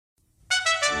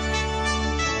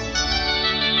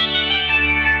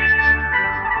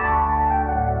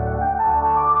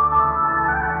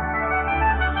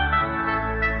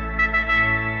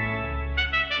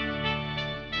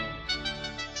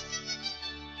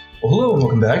Well, hello and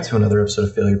welcome back to another episode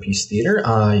of Failure Piece Theater.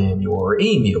 I am your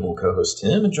amiable co-host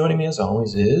Tim, and joining me as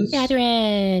always is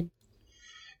Catherine.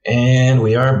 And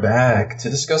we are back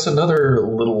to discuss another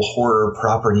little horror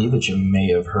property that you may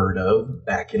have heard of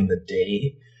back in the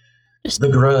day, The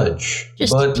Grudge,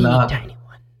 Just but a not tiny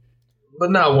one. but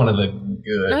not one of the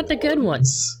good. Not the good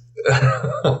ones.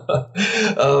 No,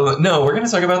 we're going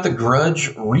to talk about The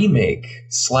Grudge remake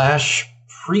 /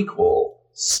 prequel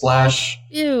 /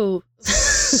 Ew.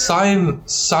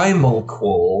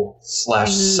 simulquel /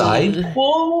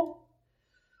 sidequel.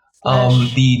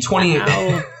 The 20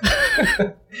 Ow.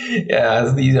 yeah,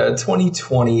 the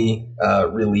 2020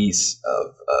 release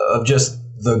of just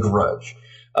The Grudge,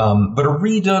 but a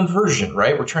redone version,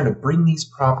 right? We're trying to bring these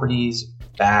properties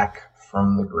back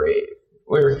from the grave,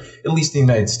 where at least in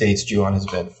the United States, Ju-On has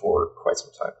been for quite some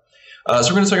time. So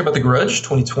we're going to talk about The Grudge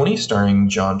 2020, starring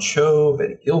John Cho,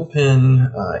 Betty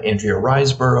Gilpin, Andrea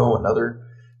Riseborough, another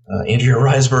Andrea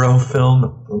Riseborough film,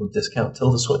 a little discount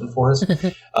Tilda Swinton for us,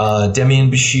 Demian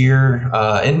Bashir,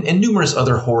 and numerous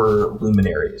other horror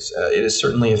luminaries. It is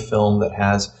certainly a film that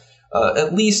has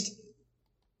at least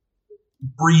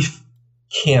brief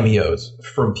cameos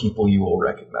from people you will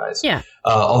recognize. Yeah.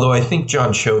 Although I think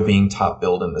John Cho being top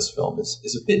billed in this film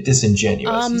is a bit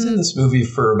disingenuous. He's in this movie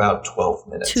for about 12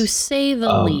 minutes. To say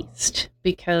the least,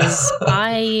 because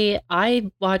I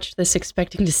watched this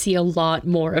expecting to see a lot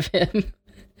more of him.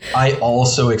 I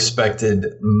also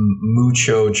expected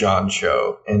mucho John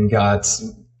Cho and got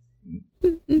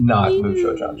not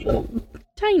mucho John Cho.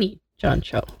 Tiny John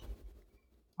Cho.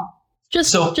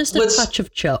 Just a touch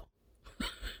of Cho.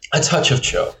 A touch of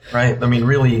Cho, right? I mean,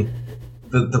 really,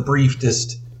 the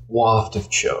briefest waft of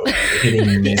Cho hitting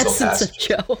your nasal passage.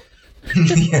 Of Cho.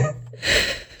 Yeah.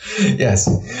 Yes.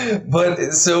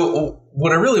 But so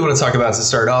what I really want to talk about to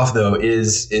start off, though,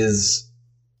 is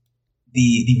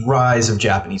the rise of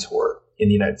Japanese horror in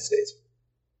the United States,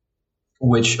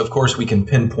 which, of course, we can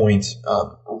pinpoint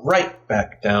right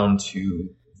back down to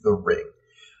The Ring.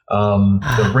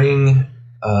 The Ring,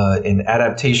 an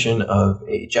adaptation of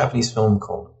a Japanese film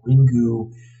called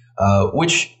Ringu,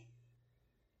 which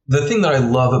the thing that I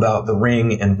love about The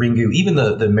Ring and Ringu, even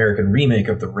the American remake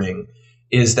of The Ring,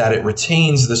 is that it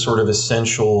retains the sort of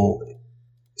essential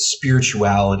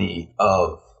spirituality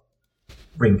of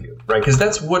Ringu, right? Because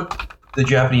that's what the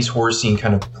Japanese horror scene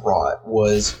kind of brought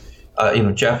was,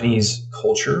 Japanese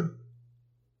culture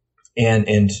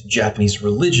and Japanese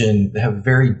religion have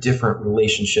very different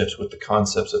relationships with the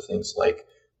concepts of things like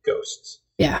ghosts.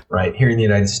 Yeah. Right. Here in the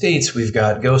United States, we've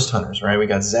got ghost hunters, right? We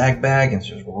got Zach Baggins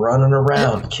just running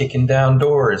around, kicking down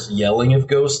doors, yelling if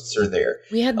ghosts are there.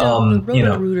 We had the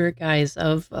Roto-Rooter guys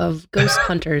of ghost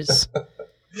hunters.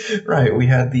 Right. We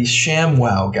had the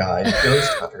ShamWow guy,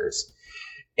 ghost hunters.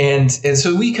 And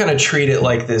so we kind of treat it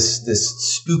like this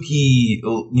spooky,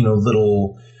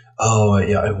 little,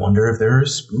 I wonder if there are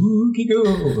spooky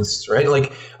ghosts, right?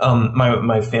 Like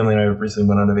my family and I recently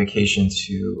went on a vacation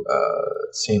to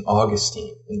St.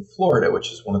 Augustine in Florida,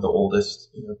 which is one of the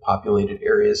oldest populated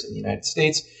areas in the United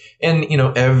States. And,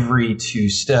 every 2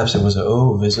 steps it was,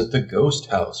 visit the ghost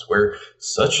house where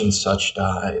such and such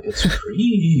died. It's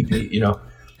creepy,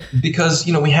 Because,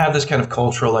 we have this kind of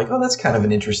cultural, that's kind of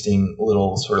an interesting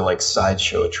little sort of like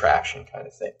sideshow attraction kind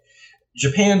of thing.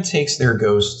 Japan takes their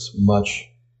ghosts much,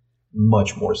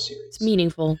 much more serious. It's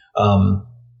meaningful.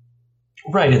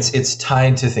 Right. It's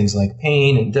tied to things like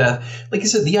pain and death. Like I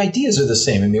said, the ideas are the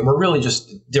same. I mean, we're really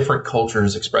just different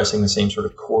cultures expressing the same sort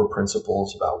of core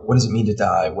principles about what does it mean to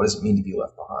die? What does it mean to be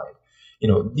left behind?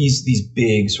 These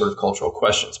big sort of cultural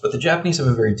questions. But the Japanese have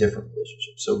a very different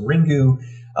relationship. So Ringu,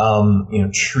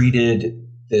 treated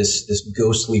this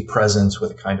ghostly presence with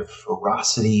a kind of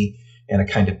ferocity and a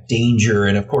kind of danger,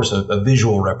 and of course a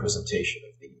visual representation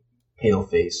of the pale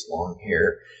face, long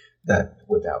hair that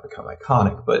would now become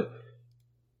iconic. But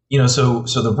so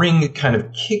The Ring kind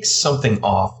of kicks something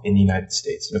off in the United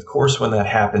States, and of course when that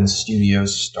happens,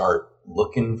 studios start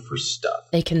looking for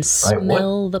stuff. They can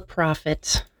smell the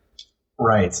profit.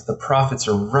 Right. The profits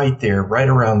are right there, right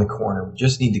around the corner. We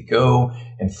just need to go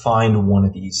and find one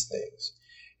of these things.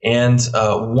 And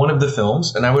one of the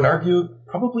films, and I would argue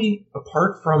probably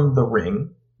apart from The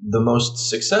Ring, the most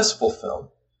successful film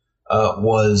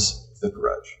was The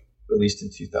Grudge, released in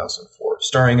 2004,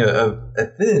 starring a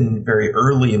then very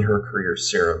early in her career,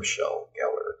 Sarah Michelle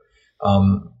Gellar.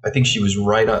 I think she was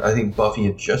right on. I think Buffy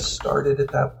had just started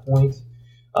at that point,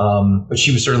 but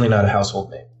she was certainly not a household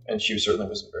name, and she certainly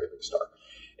wasn't a very big star.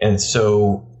 And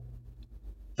so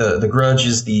The Grudge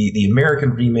is the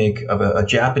American remake of a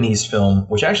Japanese film,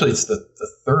 which actually it's the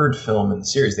third film in the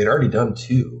series. They'd already done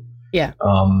 2. Yeah.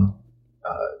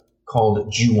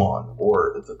 called Ju-on,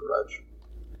 or The Grudge.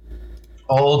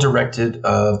 All directed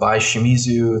by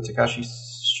Takashi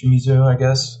Shimizu, I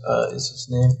guess is his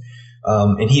name.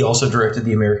 And he also directed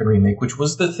the American remake, which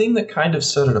was the thing that kind of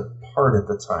set it apart at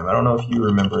the time. I don't know if you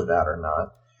remember that or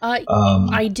not.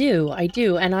 I do.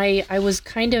 And I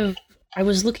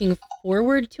was looking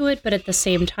forward to it, but at the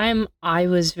same time, I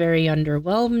was very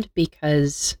underwhelmed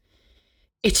because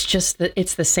it's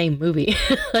the same movie.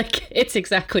 Like, it's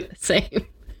exactly the same.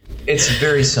 It's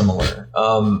very similar.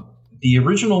 The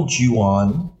original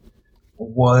Ju-on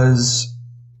was,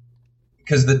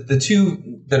 because the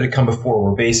two that had come before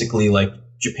were basically like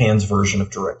Japan's version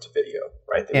of direct-to-video,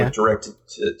 right? They were directed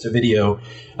to video.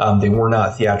 They were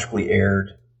not theatrically aired.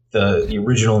 The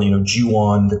original,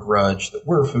 Ju-on, The Grudge that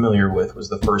we're familiar with was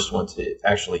the first one to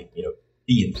actually,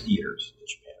 be in theaters in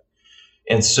Japan.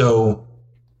 And so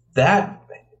that,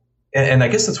 and I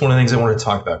guess that's one of the things I want to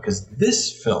talk about, because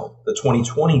this film, the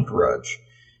 2020 Grudge,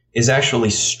 is actually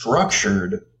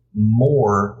structured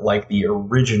more like the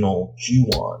original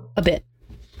Ju-on. A bit.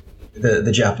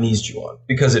 The Japanese Ju-on,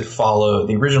 because it followed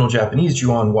the original Japanese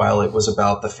Ju-on while it was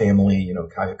about the family,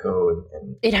 Kayako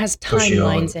and it has Toshio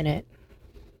timelines in it.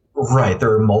 Right.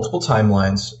 There are multiple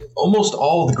timelines. Almost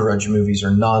all of the Grudge movies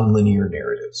are non-linear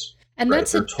narratives. And right?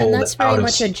 that's very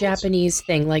much a Japanese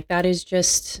thing. Like,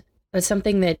 that's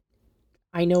something that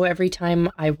I know every time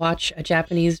I watch a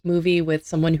Japanese movie with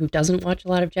someone who doesn't watch a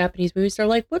lot of Japanese movies, they're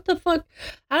like, what the fuck?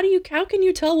 How can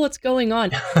you tell what's going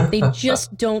on? They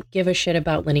just don't give a shit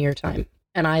about linear time.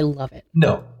 And I love it.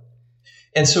 No.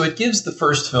 And so it gives the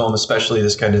first film, especially,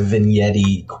 this kind of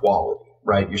vignette-y quality,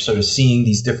 right? You're sort of seeing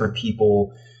these different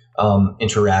people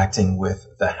interacting with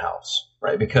the house,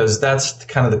 right? Because that's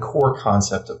kind of the core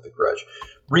concept of The Grudge.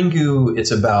 Ringu,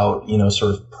 it's about,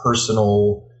 sort of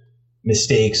personal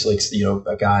mistakes, like,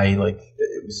 a guy, like,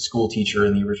 it was a school teacher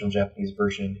in the original Japanese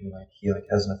version who, like, he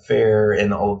has an affair,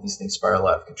 and all of these things spiral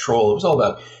out of control. It was all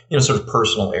about, sort of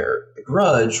personal error. The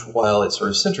Grudge, while it sort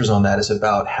of centers on that, is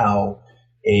about how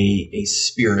a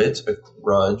spirit, a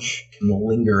grudge, can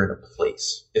linger in a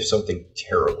place if something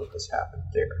terrible has happened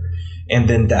there. And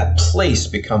then that place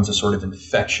becomes a sort of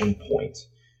infection point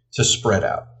to spread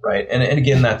out, right? And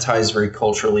again, that ties very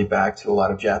culturally back to a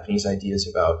lot of Japanese ideas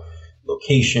about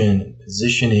location and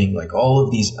positioning. Like, all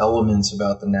of these elements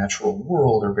about the natural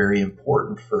world are very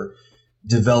important for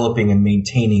developing and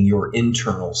maintaining your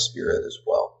internal spirit as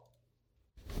well.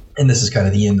 And this is kind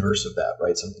of the inverse of that,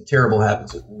 right? Something terrible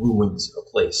happens, it ruins a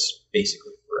place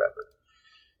basically forever.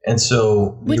 And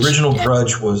so the original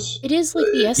Grudge was... It is like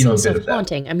the essence of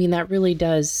haunting. I mean, that really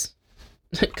does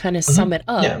kind of sum it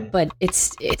up, but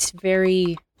it's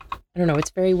very, I don't know, it's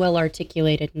very well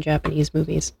articulated in Japanese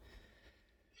movies.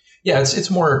 Yeah,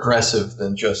 it's more aggressive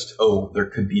than just, there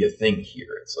could be a thing here.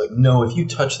 It's like, no, if you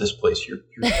touch this place, you're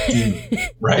doomed,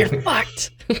 right? You're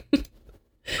fucked.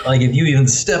 Like, if you even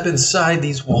step inside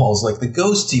these walls, like, the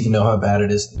ghosts even know how bad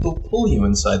it is. They'll pull you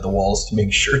inside the walls to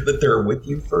make sure that they're with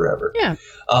you forever. Yeah.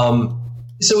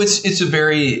 So it's a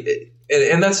very,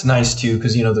 and that's nice too,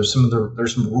 because there's some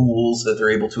rules that they're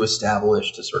able to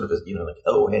establish to sort of like,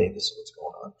 oh, hey, this is what's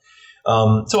going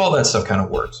on. So all that stuff kind of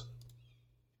works.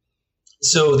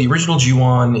 So the original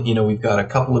Ju-on, we've got a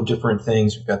couple of different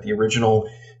things. We've got the original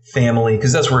family,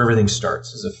 because that's where everything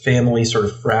starts. As a family sort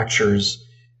of fractures,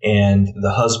 and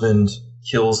the husband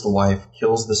kills the wife,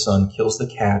 kills the son, kills the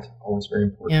cat, always very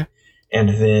important. Yeah. And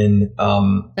then...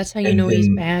 that's how you know he's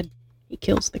bad. He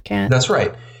kills the cat. That's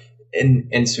right.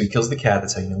 And so he kills the cat.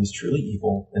 That's how you know he's truly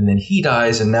evil. And then he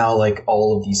dies, and now, like,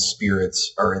 all of these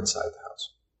spirits are inside the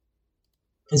house.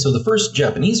 And so the first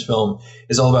Japanese film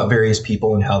is all about various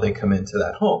people and how they come into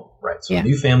that home, right? So a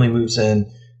new family moves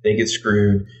in, they get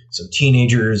screwed. Some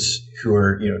teenagers who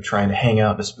are, trying to hang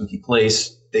out in a spooky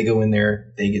place, they go in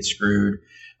there, they get screwed.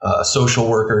 A social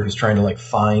worker who's trying to, like,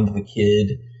 find the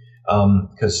kid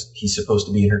because he's supposed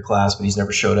to be in her class, but he's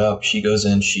never showed up. She goes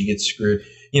in, she gets screwed.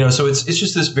 So it's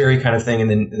just this very kind of thing.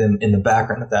 And then in the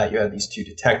background of that, you have these two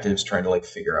detectives trying to, like,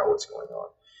 figure out what's going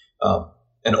on.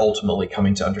 And ultimately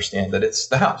coming to understand that it's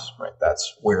the house, right?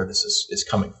 That's where this is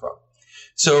coming from.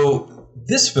 So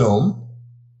this film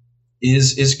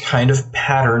is kind of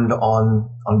patterned on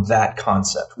that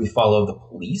concept. We follow the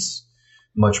police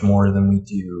much more than we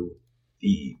do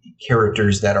the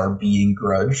characters that are being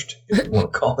grudged, if you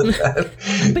want to call it that.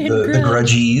 the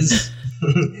grudgies.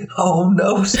 Oh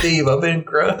no, Steve, I've been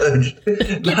grudged.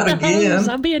 Not again.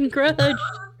 I'm being grudged.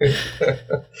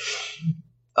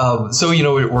 So,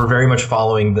 we're very much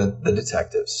following the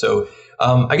detectives. So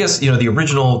I guess, the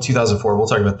original 2004, we'll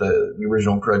talk about the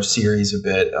original Grudge series a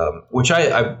bit, which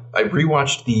I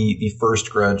rewatched the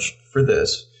first Grudge for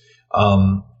this.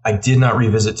 I did not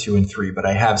revisit 2 and 3, but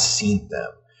I have seen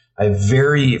them. I have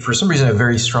for some reason, I have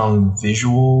very strong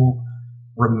visual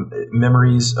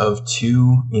memories of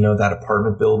 2, that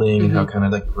apartment building and how kind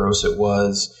of like gross it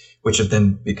was, which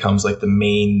then becomes like the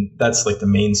main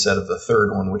set of the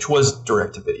third one, which was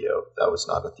direct to video. That was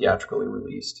not a theatrically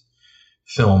released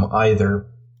film either.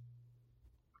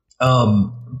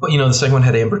 But the second one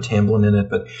had Amber Tamblyn in it.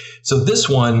 But so this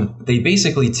one, they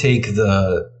basically take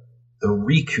the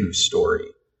Riku story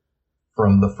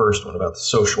from the first one about the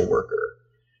social worker,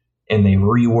 and they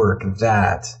rework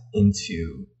that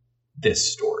into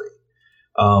this story,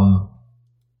 or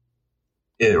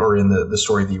in the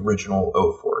story of the original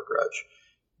 04 Grudge,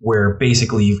 where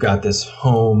basically you've got this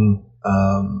home,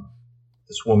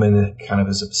 this woman that kind of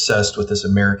is obsessed with this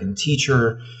American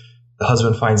teacher. The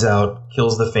husband finds out,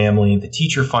 kills the family. The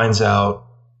teacher finds out,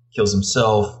 kills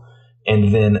himself,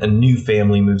 and then a new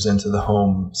family moves into the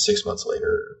home 6 months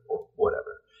later or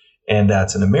whatever, and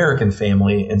that's an American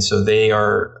family, and so they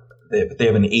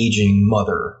have an aging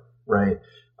mother, right?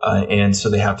 And so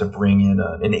they have to bring in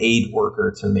an aid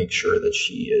worker to make sure that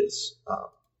she is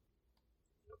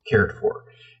cared for.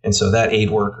 And so that aid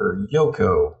worker,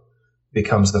 Yoko,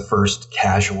 becomes the first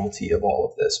casualty of all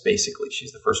of this. Basically,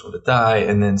 she's the first one to die,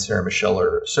 and then Sarah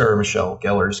Michelle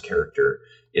Gellar's character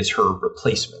is her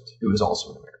replacement, who is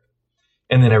also an American.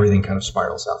 And then everything kind of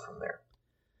spirals out from there.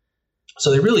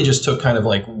 So they really just took kind of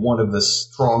like one of the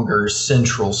stronger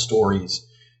central stories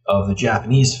of the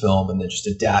Japanese film and then just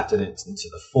adapted it into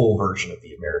the full version of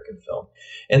the American film.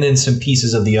 And then some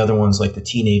pieces of the other ones, like the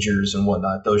teenagers and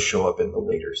whatnot, those show up in the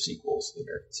later sequels, the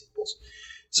American sequels.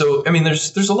 So, I mean,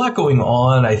 there's a lot going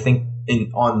on. I think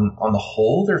on the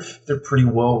whole, they're pretty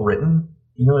well written,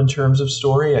 in terms of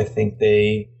story. I think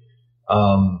they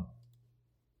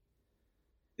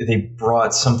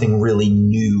brought something really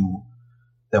new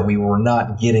that we were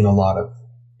not getting a lot of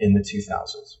in the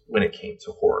 2000s when it came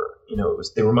to horror.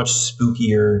 They were much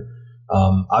spookier.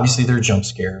 Obviously, there are jump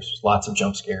scares, lots of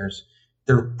jump scares.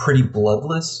 They're pretty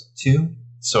bloodless too.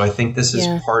 So I think this is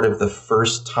part of the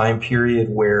first time period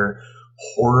where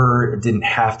horror didn't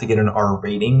have to get an R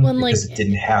rating because it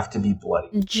didn't have to be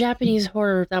bloody. Japanese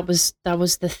horror, that was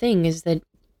the thing, is that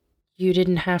you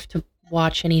didn't have to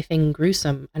watch anything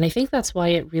gruesome. And I think that's why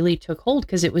it really took hold,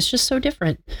 because it was just so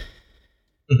different.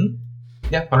 Mm-hmm.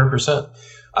 Yeah, 100%.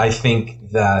 I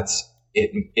think that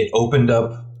it opened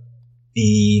up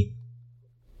the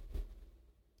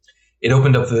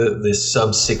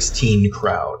sub-16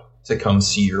 crowd to come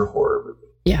see your horror movie.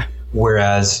 Yeah.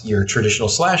 Whereas your traditional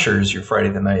slashers, your Friday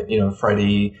the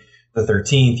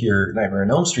 13th, your Nightmare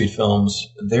on Elm Street films,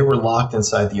 they were locked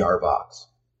inside the R box.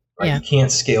 Right? Yeah. You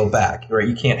can't scale back, right?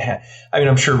 You can't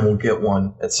I'm sure we'll get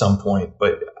one at some point,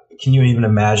 but can you even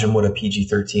imagine what a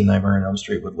PG-13 Nightmare on Elm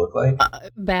Street would look like?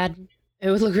 Bad. It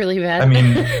would look really bad. I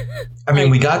mean,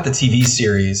 we got the TV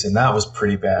series, and that was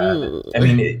pretty bad. Ooh.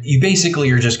 You basically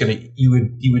are just you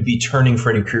would be turning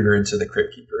Freddy Krueger into the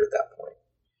Crypt Keeper at that point.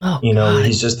 Oh, God.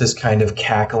 He's just this kind of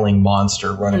cackling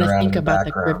monster running around in the background. Think about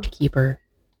the Crypt Keeper.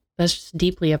 That's just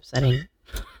deeply upsetting.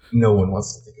 No one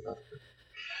wants to think about it.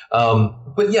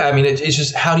 But yeah, it's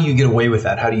just, how do you get away with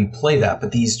that? How do you play that?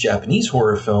 But these Japanese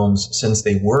horror films, since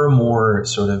they were more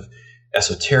sort of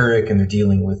esoteric and they're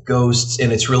dealing with ghosts,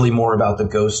 and it's really more about the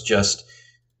ghost just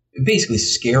basically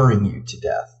scaring you to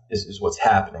death is what's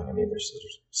happening. There's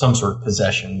some sort of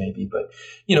possession maybe, but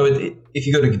if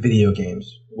you go to video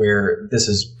games, where this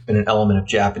has been an element of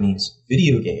Japanese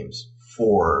video games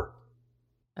for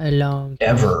a long time.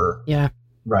 Ever. Yeah.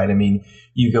 Right.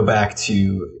 You go back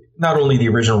to not only the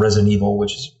original Resident Evil,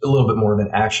 which is a little bit more of an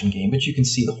action game, but you can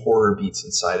see the horror beats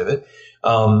inside of it.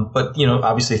 But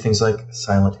obviously things like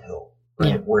Silent Hill,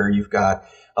 right? Yeah. Where you've got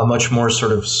a much more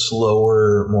sort of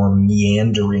slower, more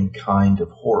meandering kind of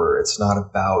horror. It's not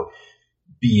about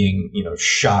being,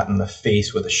 shot in the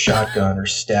face with a shotgun or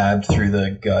stabbed through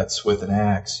the guts with an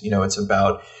axe. It's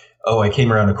about, I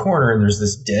came around a corner and there's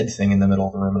this dead thing in the middle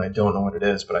of the room and I don't know what it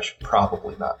is, but I should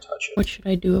probably not touch it. What should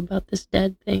I do about this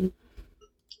dead thing?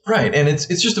 Right. And it's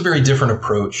just a very different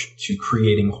approach to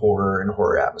creating horror and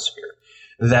horror atmosphere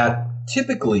that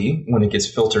typically, when it gets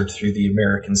filtered through the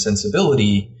American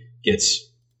sensibility, gets,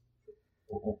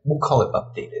 we'll call it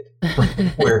updated,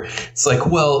 where it's like,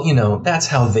 that's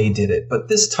how they did it. But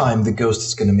this time the ghost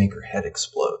is going to make her head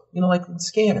explode, like in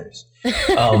Scanners.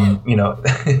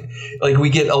 Like we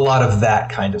get a lot of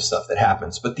that kind of stuff that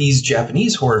happens. But these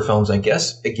Japanese horror films, I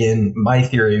guess, again, my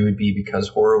theory would be because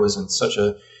horror was in such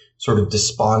a sort of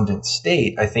despondent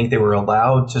state, I think they were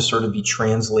allowed to sort of be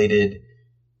translated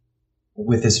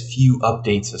with as few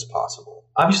updates as possible.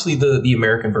 Obviously, the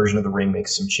American version of The Ring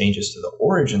makes some changes to the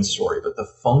origin story, but the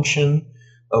function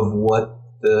of what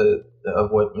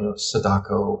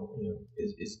Sadako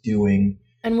is doing.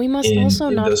 And we must also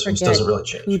not forget doesn't really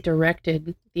change. who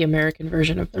directed the American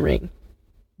version of The Ring.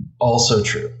 Also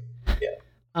true.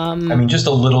 I mean, just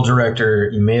a little director.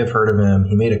 You may have heard of him.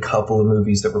 He made a couple of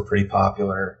movies that were pretty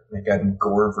popular. That guy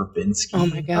Gore Verbinski. Oh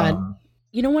my God.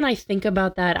 When I think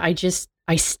about that, I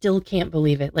still can't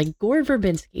believe it. Like, Gore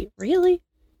Verbinski. Really?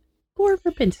 Gore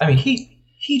Verbinski. I mean,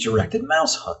 he directed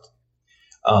Mouse Hunt.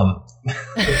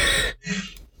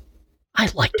 I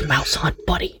liked Mouse Hunt,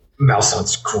 buddy. Mouse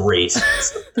Hunt's great.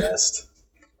 It's the best.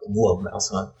 I love Mouse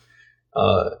Hunt.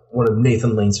 One of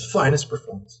Nathan Lane's finest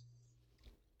performances.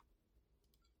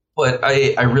 But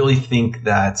I really think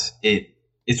that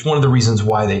it's one of the reasons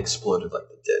why they exploded like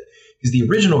they did. Because the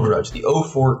original Grudge, the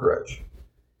 2004 Grudge,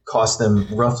 cost them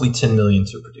roughly $10 million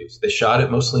to produce. They shot it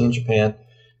mostly in Japan.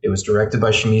 It was directed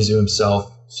by Shimizu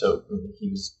himself, so he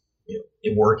was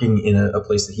working in a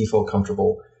place that he felt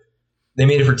comfortable. They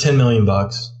made it for $10 million.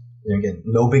 And again,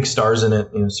 no big stars in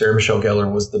it. Sarah Michelle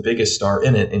Gellar was the biggest star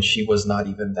in it, and she was not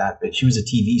even that big. She was a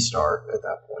TV star at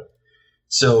that point.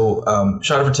 So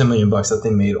shot it for $10 million. That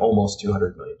thing made almost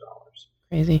 $200 million.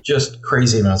 Crazy. Just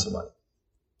crazy amounts of money.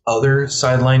 Other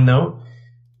sideline note,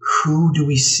 who do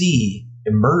we see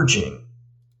emerging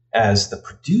as the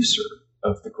producer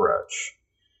of The Grudge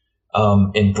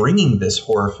and bringing this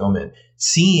horror film in?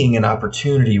 Seeing an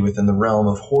opportunity within the realm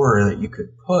of horror that you could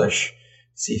push,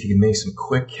 see if you can make some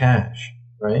quick cash,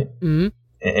 right? Mm-hmm.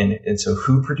 And so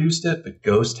who produced it? The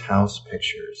Ghost House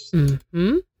Pictures.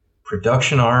 Mm-hmm.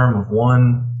 Production arm of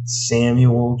one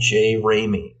Samuel J.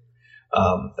 Raimi.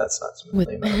 That's not his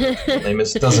middle name.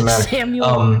 It doesn't matter.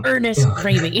 Samuel Ernest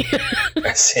Raimi.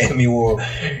 Samuel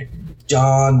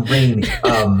John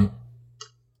Raimi.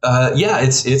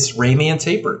 It's Raimi and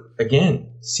Taper again.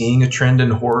 Seeing a trend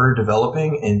in horror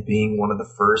developing and being one of the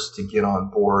first to get on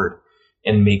board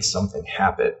and make something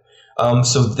happen.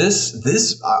 So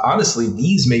this honestly,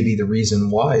 these may be the reason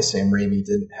why Sam Raimi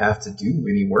didn't have to do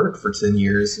any work for 10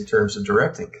 years in terms of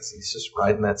directing, because he's just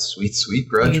riding that sweet, sweet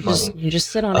Grudge money. You just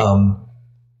sit on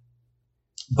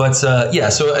it.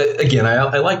 So again,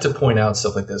 I like to point out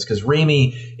stuff like this because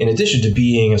Raimi, in addition to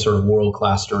being a sort of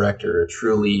world-class director, a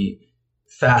truly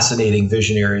fascinating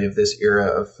visionary of this era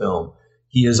of film,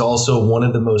 he is also one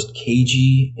of the most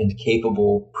cagey and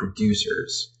capable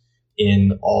producers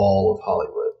in all of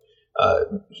Hollywood.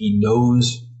 He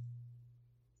knows,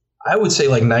 I would say,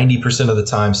 like 90% of the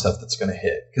time stuff that's going to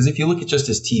hit. Because if you look at just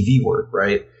his TV work,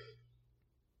 right?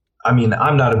 I mean,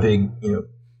 I'm not a big,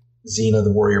 Xena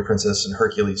the Warrior Princess and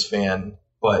Hercules fan,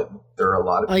 but there are a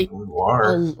lot of people who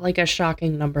are. Like a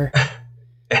shocking number.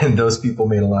 And those people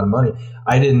made a lot of money.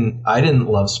 I didn't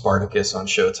love Spartacus on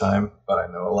Showtime, but I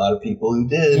know a lot of people who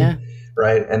did. Yeah.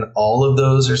 Right. And all of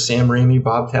those are Sam Raimi,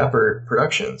 Bob Tapert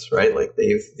productions, right? Like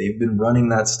they've been running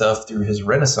that stuff through his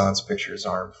Renaissance Pictures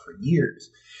arm for years.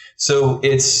 So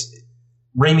it's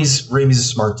Raimi's a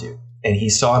smart dude, and he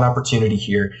saw an opportunity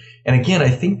here. And again, I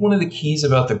think one of the keys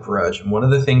about The Grudge, and one of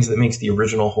the things that makes the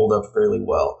original hold up fairly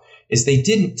well, is they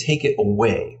didn't take it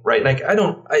away, right? Like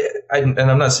and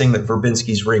I'm not saying that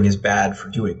Verbinski's Ring is bad for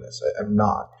doing this. I'm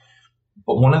not.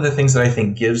 But one of the things that I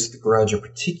think gives The Grudge a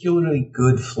particularly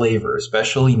good flavor,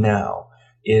 especially now,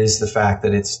 is the fact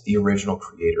that it's the original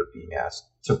creator being asked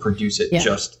to produce it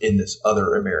just in this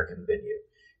other American venue.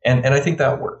 And I think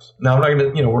that works. Now,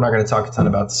 we're not going to talk a ton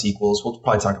about the sequels. We'll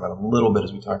probably talk about it a little bit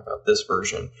as we talk about this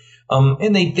version.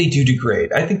 And they do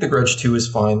degrade. I think The Grudge 2 is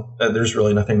fine. There's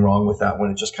really nothing wrong with that one.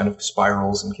 It just kind of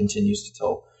spirals and continues to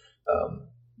tell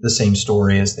the same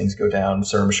story as things go down.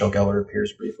 Sarah Michelle Gellar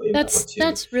appears briefly in that one too.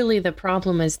 That's really the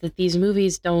problem, is that these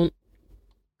movies don't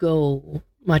go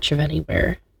much of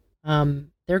anywhere.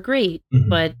 They're great,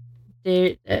 but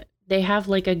they have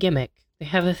like a gimmick. They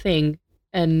have a thing.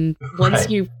 And once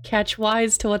you catch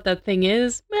wise to what that thing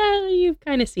is, you've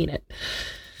kind of seen it.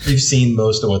 You've seen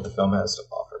most of what the film has to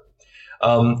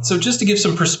offer. So just to give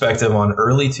some perspective on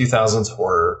early 2000s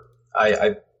horror,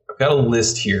 I've got a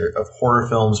list here of horror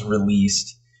films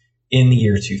released in the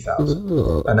year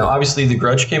 2000. Now, obviously, The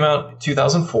Grudge came out in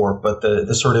 2004, but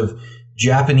the sort of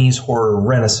Japanese horror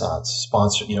renaissance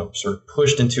sponsored, sort of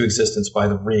pushed into existence by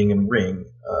The Ring and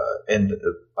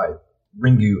by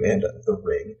Ringu and The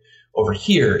Ring over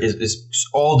here is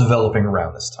all developing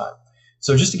around this time.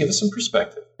 So just to give us some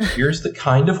perspective, here's the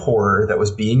kind of horror that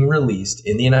was being released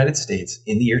in the United States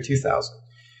in the year 2000.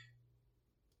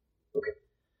 Okay.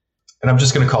 And I'm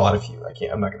just going to call out a few.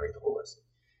 I'm not going to read the whole list.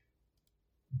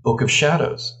 Book of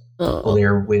Shadows.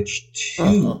 Blair Witch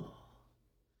 2.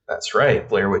 That's right.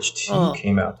 Blair Witch 2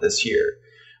 came out this year.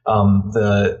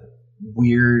 The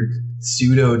weird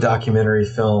pseudo documentary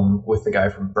film with the guy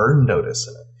from Burn Notice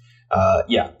in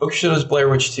it. Booker Shadow's Blair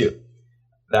Witch 2.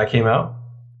 That came out.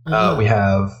 We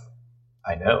have,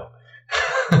 I know.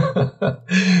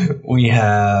 We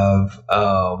have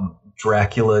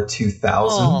Dracula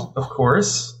 2000, of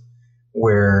course,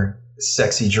 where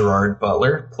sexy Gerard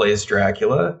Butler plays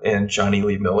Dracula and Johnny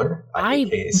Lee Miller,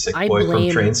 aka Sick Boy from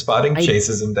Trainspotting,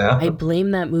 chases him down. I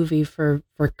blame that movie for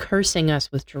cursing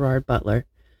us with Gerard Butler.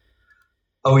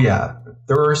 Oh yeah,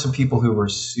 there were some people who were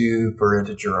super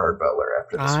into Gerard Butler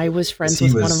after this. I was friends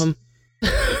with one of them.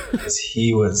 Because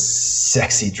he was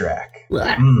sexy Drac.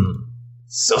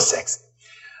 So sexy.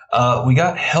 We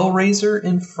got Hellraiser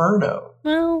Inferno.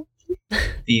 Well,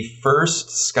 the first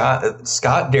Scott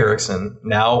Derrickson,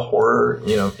 now horror,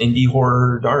 indie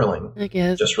horror darling, I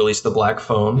guess, just released The Black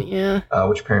Phone,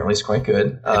 which apparently is quite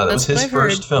good. That was his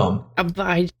first film.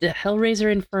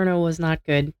 Hellraiser Inferno was not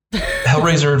good.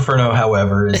 Hellraiser Inferno,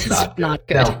 however, is not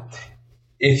good. Now,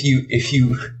 if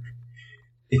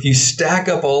you stack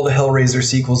up all the Hellraiser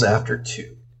sequels after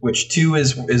 2, which 2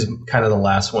 is kind of the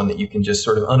last one that you can just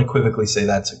sort of unequivocally say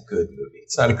that's a good movie.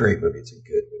 It's not a great movie, it's a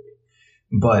good movie.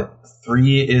 But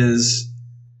 3 is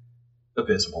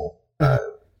abysmal.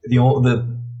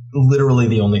 Literally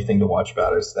the only thing to watch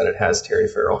about it is that it has Terry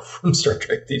Farrell from Star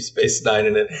Trek Deep Space Nine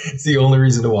in it. It's the only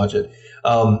reason to watch it.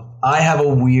 I have a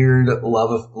weird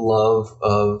love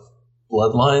of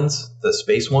Bloodlines, the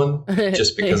space one,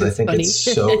 just because I think it's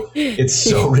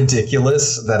so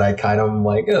ridiculous that I kind of am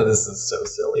like, oh, this is so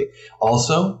silly.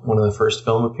 Also, one of the first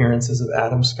film appearances of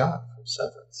Adam Scott from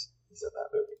Severance. He's in that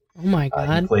movie. Oh my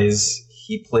God.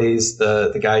 He plays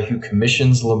the guy who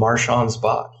commissions LeMarchand's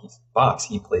box.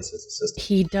 He plays his assistant.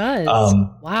 He does.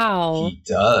 Wow. He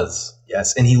does.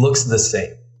 Yes, and he looks the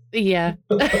same. Yeah.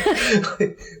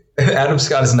 Adam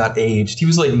Scott is not aged. He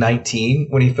was like 19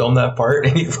 when he filmed that part,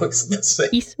 and he looks the same.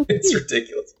 It's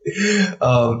ridiculous.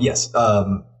 Yes.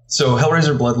 So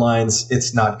Hellraiser Bloodlines,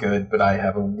 it's not good, but I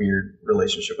have a weird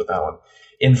relationship with that one.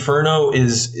 Inferno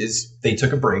is they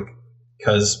took a break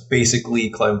because basically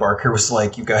Clive Barker was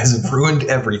like, "You guys have ruined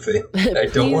everything. I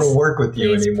don't want to work with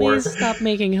you anymore. Please stop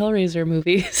making Hellraiser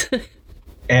movies."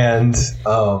 And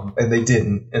they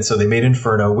didn't, and so they made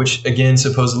Inferno, which again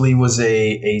supposedly was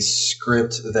a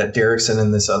script that Derrickson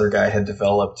and this other guy had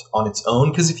developed on its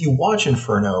own. Because if you watch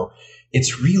Inferno,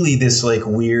 it's really this like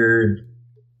weird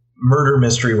murder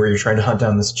mystery where you're trying to hunt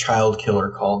down this child killer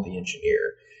called the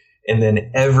Engineer, and then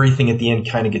everything at the end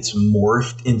kind of gets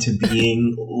morphed into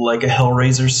being like a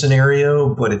Hellraiser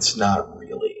scenario, but it's not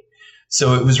really.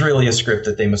 So it was really a script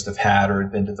that they must have had or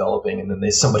had been developing, and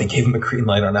then somebody gave them a green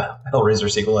light on a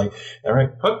Hellraiser sequel. Like, all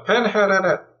right, put Pinhead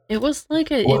in it. It was like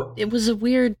it was a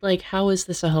weird like, how is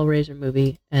this a Hellraiser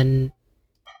movie? And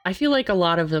I feel like a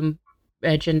lot of them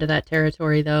edge into that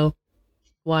territory, though.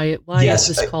 Why is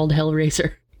this called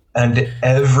Hellraiser? And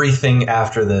everything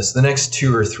after this, the next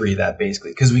 2 or 3, that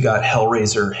basically, because we got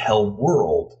Hellraiser Hell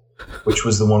World, which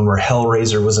was the one where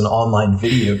Hellraiser was an online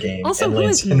video game. Also, and who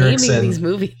is naming these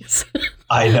movies?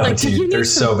 I know, dude. They're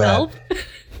so bad.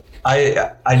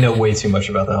 I know way too much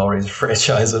about the Hellraiser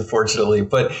franchise, unfortunately.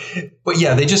 But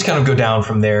yeah, they just kind of go down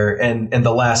from there. And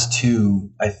the last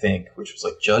 2, I think, which was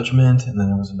like Judgment, and then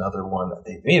there was another one that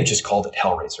they may have just called it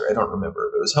Hellraiser. I don't remember.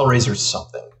 But it was Hellraiser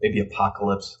something. Maybe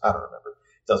Apocalypse. I don't remember.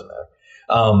 It doesn't matter.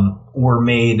 Were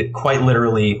made quite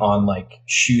literally on like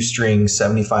shoestring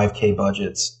 $75K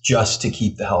budgets just to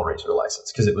keep the Hellraiser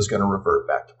license because it was going to revert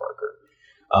back to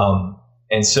Barker.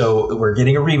 And so we're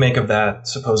getting a remake of that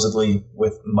supposedly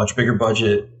with much bigger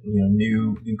budget,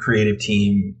 new creative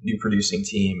team, new producing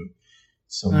team.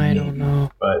 So I don't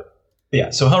know. But yeah,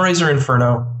 so Hellraiser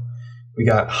Inferno. We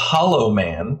got Hollow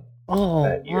Man.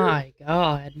 Oh my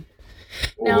God.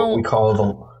 Now, what we call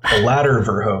the latter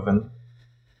Verhoeven.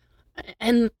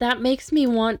 And that makes me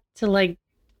want to like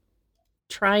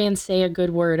try and say a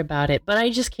good word about it, but I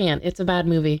just can't. It's a bad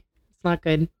movie. It's not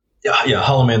good. Yeah,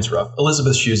 Hollow Man's rough.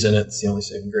 Elizabeth Shue's in it. It's the only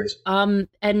saving grace.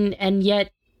 And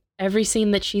yet every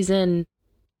scene that she's in,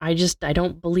 I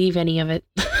don't believe any of it.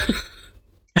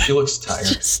 She looks tired.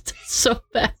 It's just so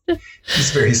bad.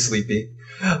 She's very sleepy.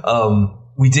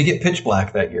 We did get Pitch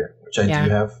Black that year, which I do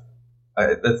have.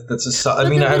 That's a. I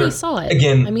mean, I saw it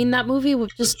again. I mean, that movie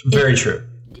was just very true.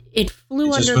 It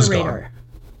flew under the radar. Gone.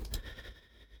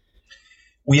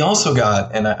 We also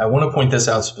got, and I want to point this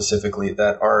out specifically,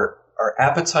 that our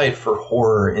appetite for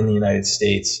horror in the United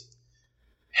States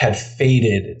had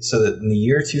faded, so that in the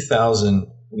year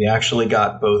 2000, we actually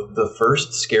got both the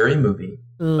first Scary Movie,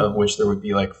 of which there would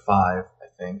be like 5, I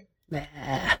think.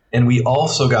 And we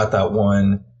also got that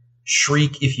one,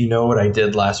 Shriek If You Know What I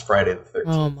Did Last Friday the 13th.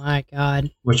 Oh my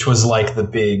God. Which was like the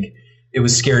big... it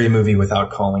was Scary Movie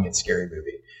without calling it Scary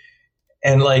Movie.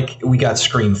 And like we got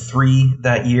Scream 3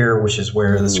 that year, which is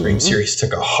where the Scream series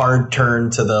took a hard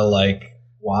turn to the like,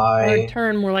 why? Hard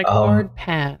turn, more like hard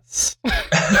pass.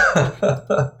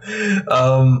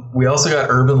 We also got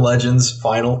Urban Legends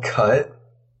Final Cut,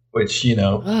 which, you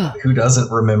know, who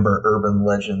doesn't remember Urban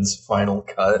Legends Final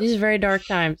Cut? These are very dark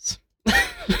times.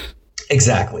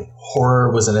 Exactly.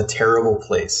 Horror was in a terrible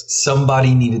place.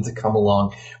 Somebody needed to come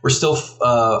along. We're still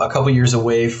a couple years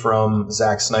away from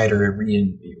Zack Snyder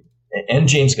and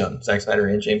James Gunn. Zack Snyder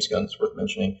and James Gunn, it's worth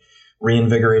mentioning,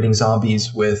 reinvigorating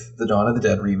zombies with the Dawn of the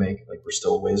Dead remake. Like, we're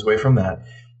still a ways away from that.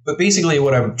 But basically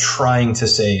what I'm trying to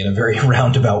say in a very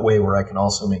roundabout way where I can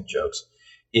also make jokes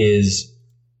is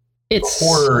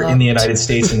horror in the United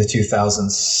States in the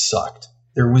 2000s sucked.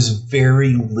 There was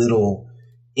very little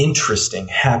interesting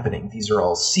happening. These are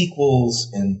all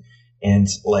sequels and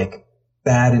like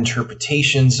bad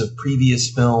interpretations of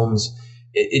previous films.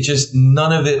 It just,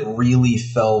 none of it really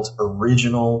felt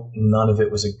original. None of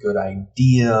it was a good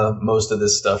idea. Most of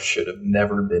this stuff should have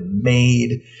never been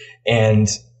made. And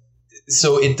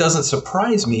so it doesn't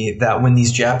surprise me that when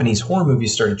these Japanese horror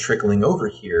movies started trickling over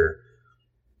here,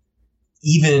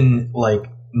 even like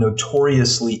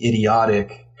notoriously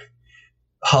idiotic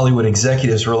Hollywood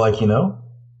executives were like, you know,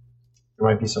 there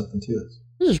might be something to this.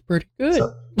 This is pretty good.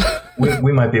 So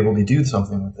we might be able to do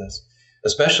something with this,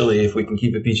 especially if we can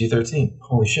keep it PG-13.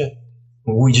 Holy shit.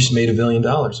 We just made $1 billion,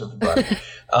 everybody.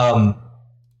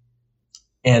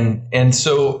 And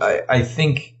so I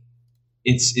think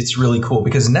it's really cool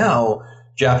because now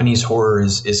Japanese horror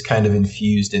is kind of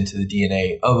infused into the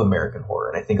DNA of American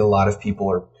horror. And I think a lot of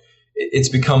people it's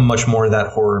become much more that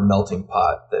horror melting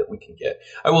pot that we can get.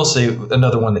 I will say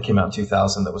another one that came out in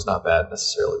 2000 that was not bad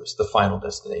necessarily was the Final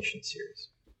Destination series.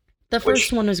 The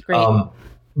first one was great.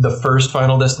 The first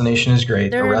Final Destination is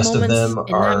great. There the rest are of them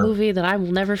in that movie that I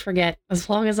will never forget as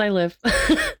long as I live.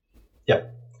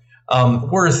 Yep.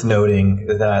 Worth noting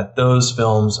that those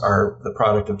films are the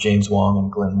product of James Wong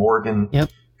and Glenn Morgan,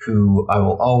 who I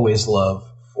will always love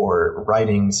for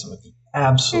writing some of the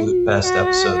absolute best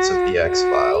episodes of the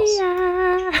X-Files.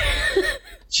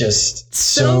 Just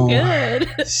so good.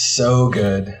 So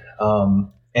good.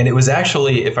 And it was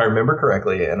actually, if I remember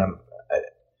correctly, and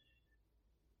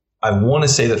I want to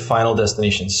say that Final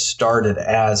Destination started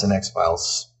as an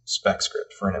X-Files spec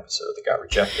script for an episode that got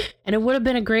rejected. And it would have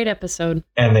been a great episode.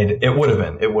 And it would have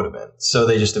been. So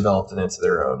they just developed it into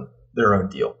their own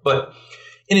deal. But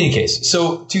in any case,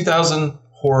 so 2000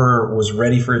 horror was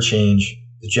ready for a change.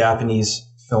 The Japanese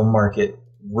film market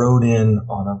rode in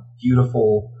on a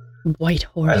beautiful white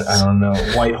horse. I don't know,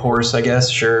 white horse, I guess.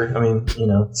 Sure. I mean, you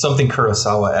know, something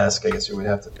Kurosawa-esque, I guess we would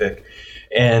have to pick.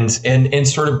 And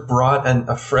sort of brought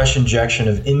a fresh injection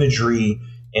of imagery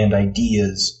and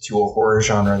ideas to a horror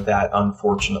genre that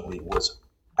unfortunately was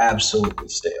absolutely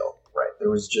stale, right? There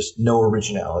was just no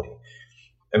originality.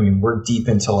 I mean, we're deep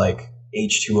into like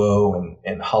H2O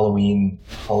and Halloween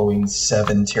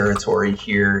 7 territory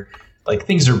here. Like,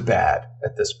 things are bad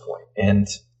at this point. And,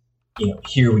 you know,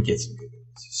 here we get some good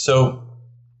news. So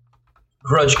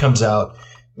Grudge comes out,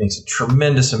 makes a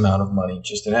tremendous amount of money,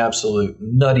 just an absolute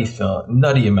nutty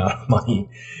amount of money.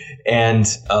 And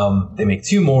they make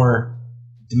 2 more,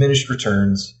 diminished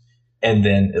returns, and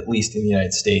then, at least in the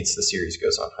United States, the series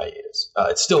goes on hiatus.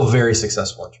 It's still very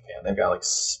successful in Japan. They've got like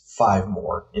 5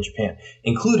 more in Japan,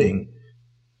 including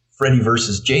Freddy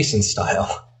versus Jason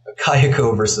style, a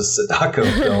Kayako versus Sadako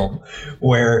film,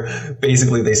 where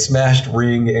basically they smashed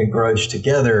Ring and Grudge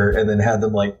together and then had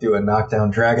them like do a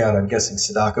knockdown drag out. I'm guessing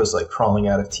Sadako's like crawling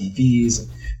out of TVs, and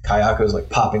Kayako's like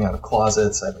popping out of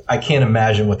closets. I can't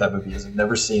imagine what that movie is. I've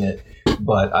never seen it,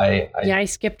 but I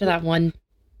skipped that one.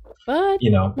 But, you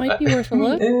know, might be worth a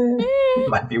look.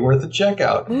 Might be worth a check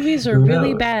out. Movies are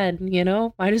really bad, you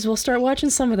know? Might as well start watching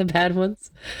some of the bad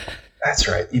ones. That's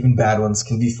right. Even bad ones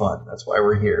can be fun. That's why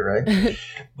we're here, right?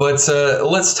 But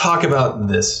let's talk about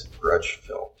this Grudge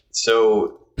film.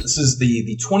 So this is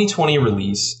the 2020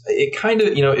 release. It kind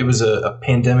of, you know, it was a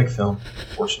pandemic film,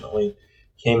 unfortunately.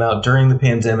 Came out during the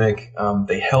pandemic.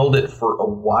 They held it for a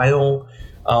while.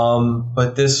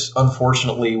 But this,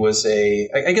 unfortunately, was I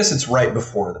guess it's right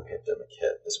before the pandemic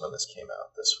hit is when this came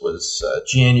out. This was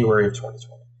January of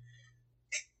 2020.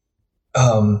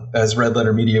 As Red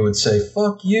Letter Media would say,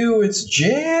 fuck you, it's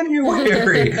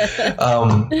January,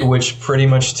 which pretty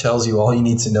much tells you all you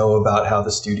need to know about how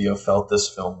the studio felt this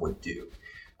film would do.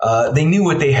 They knew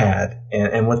what they had,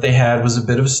 and what they had was a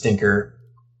bit of a stinker,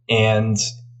 and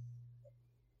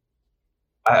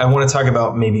I want to talk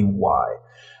about maybe why.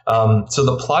 So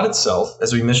the plot itself,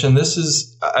 as we mentioned,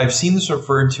 I've seen this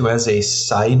referred to as a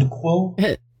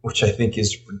sidequel. which I think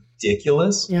is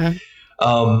ridiculous. Yeah.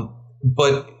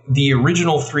 But the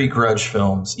original 3 Grudge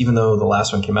films, even though the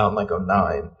last one came out in like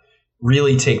 2009,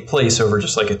 really take place over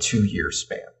just like a 2-year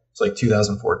span. It's like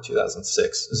 2004 to 2006.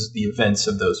 This is the events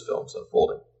of those films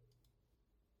unfolding.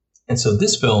 And so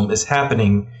this film is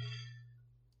happening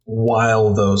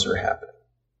while those are happening.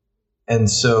 And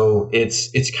so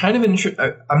it's kind of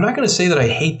I'm not going to say that I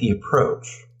hate the approach.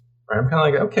 Right? I'm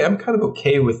kind of like, okay, I'm kind of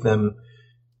okay with them,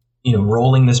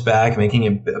 rolling this back, making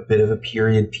a bit of a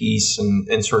period piece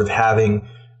and sort of having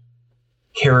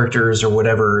characters or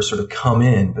whatever sort of come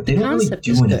in, but they don't really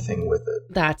do anything with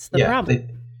it. That's the problem.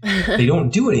 They don't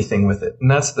do anything with it. And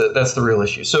that's the real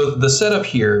issue. So the setup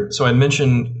here, so I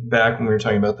mentioned back when we were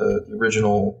talking about the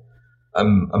original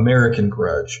American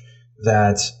Grudge,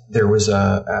 that there was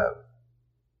an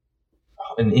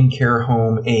in-care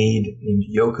home aide named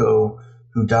Yoko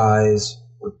who dies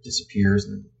or disappears,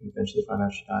 and eventually find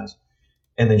out she dies.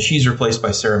 And then she's replaced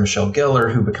by Sarah Michelle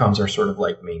Gellar, who becomes our sort of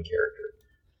like main character.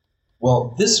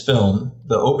 Well, this film,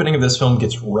 the opening of this film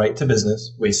gets right to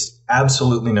business, wastes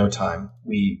absolutely no time.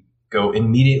 We go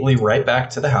immediately right back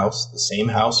to the house, the same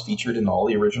house featured in all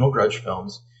the original Grudge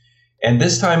films. And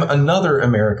this time another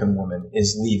American woman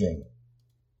is leaving.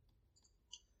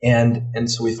 And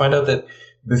so we find out that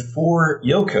before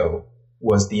Yoko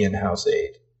was the in-house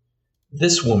aide,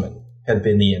 this woman had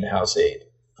been the in-house aide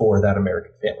for that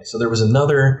American family. So there was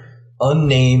another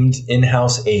unnamed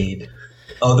in-house aide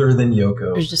other than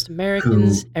Yoko. There's just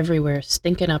Americans everywhere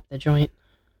stinking up the joint.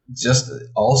 Just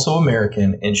also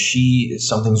American, and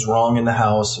something's wrong in the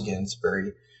house. Again, it's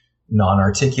very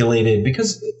non-articulated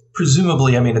because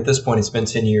presumably, I mean, at this point, it's been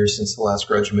 10 years since the last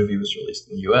Grudge movie was released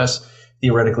in the U.S.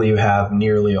 Theoretically, you have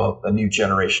nearly a new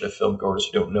generation of filmgoers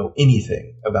who don't know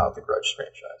anything about the Grudge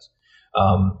franchise.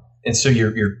 And so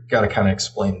you're got to kind of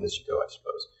explain it as you go, I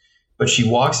suppose. But she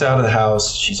walks out of the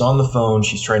house. She's on the phone.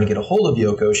 She's trying to get a hold of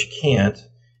Yoko. She can't.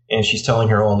 And she's telling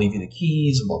her, I'll leave you the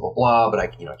keys and blah, blah, blah. But I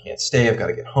can't stay. I've got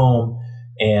to get home.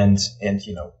 And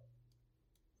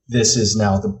this is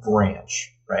now the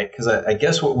branch, right? Because I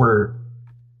guess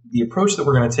the approach that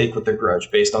we're going to take with the Grudge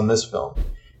based on this film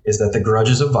is that the Grudge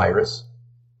is a virus.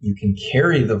 You can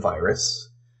carry the virus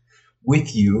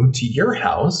with you to your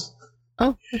house.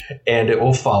 Oh. And it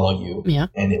will follow you. Yeah.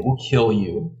 And it will kill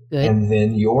you. Good. And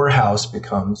then your house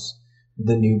becomes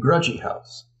the new Grudgy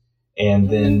house. And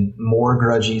then more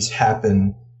Grudgies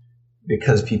happen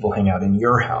because people hang out in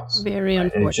your house. Very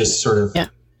unfortunate. And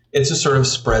it just sort of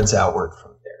spreads outward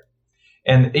from there.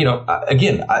 And,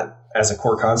 again, as a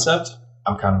core concept,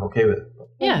 I'm kind of okay with it.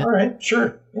 Yeah. All right,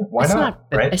 sure. Yeah, why not?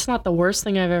 Right? It's not the worst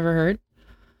thing I've ever heard.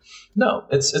 No,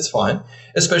 it's fine,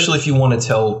 especially if you want to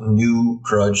tell new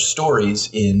Grudge stories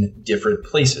in different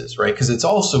places, right? Because it's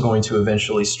also going to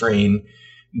eventually strain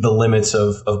the limits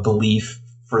of belief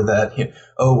for that.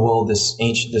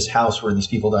 This house where these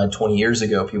people died 20 years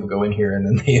ago, people go in here and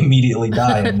then they immediately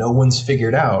die and no one's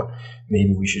figured out.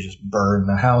 Maybe we should just burn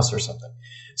the house or something.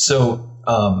 So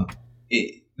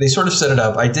they sort of set it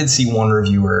up. I did see one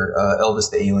reviewer, Elvis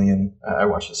the Alien. I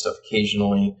watch this stuff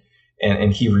occasionally.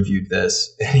 And he reviewed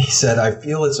this, and he said, I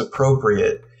feel it's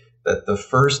appropriate that the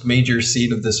first major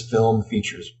scene of this film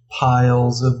features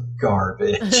piles of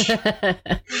garbage.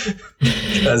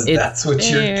 Because that's what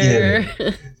you're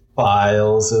getting.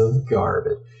 Piles of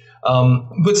garbage.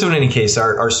 But so in any case,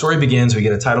 our story begins. We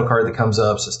get a title card that comes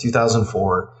up, says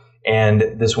 2004,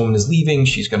 and this woman is leaving.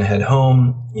 She's going to head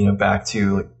home, back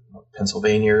to like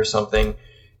Pennsylvania or something.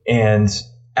 And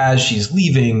as she's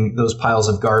leaving, those piles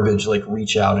of garbage like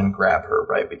reach out and grab her,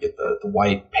 right? We get the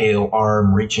white pale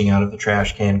arm reaching out of the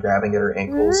trash can, grabbing at her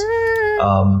ankles.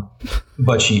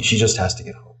 But she just has to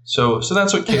get home. So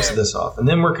that's what kicks this off. And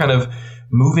then we're kind of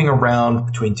moving around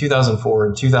between 2004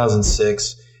 and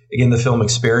 2006. Again, the film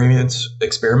experiments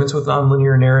with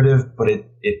nonlinear narrative, but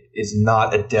it is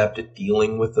not adept at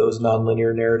dealing with those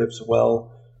nonlinear narratives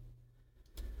well.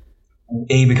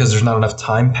 A, because there's not enough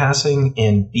time passing,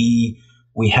 and B,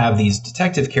 we have these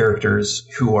detective characters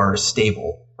who are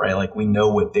stable, right? Like we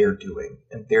know what they're doing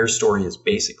and their story is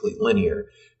basically linear,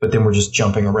 but then we're just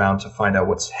jumping around to find out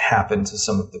what's happened to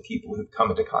some of the people who've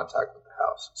come into contact with the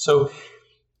house. So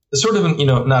it's sort of,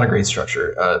 not a great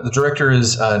structure. The director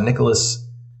is Nicholas,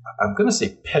 I'm going to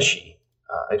say Pesci.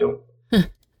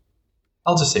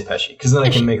 I'll just say Pesci because then I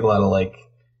can make a lot of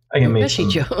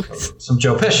jokes. Some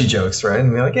Joe Pesci jokes, right?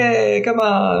 And be like, hey, come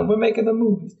on, we're making the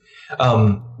movies.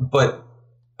 But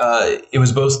it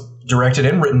was both directed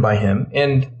and written by him.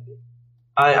 And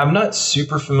I'm not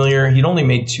super familiar. He'd only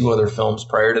made 2 other films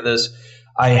prior to this.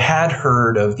 I had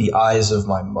heard of The Eyes of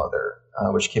My Mother,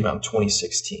 which came out in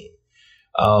 2016.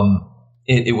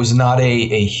 it was not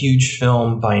a huge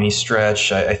film by any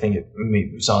stretch. I think it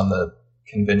was on the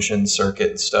convention circuit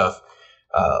and stuff.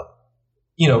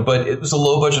 But it was a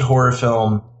low budget horror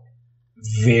film,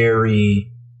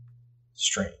 very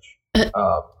strange.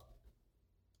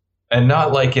 And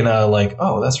not like in a like,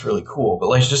 oh, that's really cool, but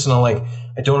like just in a like,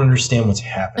 I don't understand what's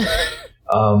happening.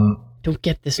 Don't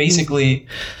get this. Basically,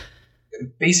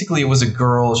 it was a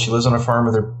girl. She lives on a farm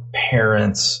with her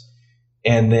parents,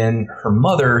 and then her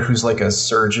mother, who's like a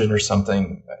surgeon or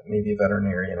something, maybe a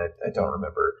veterinarian, I don't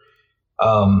remember.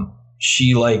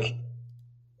 She like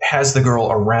has the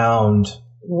girl around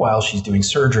while she's doing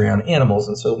surgery on animals,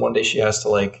 and so one day she has to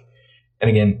like, and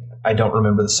again, I don't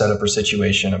remember the setup or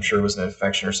situation. I'm sure it was an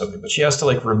infection or something, but she has to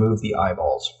like remove the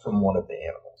eyeballs from one of the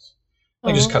animals,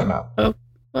 like just cut them out.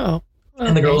 Okay.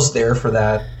 And the girl's there for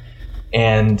that,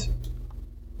 and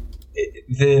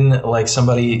then like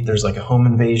there's like a home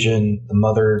invasion. The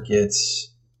mother gets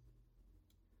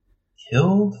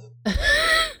killed.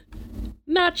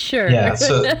 Not sure. Yeah.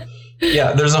 So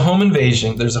yeah, there's a home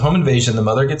invasion. The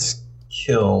mother gets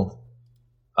killed.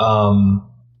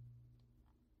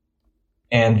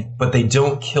 But they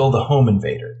don't kill the home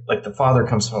invader. Like the father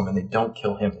comes home and they don't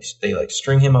kill him. They like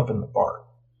string him up in the barn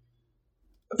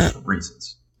for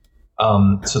reasons.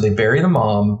 So they bury the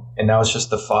mom, and now it's just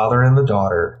the father and the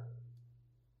daughter.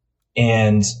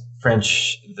 And I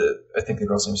think the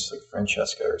girl's name is like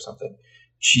Francesca or something.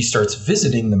 She starts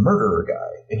visiting the murderer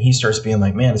guy, and he starts being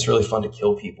like, man, it's really fun to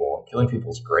kill people. Killing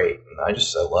people is great. And I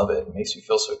love it. It makes me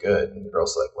feel so good. And the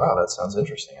girl's like, wow, that sounds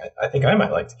interesting. I think I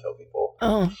might like to kill people.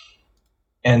 Oh.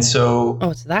 And so... Oh,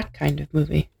 it's that kind of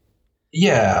movie.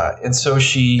 Yeah. And so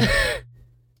he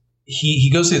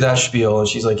goes through that spiel, and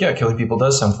she's like, yeah, killing people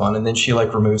does sound fun. And then she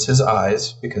like removes his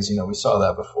eyes because, we saw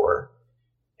that before.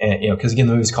 And, because again,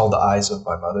 the movie's called The Eyes of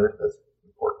My Mother. That's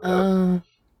important.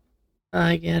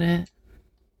 I get it.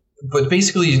 But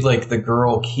basically, like, the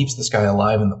girl keeps this guy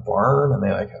alive in the barn, and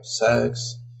they like have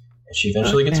sex, and she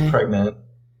eventually gets pregnant.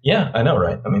 Yeah, I know,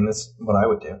 right? I mean, that's what I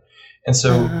would do. And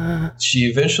so she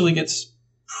eventually gets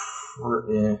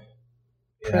Pregante.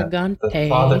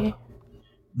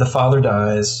 The father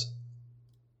dies.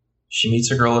 She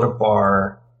meets a girl at a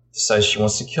bar, decides she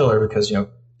wants to kill her because, the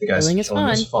guy's killing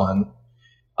is fun.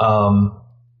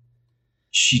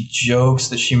 She jokes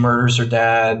that she murders her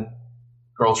dad.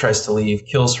 Girl tries to leave,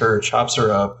 kills her, chops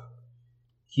her up,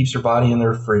 keeps her body in the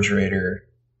refrigerator.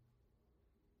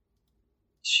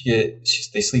 They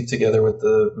sleep together with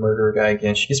the murderer guy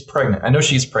again. She gets pregnant. I know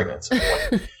she's pregnant.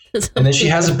 And then she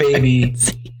has a baby.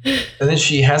 And then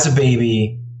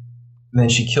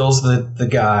she kills the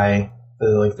guy,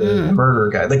 the murderer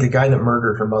guy, like the guy that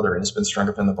murdered her mother and has been strung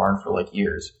up in the barn for like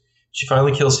years. She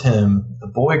finally kills him. The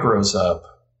boy grows up,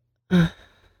 and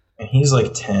he's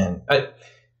like 10.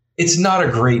 It's not a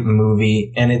great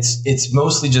movie, and it's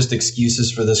mostly just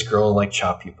excuses for this girl to like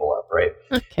chop people up, right?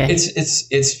 Okay.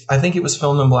 It's I think it was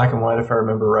filmed in black and white if I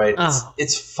remember right.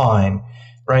 It's fine,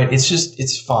 right?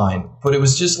 It's fine, but it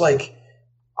was just like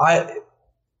I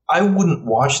wouldn't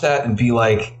watch that and be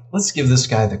like, let's give this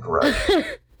guy The Grudge.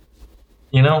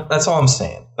 That's all I'm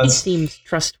saying. He seems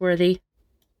trustworthy.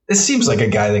 This seems like a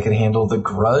guy that can handle The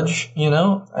Grudge,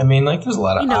 I mean, like there's a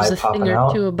lot of eye popping out. He knows a thing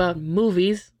or two about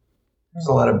movies. There's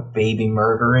a lot of baby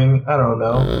murdering. I don't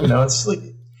know. It's like,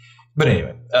 but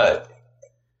anyway,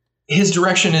 his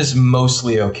direction is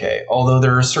mostly okay. Although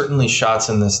there are certainly shots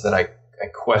in this that I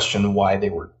question why they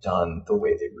were done the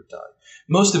way they were done.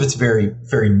 Most of it's very,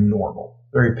 very normal,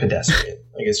 very pedestrian.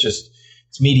 Like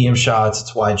it's medium shots,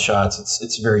 it's wide shots,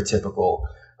 it's very typical.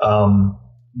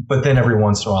 But then every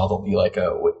once in a while they'll be like,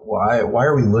 why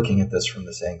are we looking at this from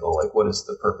this angle? Like, what is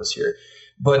the purpose here?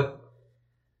 But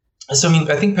so, I mean,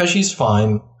 I think Pesci's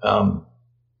fine.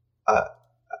 I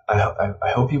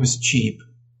hope he was cheap.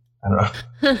 I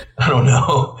don't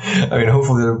know. I mean,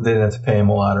 hopefully they didn't have to pay him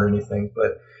a lot or anything.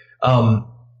 But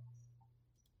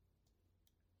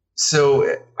so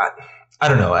I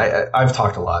don't know. I've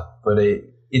talked a lot, but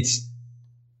it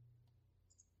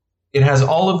has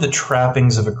all of the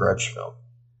trappings of a Grudge film.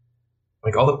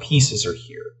 Like all the pieces are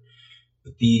here.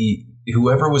 But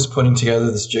whoever was putting together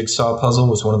this jigsaw puzzle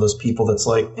was one of those people that's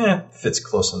like, fits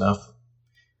close enough.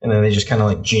 And then they just kind of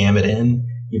like jam it in,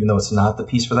 even though it's not the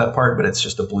piece for that part, but it's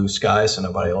just a blue sky, so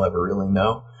nobody will ever really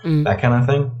know. That kind of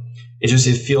thing. It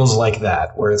feels like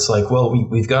that, where it's like, well,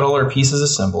 we've got all our pieces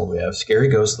assembled. We have Scary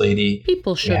Ghost Lady.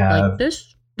 People should like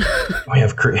this. we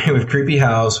have Creepy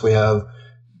House. We have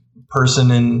person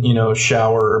in,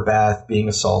 shower or bath being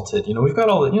assaulted. We've got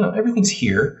all the, everything's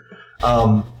here.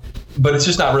 But it's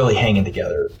just not really hanging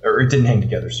together, or it didn't hang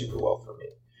together super well for me.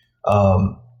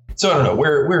 So I don't know,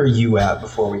 where are you at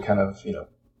before we kind of,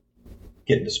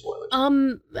 get into spoilers.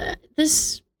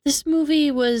 This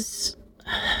movie was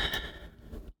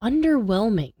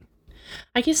underwhelming.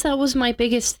 I guess that was my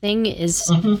biggest thing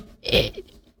is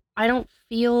I don't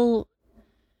feel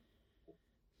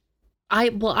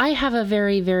I have a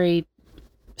very, very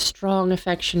strong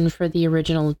affection for the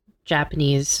original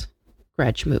Japanese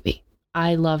Grudge movie.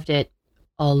 I loved it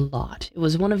a lot. It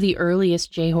was one of the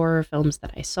earliest J-horror films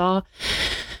that I saw.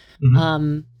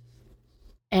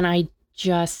 And I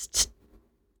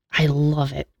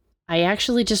love it. I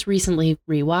actually just recently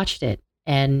rewatched it,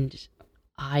 and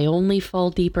I only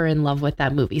fall deeper in love with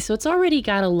that movie. So it's already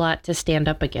got a lot to stand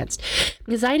up against,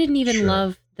 because I didn't even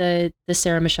love the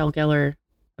Sarah Michelle Gellar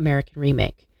American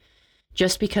remake,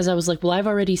 just because I was like, well, I've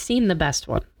already seen the best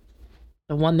one,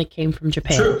 the one that came from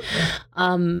Japan.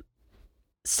 True.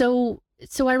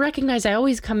 So I recognize I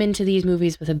always come into these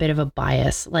movies with a bit of a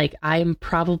bias. Like, I'm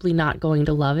probably not going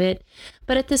to love it.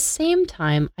 But at the same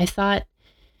time, I thought,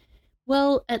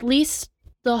 well, at least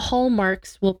the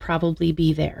hallmarks will probably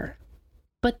be there.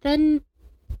 But then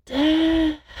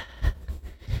they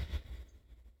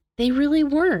really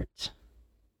weren't.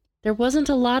 There wasn't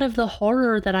a lot of the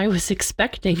horror that I was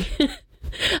expecting.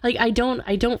 Like, I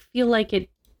don't feel like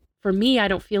it, for me, I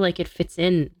don't feel like it fits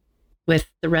in with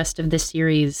the rest of the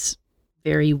series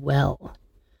very well.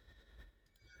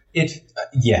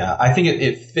 I think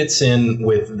it fits in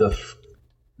with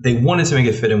they wanted to make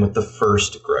it fit in with the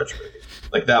first Grudge movie.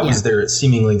 Like, that was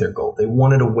seemingly their goal. They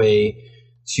wanted a way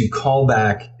to call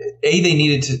back. They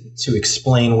needed to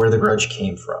explain where the Grudge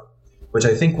came from, which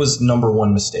I think was number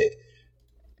one mistake.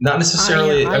 Not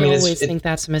necessarily. I always think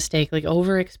that's a mistake. Like,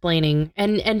 over-explaining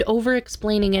and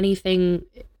over-explaining anything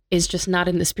is just not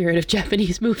in the spirit of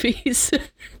Japanese movies.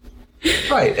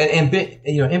 Right, and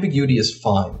ambiguity is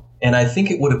fine, and I think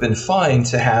it would have been fine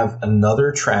to have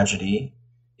another tragedy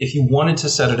if you wanted to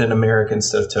set it in America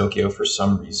instead of Tokyo for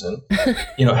some reason.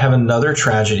 Have another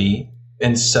tragedy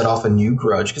and set off a new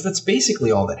Grudge, because that's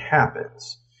basically all that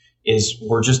happens. Is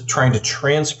we're just trying to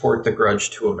transport the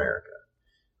Grudge to America,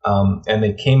 and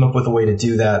they came up with a way to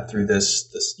do that through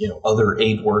this other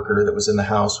aid worker that was in the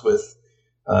house with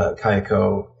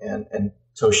Kayako and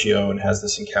Toshio, and has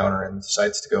this encounter and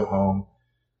decides to go home.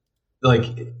 Like,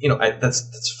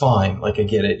 that's fine. Like, I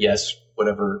get it. Yes,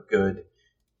 whatever, good.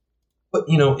 But,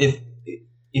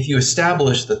 if you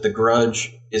establish that the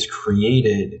Grudge is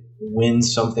created when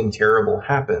something terrible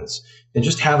happens, then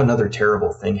just have another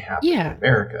terrible thing happen in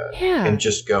America and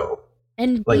just go.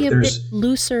 And be a bit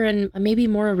looser and maybe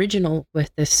more original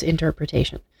with this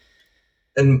interpretation.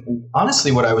 And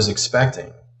honestly, what I was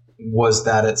expecting was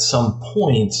that at some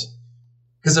point,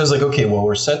 because I was like, okay, well,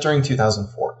 we're set during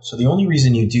 2004. So the only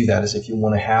reason you do that is if you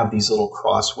want to have these little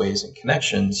crossways and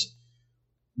connections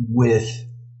with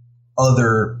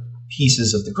other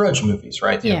pieces of the Grudge movies,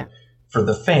 right? For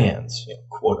the fans,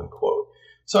 quote unquote.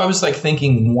 So I was like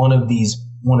thinking one of these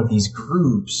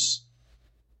groups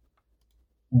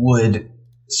would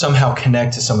somehow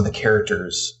connect to some of the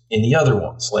characters in the other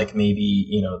ones, like maybe,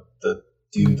 the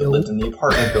dude that lived in the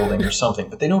apartment building or something,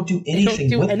 but they don't do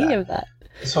anything with that.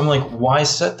 So I'm like, why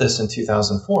set this in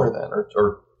 2004 then,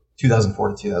 or 2004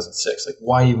 to 2006? Like,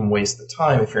 why even waste the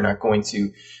time if you're not going to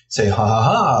say, ha ha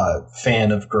ha,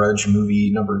 fan of Grudge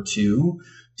movie number 2,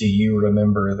 do you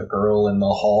remember the girl in the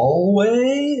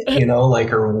hallway?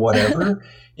 Or whatever.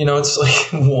 It's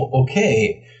like, well,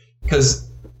 okay. Because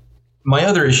my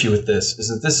other issue with this is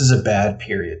that this is a bad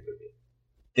period movie.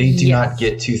 They do not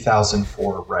get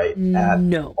 2004 right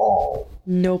at all.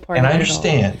 No part of it. And I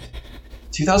understand.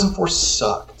 2004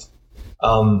 sucked.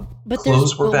 But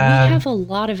clothes were bad. We have a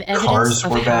lot of evidence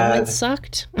of how it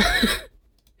sucked.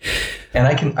 And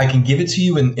I can give it to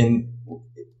you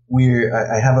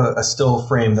I have a still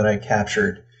frame that I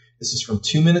captured. This is from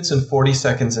 2 minutes and 40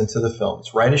 seconds into the film.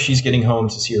 It's right as she's getting home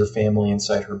to see her family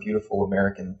inside her beautiful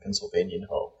American Pennsylvanian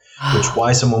home.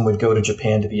 Why someone would go to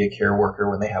Japan to be a care worker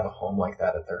when they have a home like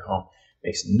that at their home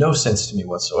makes no sense to me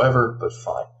whatsoever, but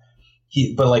fine.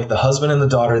 But like the husband and the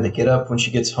daughter, they get up when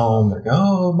she gets home. They're going,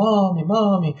 oh, mommy,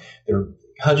 mommy. They're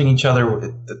hugging each other.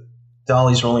 The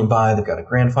dolly's rolling by. They've got a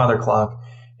grandfather clock.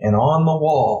 And on the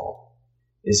wall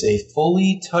is a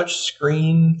fully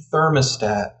touchscreen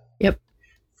thermostat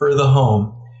for the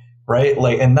home, right?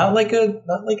 Like, and not like a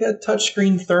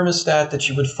touchscreen thermostat that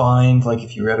you would find like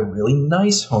if you were at a really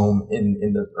nice home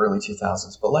in the early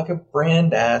 2000s, but like a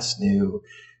brand ass new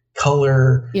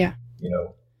color,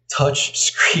 touch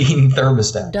screen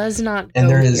thermostat. Does not and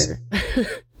go there here.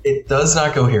 It does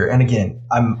not go here. And again,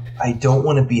 I don't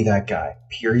want to be that guy.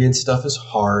 Period stuff is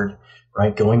hard,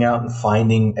 right? Going out and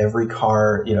finding every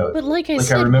car, But like I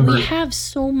said, I remember, we have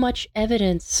so much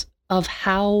evidence of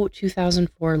how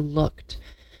 2004 looked.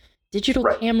 Digital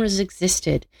Right. cameras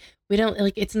existed. We don't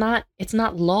like it's not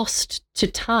lost to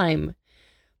time.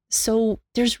 So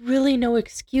there's really no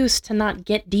excuse to not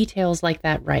get details like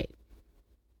that right.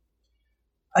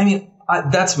 I mean,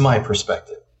 that's my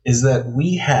perspective, is that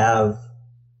we have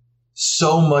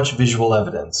so much visual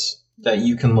evidence that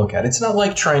you can look at. It's not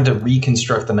like trying to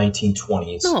reconstruct the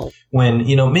 1920s No. when,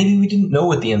 maybe we didn't know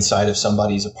what the inside of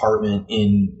somebody's apartment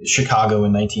in Chicago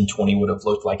in 1920 would have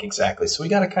looked like exactly. So we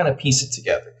got to kind of piece it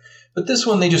together. But this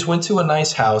one, they just went to a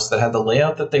nice house that had the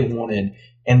layout that they wanted,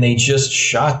 and they just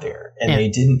shot there, and they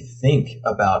didn't think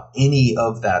about any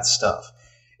of that stuff.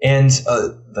 And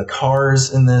the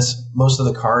cars in this, most of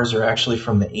the cars are actually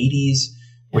from the 80s,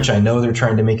 which I know they're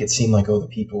trying to make it seem like, oh, the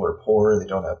people are poor, they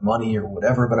don't have money or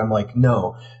whatever. But I'm like,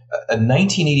 no, a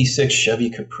 1986 Chevy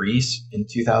Caprice in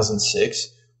 2006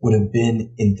 would have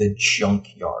been in the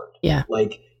junkyard. Yeah.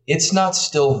 Like, it's not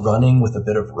still running with a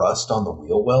bit of rust on the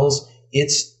wheel wells.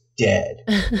 It's dead.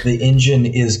 The engine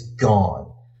is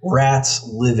gone. Rats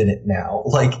live in it now.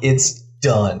 Like, it's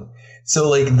done. So,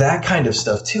 like, that kind of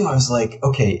stuff, too. I was like,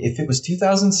 okay, if it was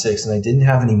 2006 and I didn't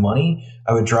have any money,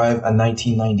 I would drive a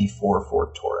 1994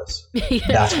 Ford Taurus.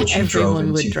 That's what you drove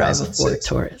in 2006. Everyone would drive a Ford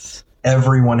Taurus.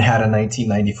 Everyone had a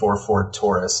 1994 Ford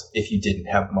Taurus if you didn't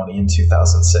have money in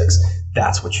 2006.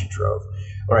 That's what you drove.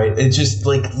 All right? It's just,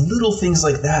 like, little things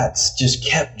like that just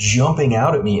kept jumping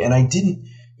out at me. And I didn't,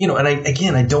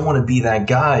 and I don't want to be that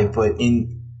guy, but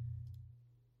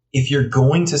if you're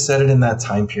going to set it in that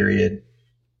time period,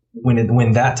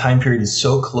 when that time period is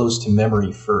so close to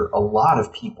memory for a lot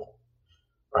of people,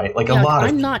 right? Like a lot of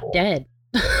I'm people. not dead.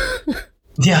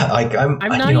 Yeah, like I'm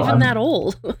not even that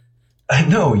old. I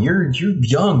know you're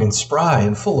young and spry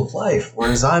and full of life,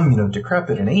 whereas I'm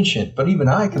decrepit and ancient. But even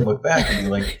I can look back and be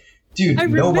like, dude,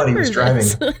 nobody was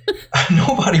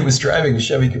driving a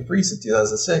Chevy Caprice in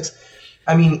 2006.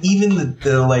 I mean, even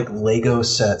the like Lego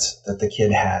sets that the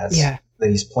kid has that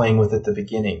he's playing with at the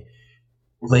beginning.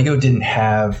 Lego didn't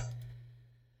have,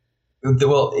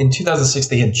 well, in 2006,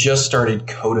 they had just started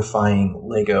codifying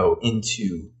Lego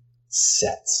into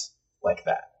sets like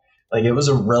that. Like, it was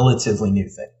a relatively new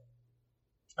thing.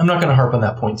 I'm not going to harp on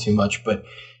that point too much, but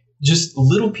just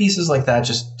little pieces like that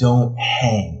just don't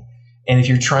hang. And if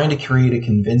you're trying to create a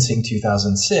convincing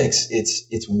 2006,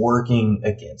 it's working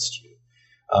against you.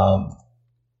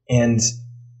 And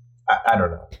I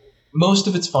don't know. Most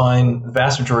of it's fine. The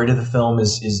vast majority of the film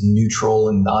is neutral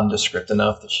and nondescript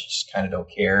enough that you just kind of don't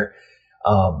care.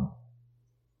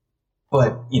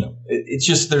 But it's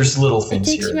just there's little things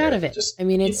here. It takes you out of it. I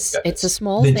mean, it's a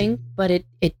small thing, but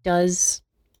it does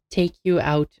take you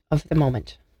out of the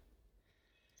moment.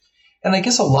 And I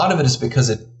guess a lot of it is because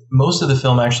most of the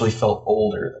film actually felt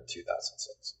older than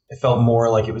 2006. It felt more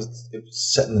like it was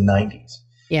set in the 90s,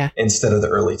 instead of the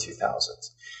early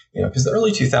 2000s. Because the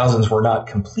early 2000s were not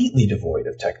completely devoid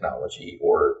of technology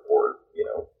or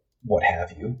what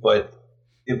have you, but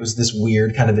it was this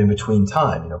weird kind of in between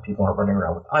time. People aren't running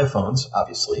around with iPhones,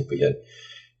 obviously, but yet,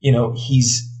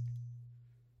 he's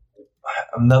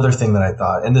another thing that I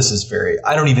thought, and this is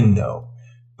I don't even know,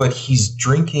 but he's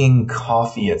drinking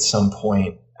coffee at some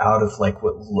point out of like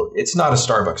it's not a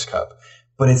Starbucks cup,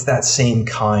 but it's that same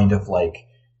kind of like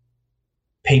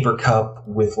paper cup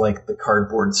with like the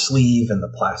cardboard sleeve and the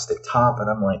plastic top. And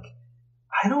I'm like,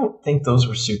 I don't think those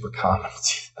were super common in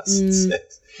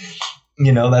 2006.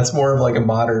 That's more of like a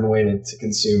modern way to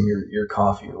consume your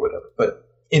coffee or whatever. But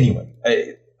anyway,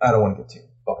 I don't want to get too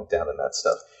bogged down in that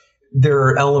stuff. There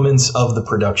are elements of the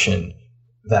production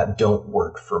that don't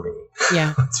work for me.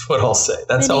 Yeah. That's what I'll say.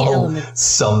 That's how I'll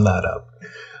sum that up.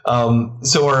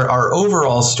 So our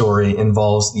overall story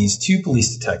involves these two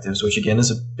police detectives, which again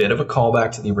is a bit of a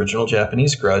callback to the original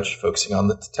Japanese Grudge, focusing on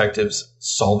the detectives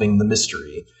solving the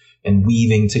mystery and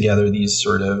weaving together these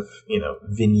sort of,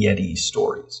 vignette-y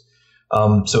stories.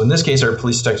 So in this case, our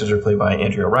police detectives are played by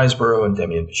Andrea Riseborough and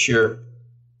Demian Bashir.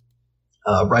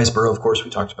 Riseborough, of course,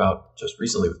 we talked about just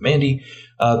recently with Mandy.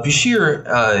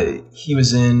 Bashir, he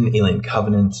was in Alien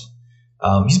Covenant.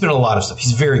 He's been in a lot of stuff.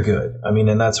 He's very good. I mean,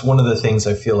 and that's one of the things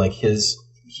I feel like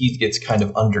he gets kind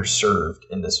of underserved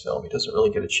in this film. He doesn't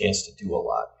really get a chance to do a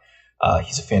lot.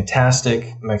 He's a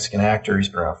fantastic Mexican actor. He's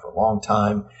been around for a long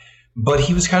time, but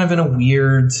he was kind of in a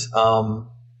weird,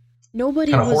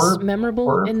 nobody was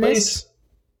memorable in this.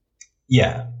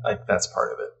 Yeah, that's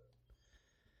part of it.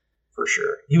 For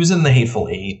sure. He was in The Hateful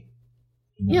Eight.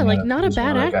 Yeah, like not a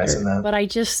bad actor, but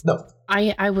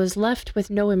I was left with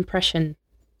no impression.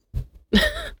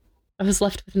 I was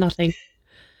left with nothing.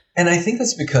 And I think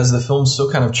that's because the film's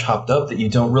so kind of chopped up that you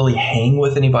don't really hang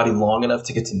with anybody long enough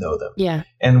to get to know them. Yeah.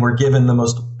 And we're given the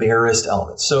most barest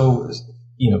elements. So,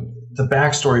 the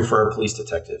backstory for our police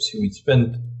detectives, who we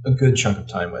spend a good chunk of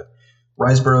time with.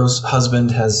 Riseborough's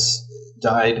husband has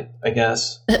died, I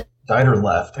guess. Died or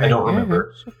left. I don't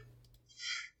remember.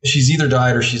 She's either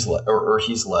died or he's left.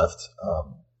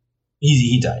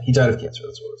 He died. He died of cancer.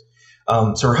 That's what it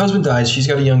was. So her husband dies. She's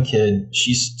got a young kid.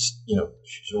 She's a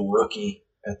rookie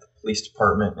at the police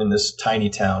department in this tiny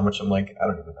town, which I'm like, I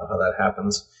don't even know how that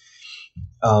happens.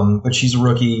 But she's a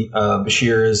rookie.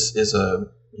 Bashir is a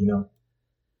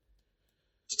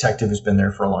detective who's been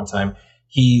there for a long time.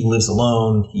 He lives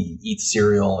alone. He eats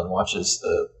cereal and watches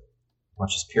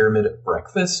Pyramid at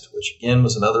breakfast, which again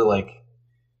was another like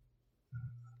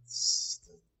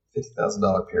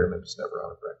 $50,000 Pyramid was never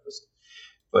on at breakfast.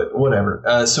 But whatever.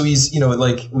 So he's,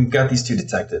 we've got these two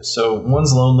detectives. So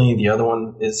one's lonely, the other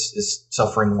one is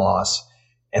suffering loss,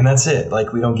 and that's it.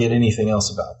 Like, we don't get anything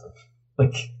else about them.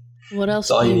 Like, what else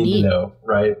that's all you need to know,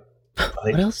 right?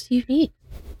 What else do you need?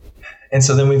 And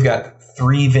so then we've got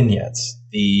 3 vignettes.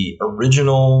 The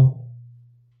original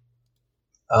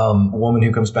woman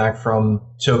who comes back from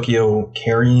Tokyo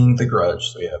carrying the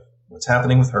grudge. So we have what's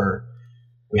happening with her.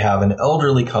 We have an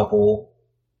elderly couple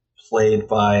played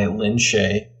by Lin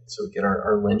Shaye. So we get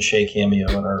our Lin Shaye cameo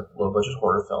in our low-budget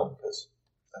horror film, because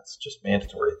that's just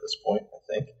mandatory at this point, I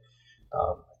think.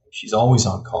 She's always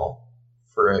on call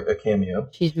for a cameo.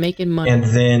 She's making money. And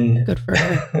then... Good for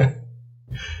her.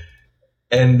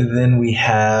 And then we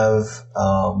have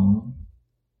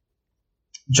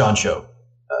John Cho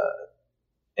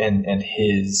and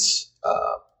his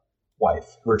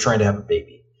wife, who are trying to have a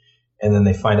baby. And then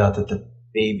they find out that the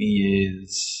baby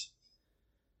is...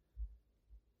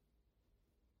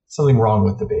 something wrong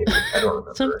with the baby. I don't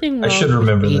remember. I should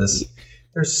remember this.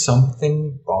 There's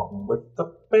something wrong with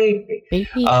the baby.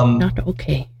 Baby, not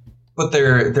okay. But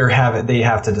they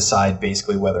have to decide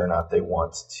basically whether or not they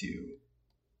want to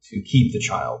keep the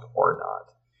child or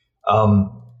not.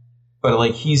 But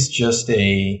like, he's just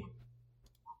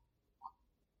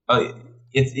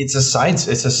it's a side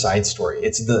story.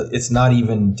 It's not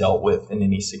even dealt with in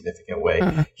any significant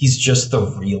way. He's just the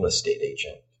real estate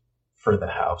agent for the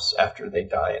house after they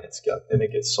die, and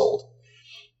it gets sold.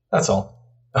 That's all.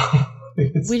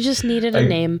 We just needed a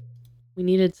name. We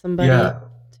needed somebody to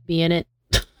be in it,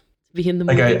 to be in the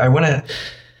movie. Like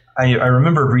I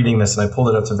remember reading this, and I pulled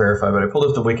it up to verify, but I pulled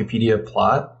up the Wikipedia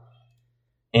plot,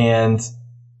 and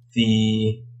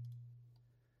the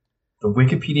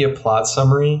Wikipedia plot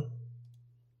summary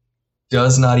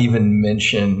does not even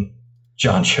mention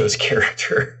John Cho's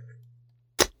character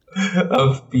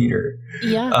of Peter.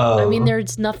 Yeah, I mean,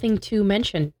 there's nothing to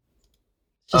mention.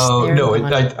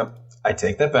 I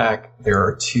take that back. There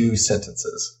are 2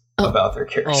 sentences about their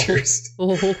characters.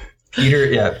 Oh.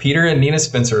 Peter and Nina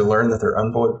Spencer learn that their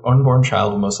unborn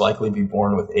child will most likely be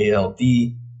born with ALD.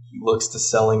 He looks to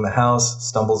selling the house,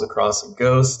 stumbles across a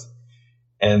ghost,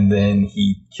 and then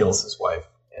he kills his wife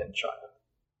and child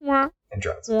and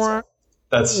drowns himself.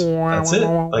 That's it.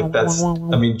 Like,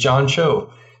 John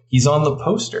Cho, he's on the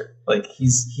poster. Like,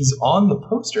 he's on the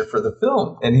poster for the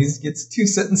film, and he gets 2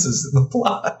 sentences in the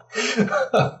plot.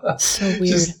 So weird.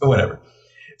 Just whatever.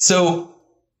 So,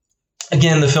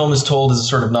 again, the film is told as a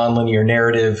sort of nonlinear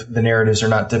narrative. The narratives are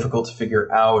not difficult to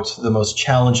figure out. The most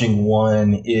challenging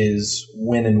one is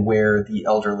when and where the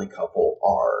elderly couple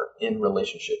are in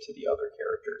relationship to the other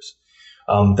characters.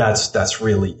 That's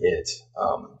really it.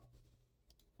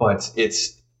 But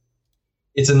it's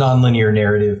a nonlinear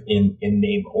narrative in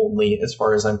name only, as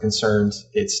far as I'm concerned.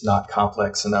 It's not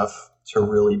complex enough to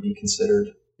really be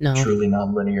considered truly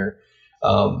nonlinear.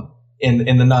 And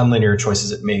the nonlinear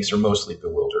choices it makes are mostly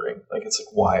bewildering. Like, it's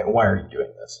like, why are you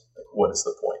doing this? Like, what is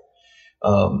the point?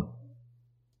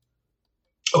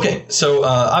 Okay, so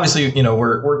obviously,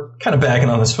 we're kind of bagging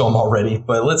on this film already,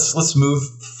 but let's move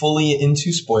fully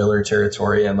into spoiler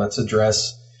territory, and let's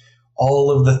address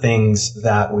all of the things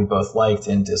that we both liked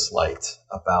and disliked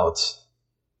about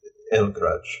El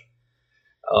Grudge.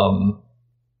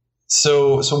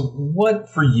 So what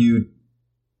for you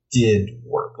did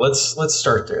work? Let's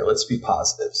start there. Let's be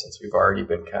positive, since we've already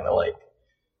been kind of like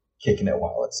kicking it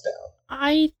while it's down.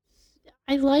 I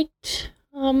liked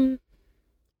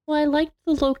I liked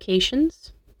the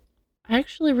locations. I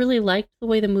actually really liked the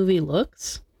way the movie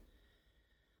looks.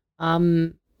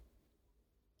 I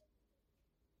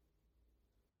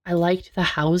liked the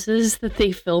houses that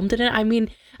they filmed in it. I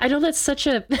mean, I know that's such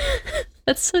a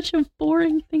that's such a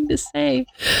boring thing to say,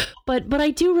 but I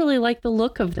do really like the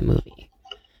look of the movie.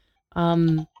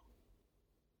 I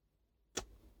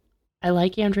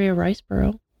like Andrea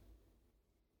Riseborough.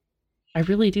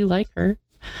 really do like her.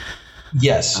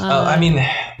 Yes. I mean,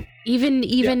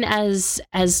 even as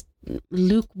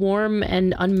lukewarm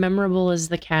and unmemorable as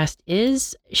the cast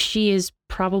is, she is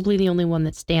probably the only one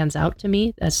that stands out to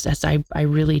me. As I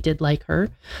really did like her.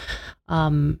 I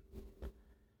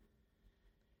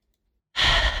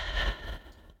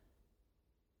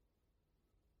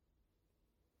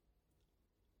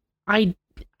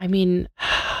mean,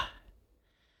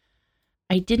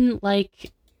 I didn't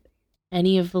like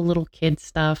any of the little kid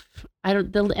stuff.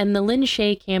 And the Lin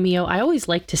Shaye cameo, I always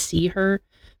like to see her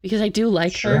because I do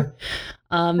like her.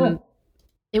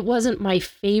 It wasn't my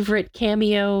favorite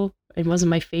cameo. It wasn't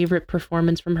my favorite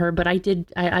performance from her, but I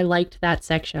liked that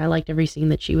section. I liked every scene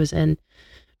that she was in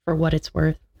for what it's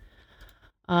worth.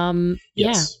 Yes.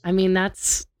 Yeah, I mean,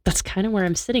 that's kind of where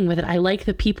I'm sitting with it. I like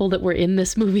the people that were in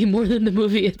this movie more than the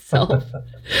movie itself.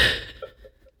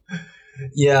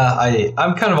 Yeah,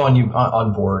 I'm kind of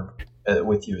on board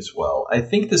with you as well. I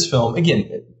think this film,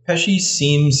 again, Pesci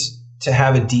seems to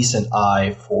have a decent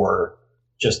eye for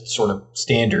just sort of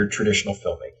standard traditional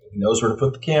filmmaking. He knows where to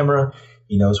put the camera.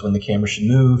 He knows when the camera should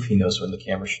move. He knows when the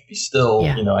camera should be still.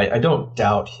 Yeah. I don't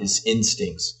doubt his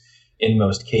instincts in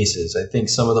most cases. I think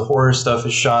some of the horror stuff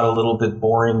is shot a little bit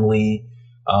boringly,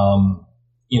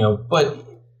 but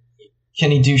can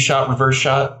he do reverse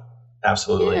shot?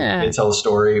 Absolutely. Yeah. They tell a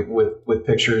story with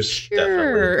pictures.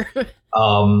 Sure. Definitely.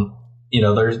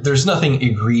 There's nothing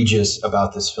egregious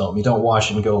about this film. You don't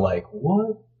watch it and go like,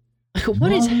 what?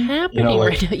 What is happening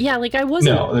right now? Yeah, like I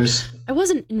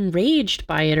wasn't enraged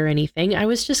by it or anything. I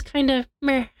was just kind of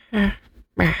meh. I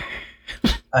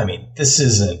mean, this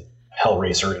isn't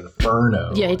Hellraiser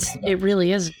Inferno. Yeah, it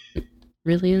really isn't. It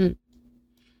really isn't.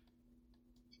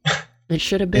 It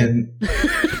should have been.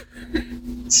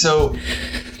 So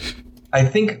I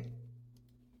think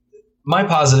my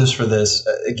positives for this,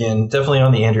 again, definitely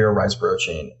on the Andrea Riseborough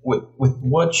chain, with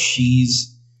what she's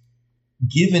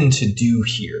given to do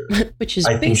here, which is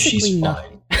I think she's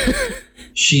fine.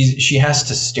 She has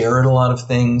to stare at a lot of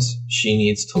things. She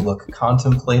needs to look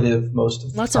contemplative most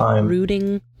of the time. Lots of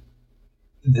brooding.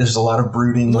 There's a lot of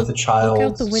brooding with a child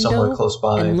look out the window somewhere close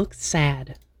by. And look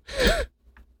sad.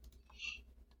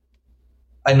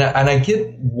 And I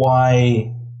get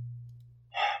why.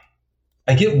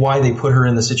 I get why they put her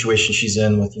in the situation she's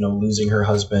in with, losing her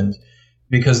husband,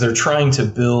 because they're trying to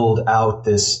build out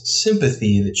this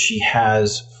sympathy that she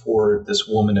has for this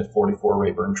woman at 44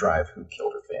 Rayburn Drive who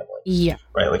killed her family. Yeah.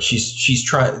 Right. Like she's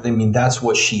trying. I mean, that's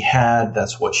what she had.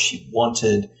 That's what she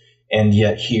wanted. And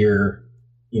yet here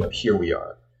we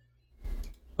are.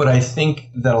 But I think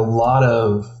that a lot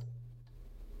of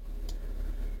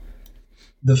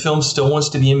the film still wants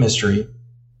to be a mystery.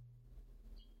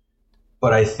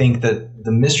 But I think that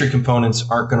the mystery components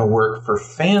aren't going to work for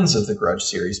fans of the Grudge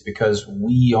series because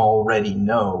we already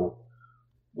know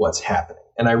what's happening.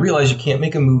 And I realize you can't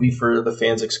make a movie for the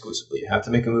fans exclusively. You have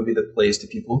to make a movie that plays to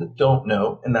people that don't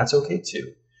know, and that's okay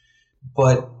too.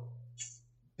 But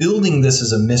building this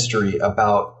as a mystery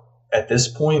about, at this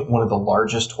point, one of the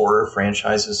largest horror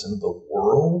franchises in the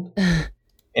world,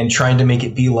 and trying to make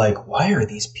it be like, why are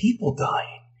these people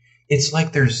dying? It's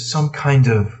like there's some kind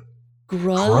of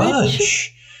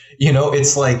grudge.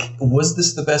 It's like, was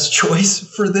this the best choice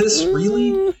for this?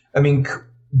 Really? I mean,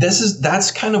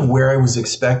 that's kind of where I was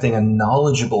expecting a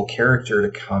knowledgeable character to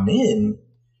come in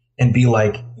and be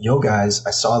like, yo guys,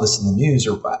 I saw this in the news,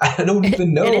 or I don't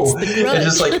even know. It's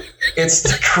just like, it's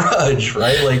the Grudge,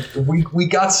 right? Like we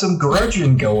got some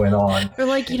grudging going on. Or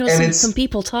like, some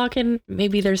people talking,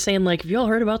 maybe they're saying like, have y'all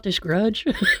heard about this Grudge?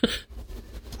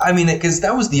 I mean, because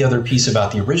that was the other piece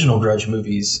about the original Grudge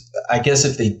movies. I guess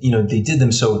if they did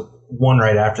them so one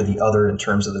right after the other in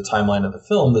terms of the timeline of the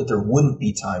film, that there wouldn't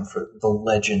be time for the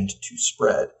legend to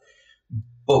spread.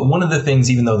 But one of the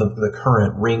things, even though the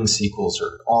current Ring sequels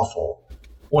are awful,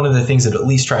 one of the things that at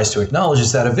least tries to acknowledge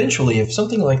is that eventually, if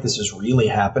something like this is really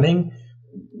happening,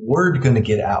 word going to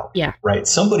get out. Yeah. Right.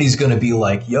 Somebody's going to be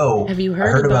like, yo, have you I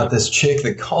heard about this chick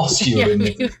that calls you and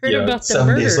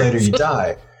 7 days later you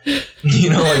die.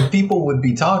 Like people would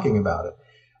be talking about it.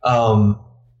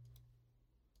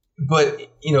 But,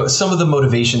 some of the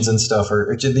motivations and stuff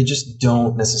they just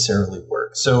don't necessarily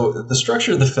work. So the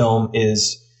structure of the film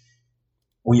is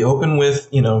we open with,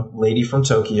 lady from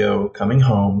Tokyo coming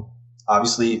home,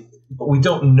 obviously, but we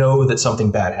don't know that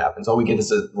something bad happens. All we get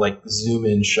is a zoom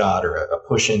in shot or a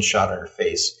push in shot on her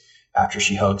face after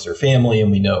she hugs her family.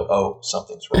 And we know, oh,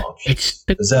 something's wrong. She's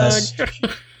possessed.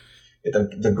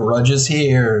 The Grudge is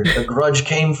here. The Grudge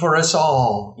came for us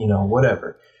all,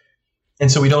 whatever.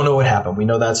 And so we don't know what happened. We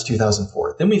know that's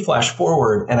 2004. Then we flash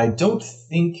forward, and I don't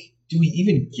think, do we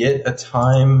even get a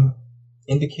time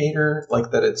indicator,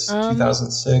 like that it's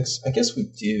 2006? I guess we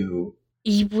do.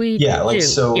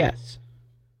 Yes.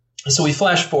 So we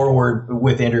flash forward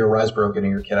with Andrea Riseborough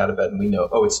getting her kid out of bed, and we know,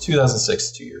 it's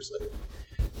 2006, 2 years later.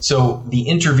 So the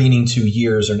intervening 2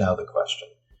 years are now the question.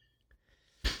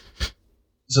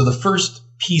 So the first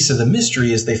piece of the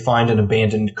mystery is they find an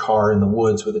abandoned car in the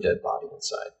woods with a dead body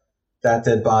inside. That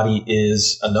dead body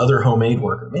is another homemade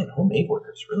worker. Man, homemade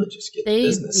workers really just get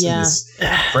business in this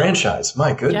franchise.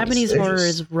 My goodness. Japanese horror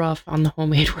is rough on the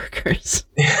homemade workers.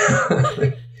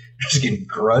 They're just getting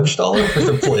grudged all over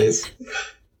the place.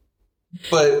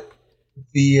 But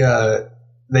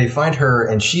they find her,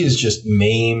 and she is just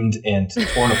maimed and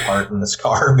torn apart in this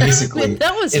car, basically.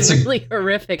 That was really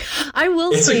horrific. I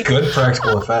will say, it's a good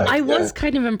practical effect. I was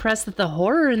kind of impressed that the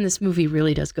horror in this movie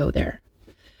really does go there.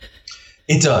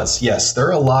 It does, yes. There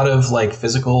are a lot of like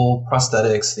physical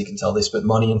prosthetics. You can tell they spent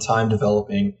money and time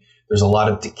developing. There's a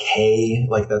lot of decay.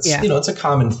 Like that's, it's a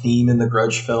common theme in the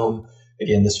Grudge film.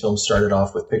 Again, this film started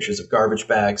off with pictures of garbage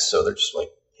bags, so they're just like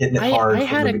hitting it hard. I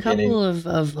had a couple of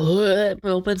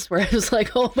moments where I was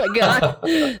like, "Oh my god,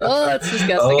 oh that's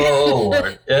disgusting." Oh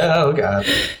Lord, yeah, oh god.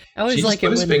 I was like,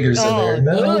 put his fingers in there.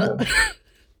 No.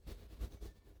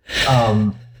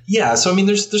 Yeah, so I mean,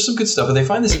 there's some good stuff, but they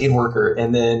find this aid worker,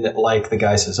 and then like the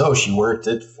guy says, "Oh, she worked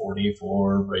at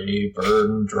 44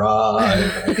 Rayburn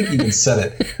Drive." I think he even said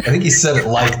it. I think he said it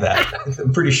like that.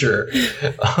 I'm pretty sure.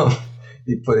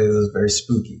 He put it as very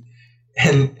spooky.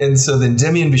 And so then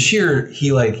Demian Bashir, he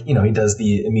he does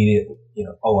the immediate,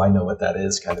 oh, I know what that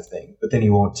is kind of thing. But then he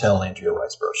won't tell Andrea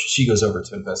Riseborough. She goes over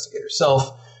to investigate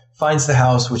herself, finds the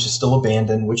house, which is still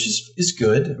abandoned, which is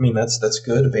good. I mean, that's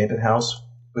good. Abandoned house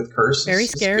with curse. Very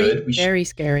scary. Good. Very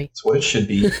scary. It's what it should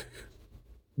be.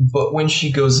 But when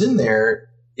she goes in there,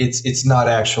 it's not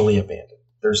actually abandoned.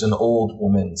 There's an old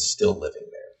woman still living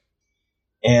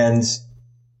there. And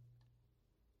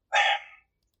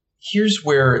here's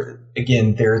where,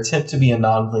 again, their attempt to be a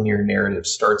nonlinear narrative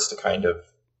starts to kind of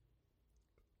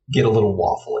get a little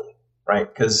waffly, right?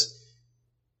 Because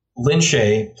Lin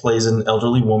Shaye plays an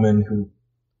elderly woman who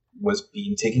was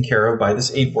being taken care of by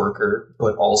this aid worker,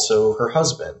 but also her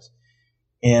husband.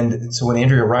 And so when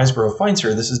Andrea Riseborough finds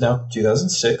her, this is now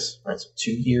 2006, right? So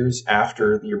 2 years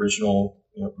after the original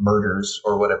murders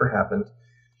or whatever happened.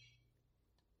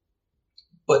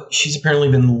 But she's apparently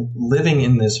been living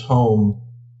in this home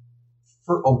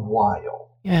for a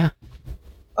while. Yeah.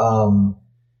 And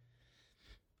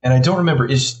I don't remember,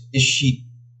 is she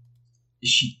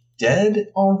dead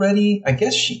already? I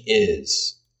guess she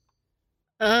is.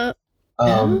 Yeah.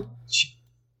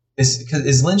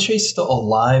 Is Lin Shaye still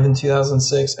alive in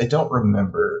 2006? I don't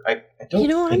remember. I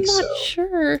don't think so. I'm not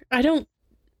sure.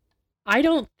 I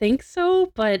don't think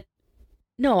so, but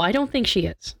no, I don't think she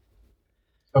is.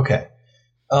 Okay.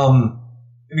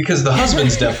 Because the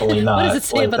husband's definitely not. What does it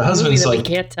say about the movie that we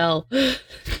can't tell?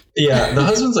 Yeah, the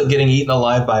husband's like getting eaten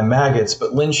alive by maggots,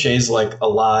 but Lin Shaye's like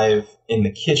alive in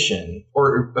the kitchen,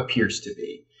 or appears to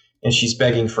be. And she's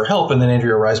begging for help, and then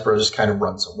Andrea Riseborough just kind of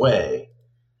runs away.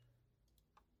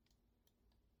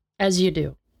 As you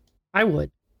do. I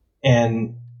would.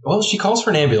 And, well, she calls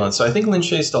for an ambulance, so I think Lin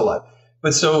Shaye's still alive.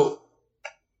 But so,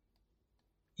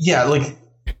 yeah, like,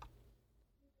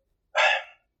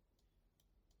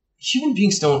 human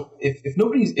beings don't,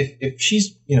 if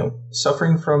she's,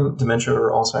 suffering from dementia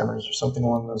or Alzheimer's or something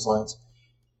along those lines,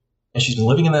 and she's been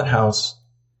living in that house,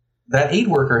 that aid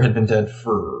worker had been dead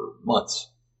for months.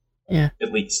 Yeah.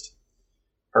 At least.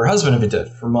 Her husband had been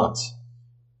dead for months.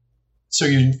 So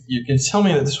you can tell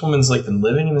me that this woman's like been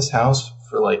living in this house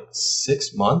for like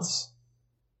 6 months,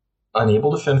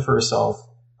 unable to fend for herself,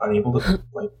 unable to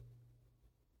like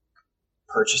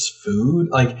purchase food,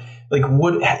 like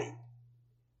what?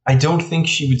 I don't think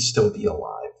she would still be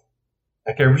alive.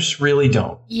 Like I just really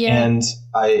don't. Yeah. And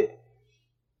I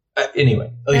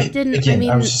anyway. Like,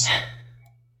 I was just.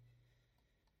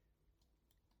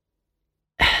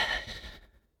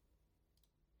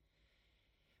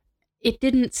 It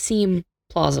didn't seem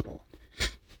plausible.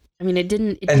 I mean, it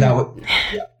didn't. Yeah.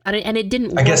 And it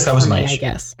didn't. I guess that was my issue. I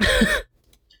guess.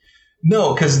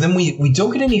 No, because then we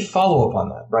don't get any follow up on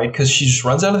that, right? Because she just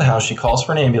runs out of the house. She calls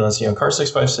for an ambulance. Car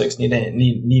 656 need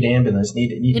ambulance.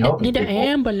 Need help. Need an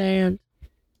ambulance.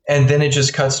 And then it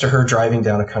just cuts to her driving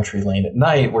down a country lane at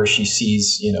night, where she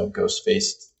sees ghost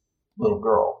faced little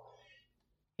girl.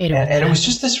 And it was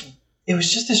just this. It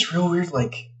was just this real weird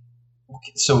like.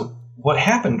 Okay, so what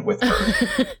happened with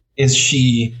her? Is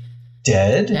she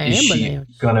dead? Is she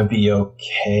gonna be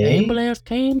okay? The ambulance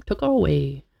came, took her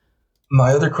away.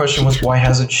 My other question was, why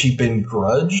hasn't she been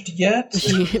grudged yet?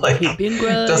 Been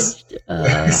grudged?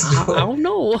 I don't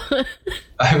know.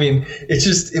 I mean,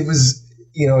 it was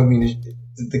I mean,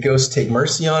 did the ghost take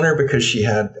mercy on her because she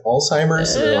had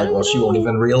Alzheimer's? So they're like, well, she won't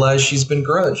even realize she's been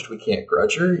grudged. We can't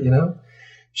grudge her,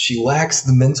 She lacks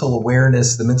the mental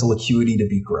awareness, the mental acuity to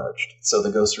be grudged. So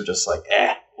the ghosts are just like,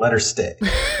 let her stay.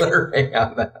 Let her hang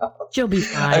out in the house. She'll be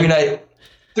fine. I mean,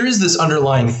 there is this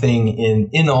underlying thing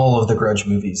in all of the Grudge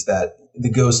movies that the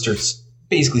ghosts are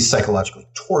basically psychologically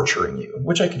torturing you,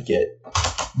 which I could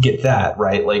get that,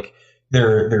 right? Like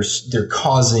they're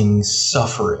causing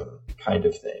suffering kind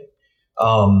of thing.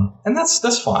 And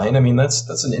that's fine. I mean,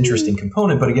 that's an interesting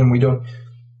component, but again,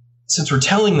 since we're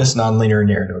telling this nonlinear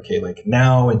narrative, okay, like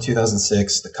now in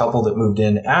 2006, the couple that moved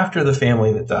in after the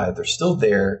family that died, they're still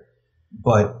there,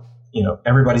 but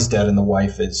everybody's dead and the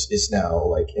wife is now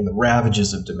like in the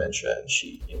ravages of dementia and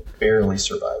she barely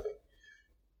surviving.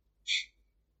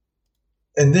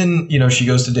 And then, she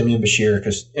goes to Demian Bashir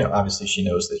because, obviously she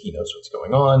knows that he knows what's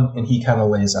going on, and he kind of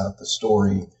lays out the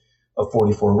story of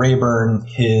 44 Rayburn,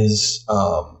 his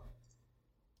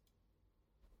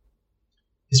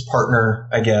partner,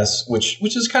 I guess, which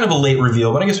is kind of a late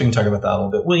reveal, but I guess we can talk about that a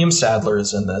little bit. William Sadler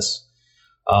is in this.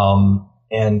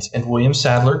 And William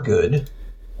Sadler, good.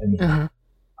 I mean,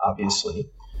 obviously.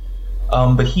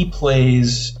 But he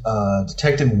plays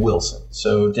Detective Wilson.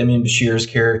 So Demian Bashir's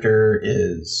character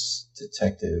is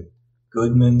Detective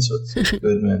Goodman. So it's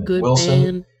Goodman and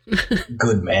Wilson.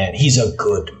 Good man. He's a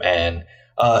good man.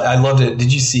 I loved it.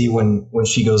 Did you see when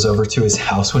she goes over to his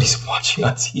house what he's watching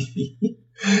on TV?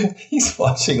 He's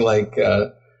watching like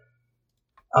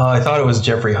I thought it was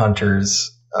Jeffrey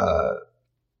Hunter's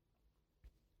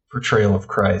portrayal of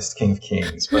Christ, King of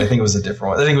Kings, but I think it was a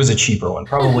different one. I think it was a cheaper one,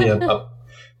 probably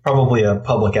a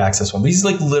public access one. But he's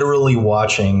like literally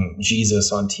watching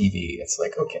Jesus on TV. It's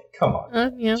like, okay, come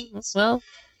on. Yeah. Well,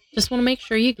 just want to make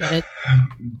sure you get it.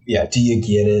 Yeah. Do you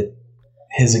get it?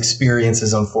 His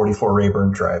experiences on 44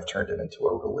 Rayburn Drive turned him into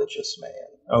a religious man.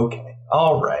 Okay.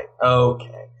 All right.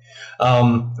 Okay.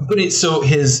 But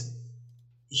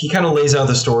he kind of lays out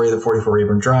the story that 44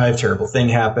 Rayburn Drive, terrible thing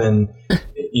happened.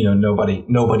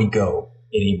 Nobody go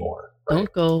anymore. Right?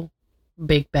 Don't go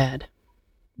big bad.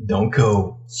 Don't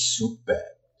go soup bad.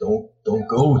 Don't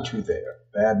go to there.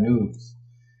 Bad news.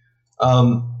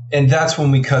 And that's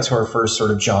when we cut to our first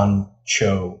sort of John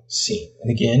Cho scene.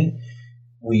 And again,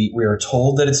 we are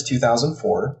told that it's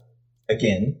 2004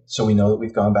 again, so we know that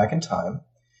we've gone back in time,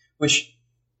 which,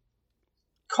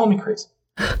 call me crazy.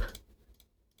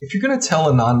 If you're going to tell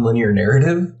a nonlinear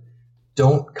narrative,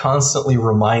 don't constantly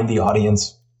remind the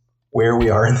audience where we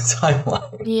are in the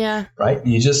timeline. Yeah. Right?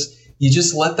 You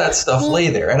just let that stuff lay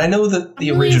there. And I know that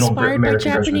the original American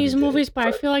American Japanese movies, but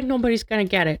I feel like nobody's going to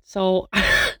get it. So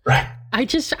right.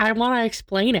 I want to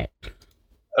explain it.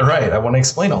 Right. I want to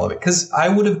explain all of it because I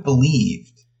would have believed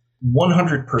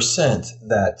 100%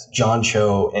 that John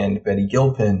Cho and Betty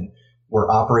Gilpin were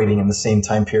operating in the same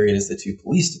time period as the two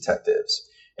police detectives.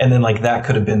 And then like that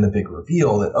could have been the big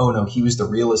reveal that, oh no, he was the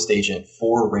realist agent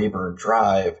for Rayburn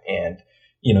Drive. And,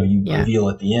 you reveal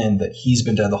at the end that he's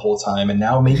been dead the whole time. And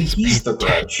now maybe he's the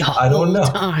Grudge. I don't know.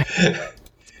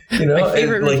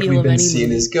 Like we've been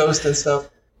seeing his ghost and stuff.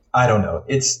 I don't know.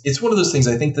 It's one of those things.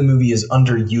 I think the movie is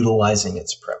underutilizing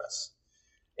its premise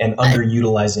and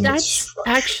underutilizing its structure.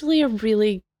 That's actually a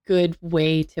really good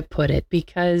way to put it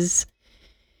because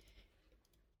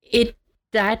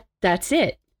that's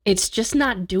it. It's just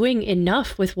not doing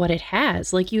enough with what it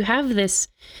has. Like you have this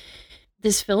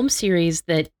film series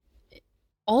that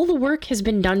all the work has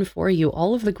been done for you.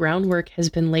 All of the groundwork has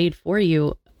been laid for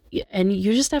you. And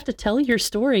you just have to tell your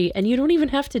story and you don't even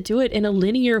have to do it in a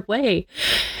linear way.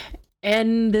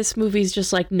 And this movie's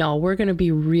just like, no, we're going to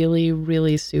be really,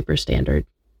 really super standard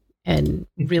and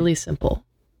really simple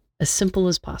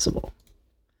as possible.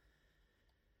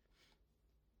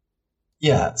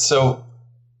 Yeah. So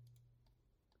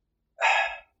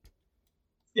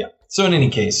in any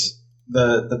case,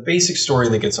 the basic story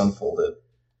that gets unfolded,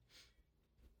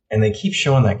 and they keep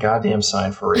showing that goddamn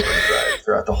sign for Rayburn Drive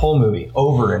throughout the whole movie,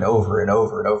 over and over and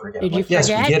over and over again. Did you yes,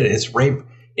 we get it. It's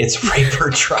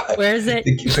Rayburn Drive. Where is it?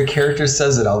 The character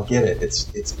says it. I'll get it.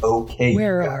 It's okay.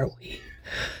 Where are we?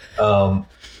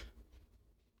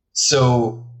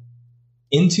 So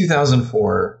in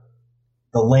 2004,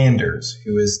 the Landers,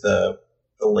 who is the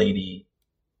lady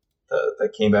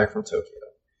that came back from Tokyo.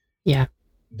 Yeah.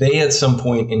 They at some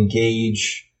point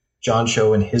engage John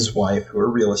Cho and his wife, who are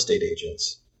real estate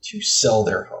agents, to sell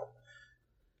their home.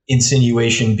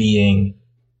 Insinuation being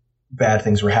bad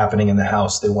things were happening in the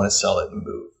house. They want to sell it and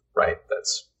move, right?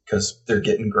 That's because they're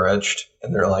getting grudged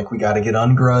and they're like, we got to get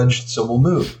ungrudged, so we'll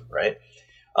move, right?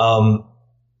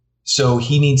 So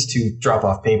he needs to drop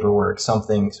off paperwork,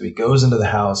 something. So he goes into the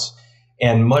house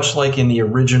And much like in the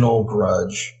original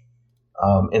Grudge,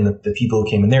 and the people who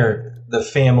came in there, the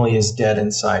family is dead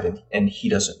inside, and he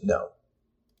doesn't know.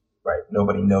 Right?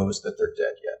 Nobody knows that they're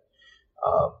dead yet.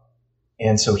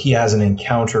 And so he has an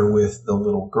encounter with the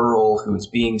little girl who is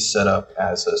being set up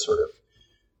as a sort of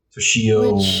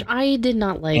Toshio, which I did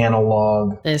not like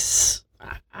analog. This,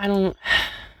 I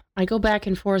go back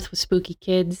and forth with Spooky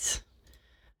Kids.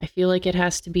 I feel like it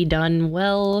has to be done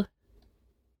well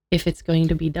if it's going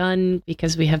to be done,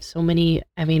 because we have so many,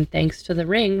 thanks to The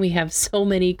Ring, we have so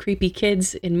many creepy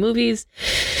kids in movies,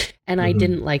 and I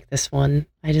didn't like this one.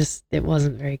 It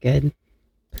wasn't very good.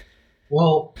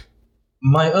 Well,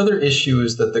 my other issue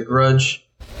is that The Grudge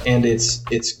and its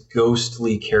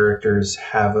ghostly characters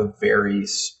have a very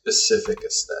specific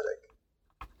aesthetic.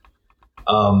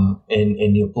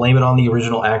 And you blame it on the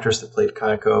original actress that played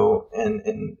Kayako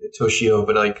and Toshio,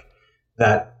 but like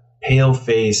that pale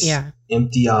face,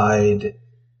 empty-eyed.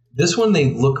 This one,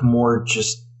 they look more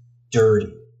just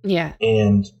dirty,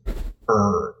 and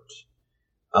burned.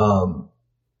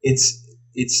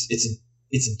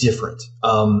 It's different,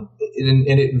 and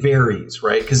it varies,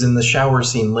 right? Because in the shower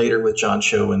scene later with John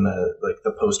Cho in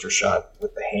the poster shot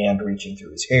with the hand reaching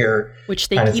through his hair, which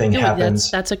they keep doing.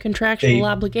 That's a contractual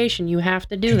obligation. You have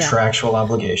to do contractual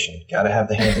obligation. Got to have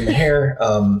the hand in the hair,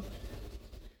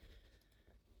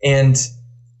 and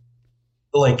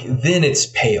like then it's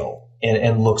pale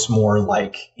and looks more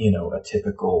like a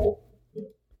typical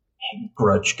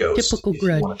Grudge ghost, if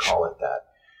you want to call it that,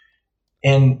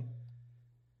 and.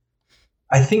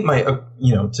 I think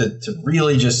to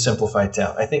really just simplify it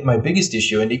down, I think my biggest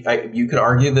issue, and you could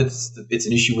argue that it's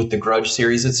an issue with the Grudge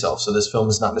series itself, so this film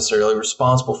is not necessarily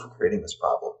responsible for creating this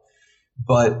problem.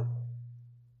 But,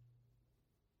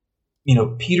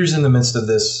 Peter's in the midst of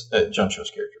this, John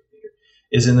Cho's character, Peter,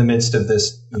 is in the midst of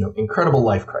this, incredible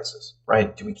life crisis,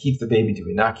 right? Do we keep the baby? Do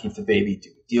we not keep the baby? Do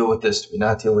we deal with this? Do we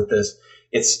not deal with this?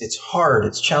 It's hard.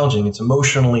 It's challenging. It's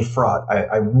emotionally fraught.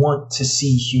 I want to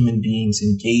see human beings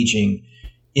engaging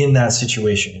in that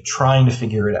situation and trying to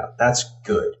figure it out. That's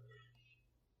good.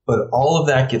 But all of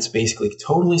that gets basically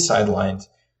totally sidelined,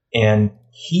 and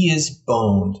he is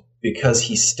boned because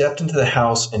he stepped into the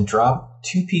house and dropped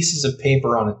 2 pieces of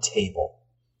paper on a table.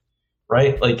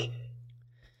 Right? Like,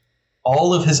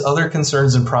 all of his other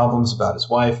concerns and problems about his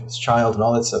wife, his child, and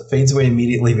all that stuff fades away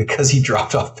immediately because he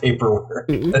dropped off paperwork.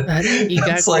 You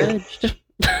got grudged.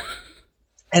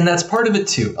 And that's part of it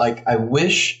too. Like, I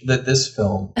wish that this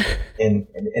film, and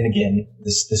again,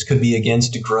 this could be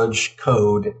against Grudge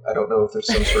code. I don't know if there's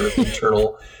some sort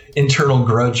of internal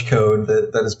Grudge code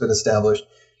that has been established.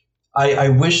 I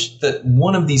wish that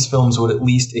one of these films would at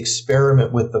least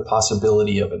experiment with the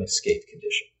possibility of an escape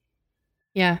condition.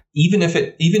 Yeah. Even if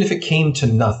it came to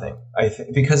nothing, I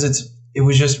think, because it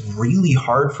was just really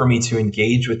hard for me to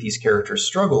engage with these characters'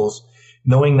 struggles,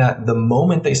 knowing that the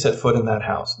moment they set foot in that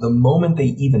house, the moment they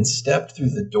even stepped through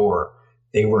the door,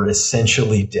 they were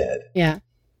essentially dead. Yeah.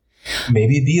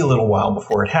 Maybe it'd be a little while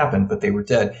before it happened, but they were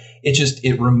dead.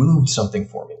 It removed something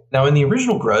for me. Now, in the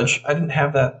original Grudge, I didn't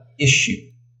have that issue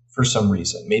for some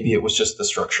reason. Maybe it was just the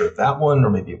structure of that one, or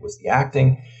maybe it was the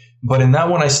acting. But in that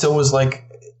one, I still was like,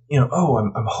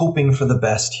 I'm hoping for the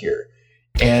best here.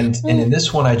 And in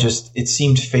this one, it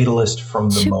seemed fatalist from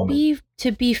the moment.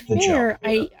 To be fair,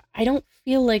 I don't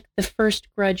feel like the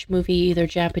first Grudge movie, either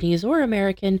Japanese or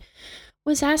American,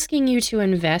 was asking you to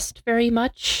invest very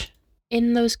much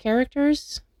in those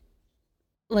characters.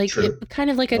 Like, kind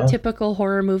of like a typical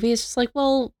horror movie. It's just like,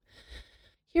 well,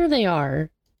 here they are,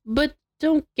 but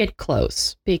don't get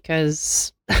close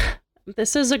because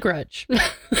this is a Grudge.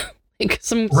 Like,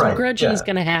 some grudging is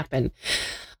going to happen.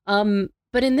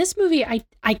 But in this movie,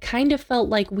 I kind of felt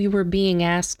like we were being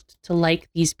asked to like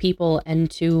these people and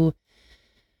to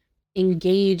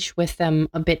engage with them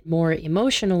a bit more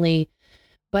emotionally.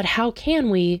 But how can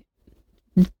we?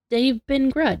 They've been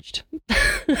grudged.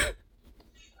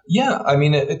 Yeah, I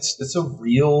mean, it's a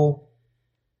real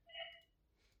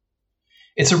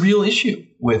issue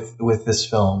with this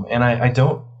film, and I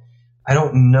don't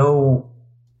know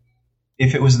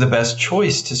if it was the best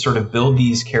choice to sort of build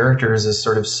these characters as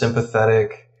sort of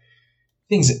sympathetic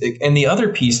things. And the other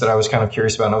piece that I was kind of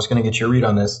curious about, and I was going to get your read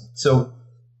on this. So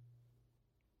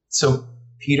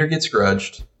Peter gets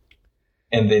grudged,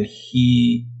 and then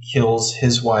he kills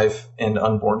his wife and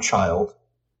unborn child.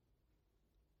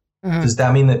 Uh-huh. Does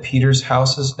that mean that Peter's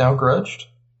house is now grudged?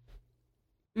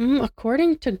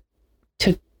 According to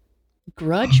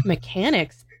Grudge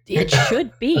mechanics, it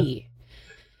should be.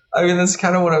 I mean, that's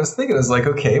kind of what I was thinking. I was like,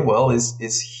 okay, well,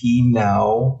 is he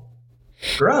now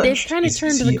grudged? They've kind of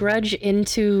turned the Grudge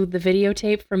into the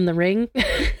videotape from The Ring.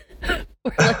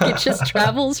 Or like it just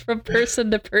travels from person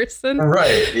to person.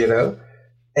 Right,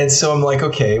 And so I'm like,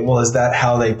 okay, well, is that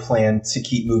how they plan to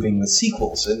keep moving with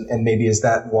sequels? And maybe is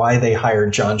that why they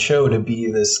hired John Cho to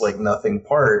be this like nothing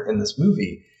part in this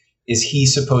movie? Is he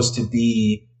supposed to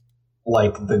be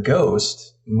like the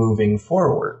ghost moving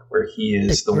forward, where he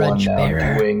is the one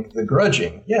now doing the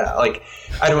grudging? Yeah, like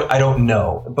I don't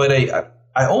know, but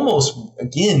I almost,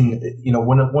 again,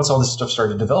 once all this stuff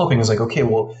started developing, I was like, okay,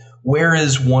 well, where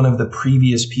is one of the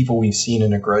previous people we've seen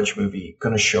in a Grudge movie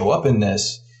going to show up in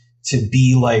this to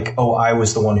be like, oh, I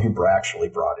was the one who actually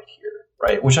brought it here,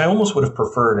 right? Which I almost would have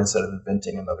preferred instead of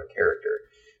inventing another character.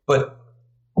 But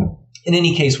in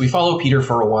any case, we follow Peter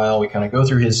for a while. We kind of go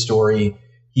through his story.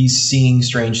 He's seeing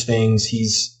strange things.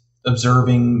 He's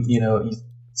observing, he's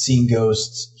seeing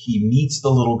ghosts. He meets the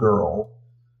little girl.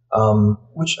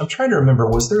 Which I'm trying to remember,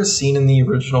 was there a scene in the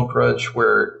original Grudge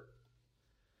where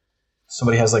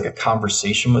somebody has like a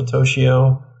conversation with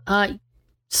Toshio?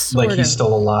 Like he's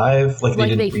still alive? Like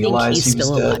they didn't realize he was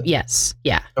dead? Alive. Yes.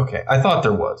 Yeah. Okay. I thought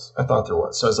there was.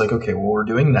 So I was like, okay, well, we're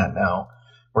doing that now,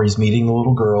 where he's meeting the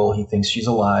little girl. He thinks she's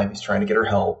alive. He's trying to get her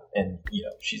help. And,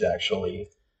 she's actually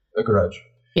a Grudge.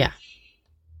 Yeah.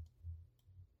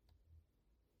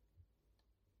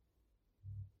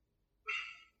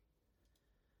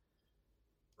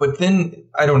 But then,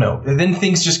 I don't know. Then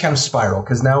things just kind of spiral,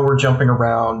 because now we're jumping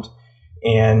around,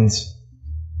 and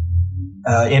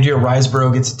Andrea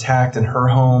Riseborough gets attacked in her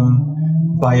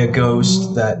home by a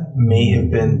ghost that may have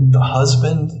been the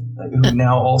husband, who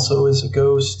now also is a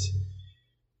ghost.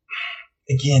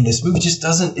 Again, this movie just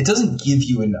doesn't give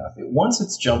you enough. It wants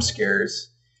its jump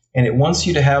scares, and it wants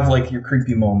you to have like your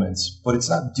creepy moments, but it's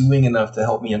not doing enough to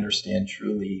help me understand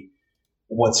truly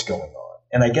what's going on.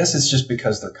 And I guess it's just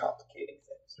because they're complicated.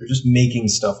 They're just making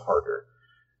stuff harder.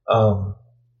 I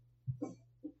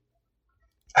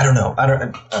don't know.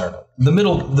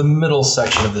 The middle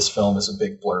section of this film is a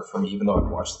big blur for me, even though I've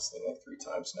watched this thing like 3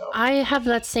 times now. I have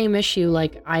that same issue.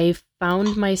 Like, I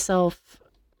found myself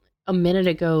a minute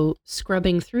ago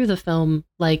scrubbing through the film.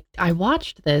 Like, I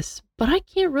watched this, but I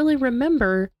can't really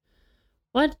remember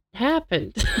what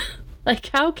happened. Like,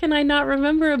 how can I not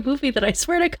remember a movie that I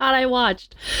swear to God I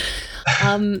watched?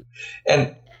 And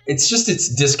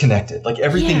it's disconnected. Like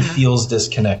everything feels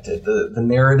disconnected. The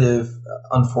narrative,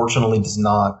 unfortunately, does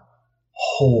not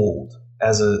hold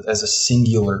as a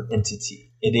singular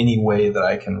entity in any way that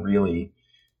I can really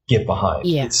get behind.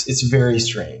 Yeah. It's very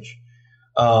strange.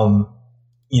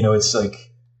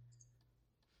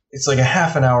 It's like a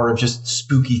half an hour of just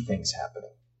spooky things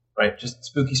happening, right? Just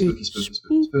spooky.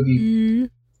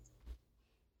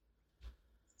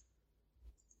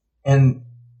 And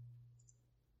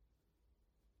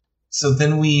so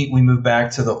then we move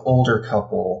back to the older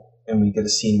couple, and we get a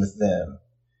scene with them.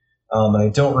 And I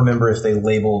don't remember if they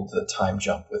labeled the time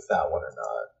jump with that one or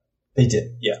not. They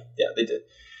did. Yeah, they did.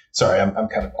 Sorry, I'm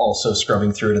kind of also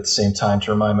scrubbing through it at the same time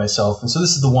to remind myself. And so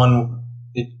this is the one,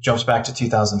 it jumps back to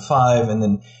 2005, and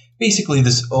then basically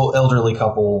this elderly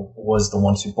couple was the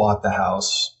ones who bought the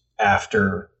house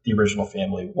after the original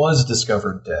family was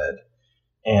discovered dead,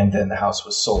 and then the house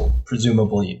was sold,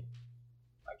 presumably,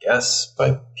 I guess,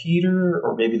 by Peter,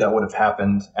 or maybe that would have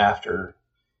happened after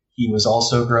he was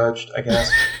also grudged, I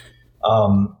guess.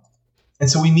 And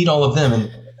so we meet all of them,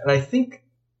 and I think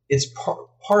it's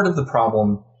part of the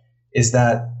problem is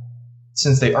that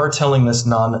since they are telling this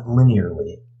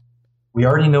non-linearly, we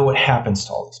already know what happens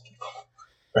to all these people,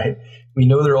 right? We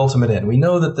know their ultimate end. We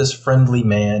know that this friendly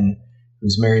man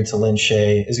who's married to Lin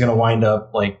Shaye is going to wind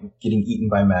up like getting eaten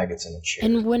by maggots in a chair.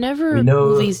 And whenever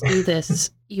movies do this,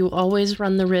 you always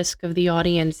run the risk of the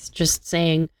audience just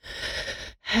saying,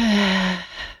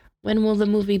 when will the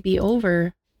movie be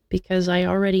over? Because I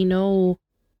already know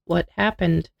what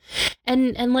happened.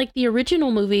 And like the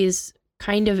original movies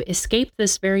kind of escape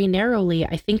this very narrowly,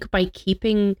 I think, by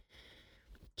keeping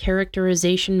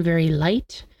characterization very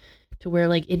light to where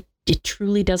like it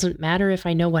truly doesn't matter if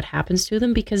I know what happens to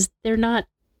them because they're not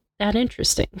that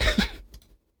interesting.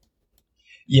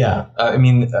 Yeah, I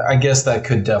mean, I guess that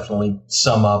could definitely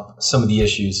sum up some of the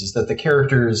issues, is that the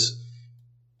characters,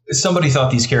 somebody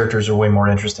thought these characters are way more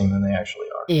interesting than they actually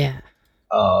are. Yeah.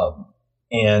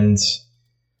 And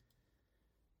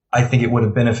I think it would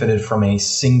have benefited from a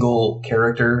single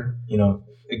character,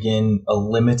 again, a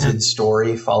limited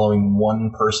story following one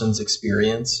person's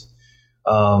experience.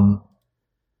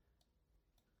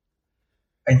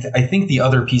 I think the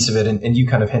other piece of it, and you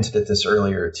kind of hinted at this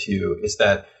earlier too, is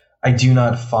that I do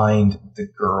not find the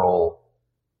girl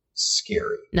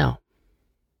scary. No.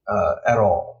 At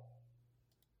all.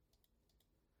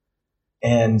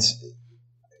 And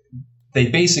they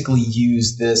basically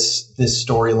use this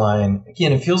storyline.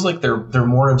 Again, it feels like they're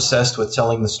more obsessed with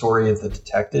telling the story of the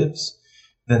detectives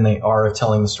than they are of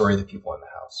telling the story of the people in the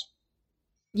house.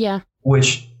 Yeah.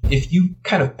 Which, if you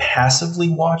kind of passively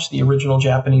watch the original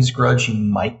Japanese Grudge, you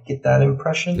might get that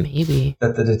impression. Maybe.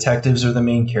 That the detectives are the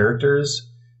main characters.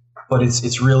 But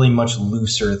it's really much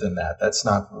looser than that. That's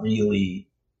not really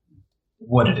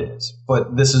what it is.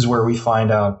 But this is where we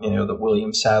find out, that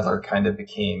William Sadler kind of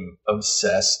became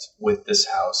obsessed with this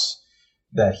house,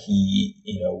 that he,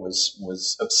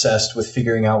 was obsessed with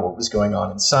figuring out what was going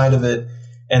on inside of it.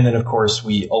 And then, of course,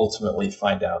 we ultimately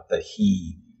find out that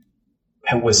he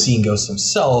was seeing ghosts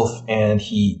himself, and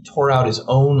he tore out his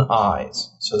own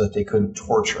eyes so that they couldn't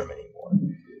torture him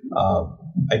anymore.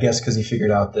 I guess because he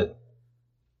figured out that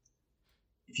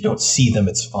if you don't see them,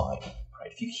 it's fine. Right?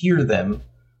 If you hear them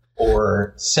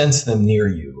or sense them near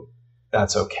you,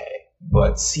 that's okay.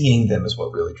 But seeing them is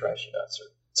what really drives you nuts, or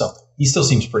something. He still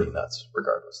seems pretty nuts,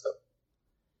 regardless,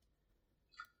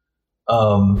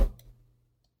 though.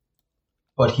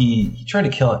 But he tried to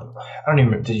kill him. I don't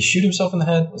even remember. Did he shoot himself in the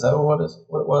head? Was that what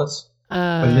it was?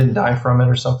 But he didn't die from it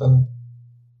or something?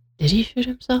 Did he shoot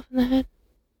himself in the head?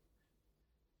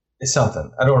 It's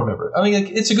something. I don't remember. I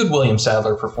mean, it's a good William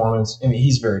Sadler performance. I mean,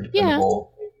 he's very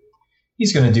dependable. Yeah.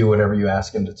 He's going to do whatever you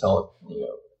ask him to tell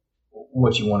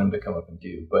what you want him to come up and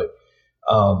do. But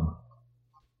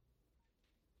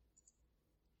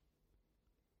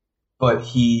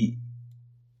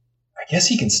I guess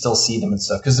he can still see them and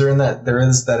stuff, because there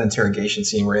is that interrogation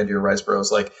scene where Andrea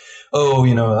Riseborough's like,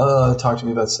 talk to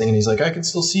me about this thing, and he's like, I can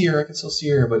still see her,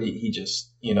 but he just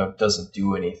doesn't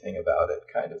do anything about it,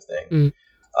 kind of thing.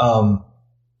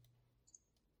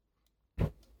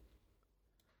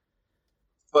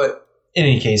 But in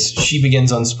any case, she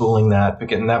begins unspooling that,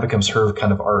 and that becomes her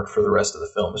kind of arc for the rest of the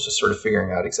film. It's just sort of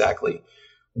figuring out exactly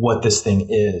what this thing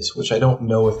is, which I don't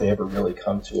know if they ever really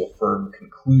come to a firm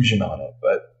conclusion on it,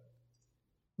 but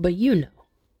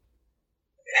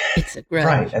it's a grudge.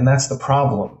 Right, and that's the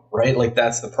problem, right? Like,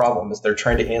 that's the problem, is they're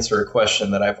trying to answer a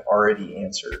question that I've already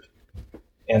answered.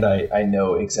 And I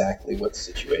know exactly what the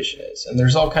situation is. And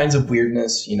there's all kinds of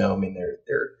weirdness,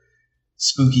 their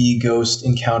spooky ghost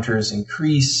encounters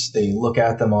increase. They look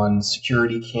at them on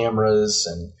security cameras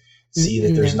and see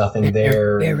that there's nothing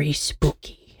there. They're very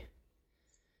spooky.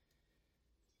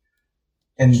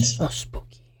 And so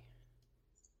spooky.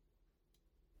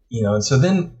 And so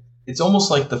then it's almost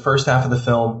like the first half of the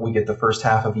film, we get the first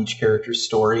half of each character's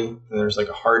story. And there's like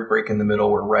a hard break in the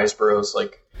middle where Riseborough's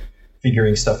like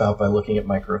figuring stuff out by looking at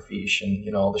microfiche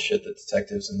and all the shit that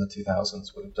detectives in the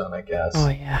 2000s would have done, I guess. Oh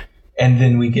yeah. And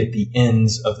then we get the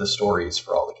ends of the stories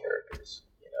for all the characters.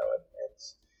 And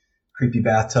it's creepy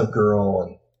bathtub girl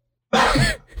and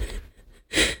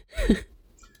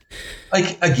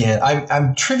like, again,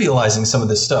 I'm trivializing some of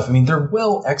this stuff. I mean, they're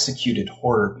well executed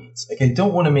horror beats. Like, I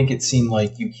don't want to make it seem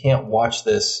like you can't watch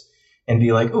this and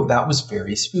be like, oh, that was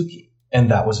very spooky and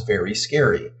that was very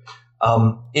scary.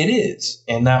 It is,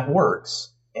 and that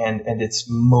works, and it's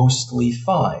mostly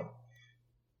fine.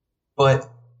 But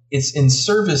it's in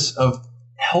service of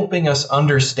helping us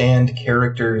understand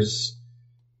characters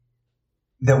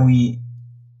that we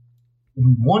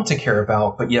want to care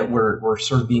about, but yet we're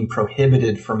sort of being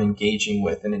prohibited from engaging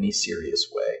with in any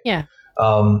serious way. Yeah.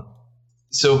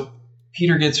 So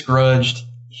Peter gets grudged.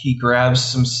 He grabs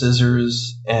some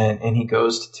scissors and he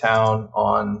goes to town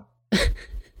on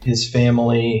his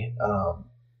family.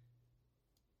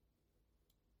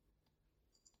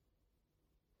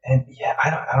 And yeah,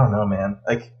 I don't know, man.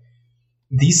 Like,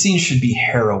 these scenes should be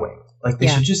harrowing. Like, they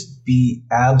should just be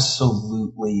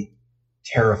absolutely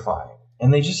terrifying.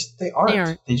 And they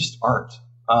aren't. They just aren't.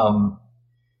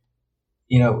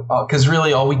 Because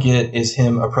really all we get is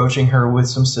him approaching her with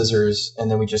some scissors, and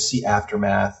then we just see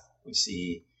aftermath. We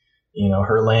see,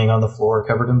 her laying on the floor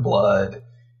covered in blood.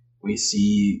 We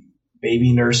see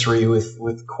baby nursery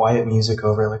with quiet music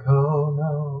over, like, oh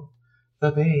no,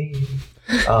 the baby.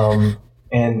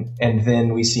 And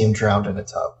then we see him drowned in a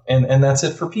tub. And that's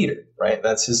it for Peter, right?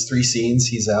 That's his 3 scenes.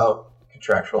 He's out,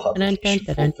 contractual obligation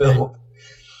fulfilled.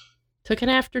 Took an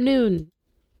afternoon.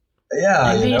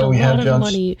 Yeah, we had John.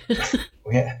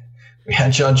 we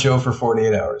had John Cho for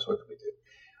 48 hours. What could we do?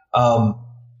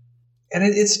 And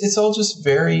it's all just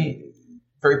very,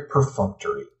 very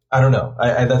perfunctory. I don't know.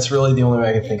 That's really the only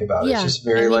way I can think about it. It's just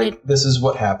very this is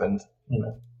what happened.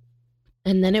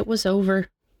 And then it was over.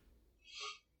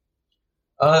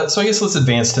 So I guess let's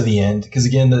advance to the end, because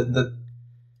again,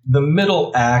 the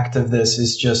middle act of this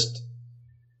is just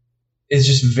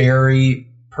very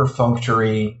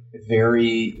perfunctory,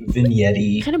 very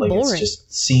vignette-y. Kind of boring. It's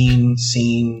just scene.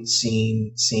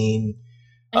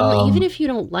 And even if you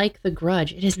don't like The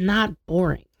Grudge, it is not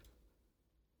boring.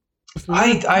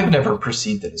 I've never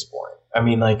perceived it as boring. I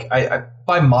mean, like, I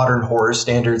by modern horror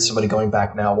standards, somebody going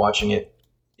back now watching it,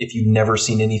 if you've never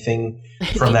seen anything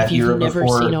from that era before,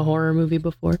 never seen a horror movie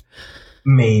before,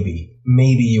 maybe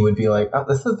you would be like, oh,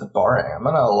 this is boring. I'm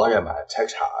gonna look at my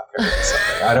TikTok or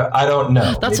something. I don't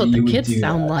know. That's maybe what the kids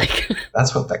sound like.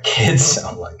 That's what the kids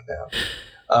sound like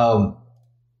now.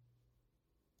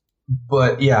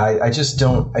 But yeah, I just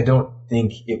don't. I don't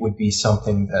think it would be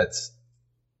something that's.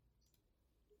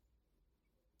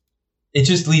 It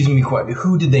just leaves me questioning,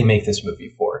 who did they make this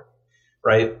movie for,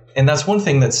 right? And that's one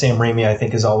thing that Sam Raimi, I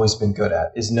think, has always been good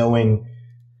at, is knowing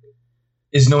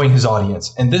his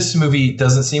audience. And this movie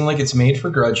doesn't seem like it's made for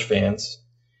Grudge fans,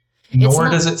 nor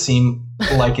does it seem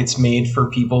like it's made for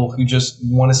people who just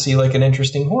want to see like an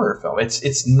interesting horror film.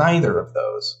 It's neither of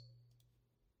those.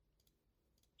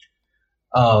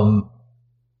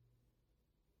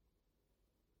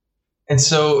 And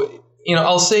so, you know,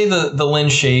 I'll say the Lin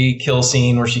Shaye kill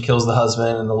scene where she kills the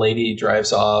husband and the lady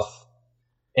drives off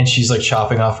and she's like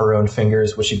chopping off her own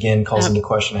fingers, which again calls into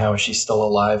question, how is she still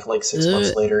alive like 6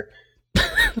 months later?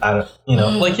 I don't, you know,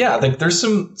 like, yeah, like there's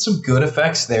some good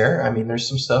effects there. I mean, there's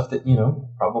some stuff that, you know,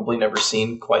 probably never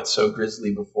seen quite so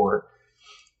grisly before.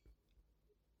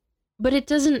 But it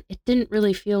didn't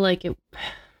really feel like it.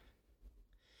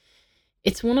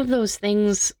 It's one of those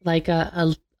things like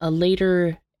a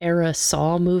later era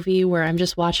Saw movie where I'm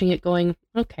just watching it going,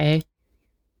 okay.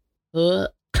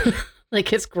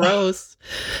 Like, it's gross.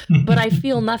 But I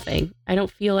feel nothing. I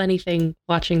don't feel anything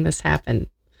watching this happen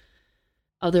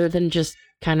other than just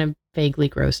kind of vaguely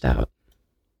grossed out.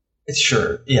 It's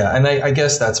sure. Yeah. And I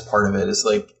guess that's part of it, is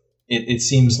like, it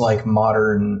seems like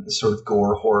modern sort of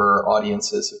gore horror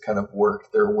audiences have kind of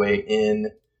worked their way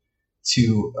in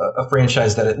to a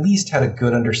franchise that at least had a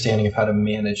good understanding of how to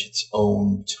manage its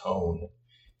own tone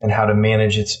and how to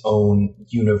manage its own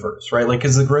universe, right? Like,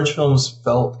 because the Grudge films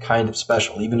felt kind of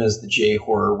special, even as the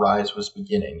J-horror rise was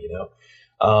beginning, you know?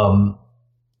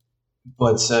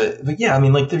 But yeah, I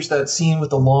mean, like, there's that scene with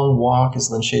the long walk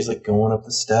as Lin Shaye's like going up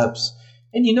the steps,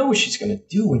 and you know what she's going to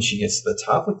do when she gets to the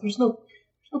top. Like, there's no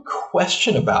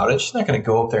question about it. She's not going to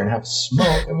go up there and have a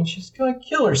smoke. I mean, she's going to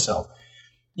kill herself.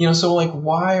 You know, so like,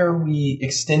 why are we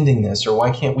extending this, or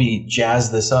why can't we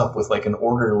jazz this up with like an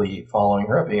orderly following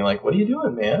her up, being like, "What are you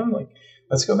doing, man? Like,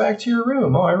 let's go back to your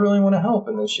room. Oh, I really want to help."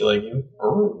 And then she like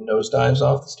nosedives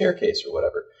off the staircase or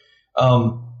whatever.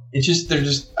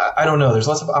 I don't know. There's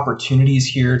lots of opportunities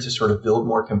here to sort of build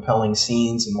more compelling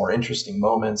scenes and more interesting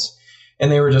moments,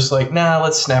 and they were just like, "Nah,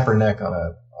 let's snap her neck on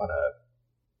a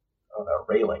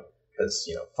railing because,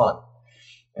 you know, fun."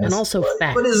 And also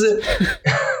fast. What is it?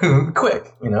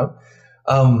 Quick, you know?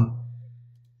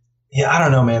 Yeah, I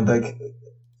don't know, man. Like,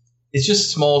 it's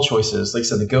just small choices. Like I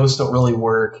said, the ghosts don't really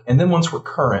work. And then once we're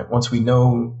current, once we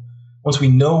know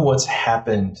what's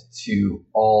happened to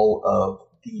all of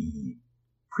the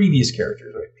previous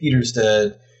characters, right? Peter's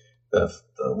dead. The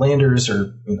Landers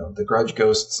are, you know, the Grudge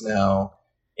ghosts now,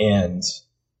 and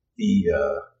the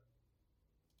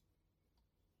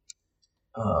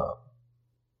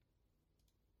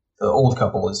old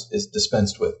couple is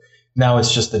dispensed with. Now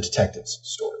it's just the detective's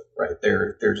story, right?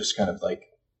 They're just kind of like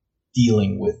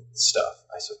dealing with stuff,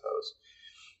 I suppose.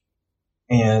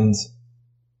 And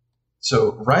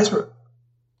so Riseborough,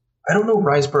 I don't know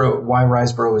why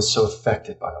Riseborough is so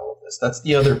affected by all of this. That's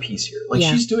the other piece here. Like,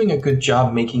 she's doing a good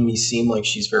job making me seem like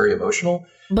she's very emotional.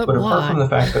 But apart from the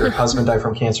fact that her husband died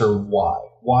from cancer, why?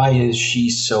 Why is she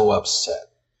so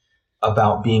upset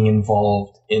about being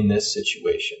involved in this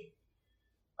situation?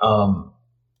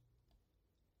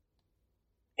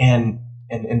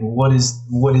 And what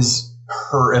is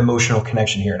her emotional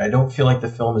connection here? And I don't feel like the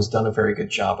film has done a very good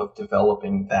job of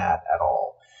developing that at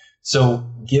all. So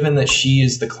given that she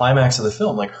is the climax of the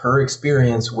film, like, her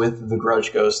experience with the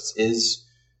Grudge ghosts is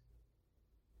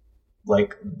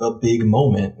like the big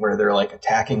moment where they're like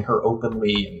attacking her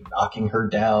openly and knocking her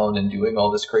down and doing all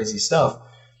this crazy stuff.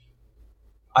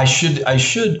 I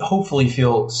should hopefully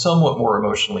feel somewhat more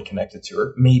emotionally connected to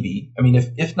her. Maybe. I mean,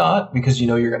 if not, because you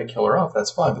know you're going to kill her off,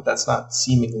 that's fine. But that's not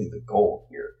seemingly the goal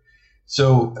here.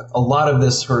 So a lot of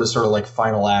this sort of like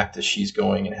final act as she's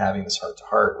going and having this heart to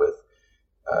heart with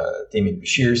Damien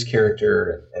Bashir's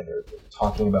character, and they're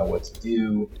talking about what to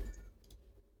do.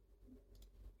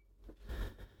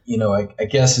 You know, I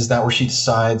guess, is that where she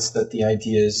decides that the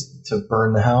idea is to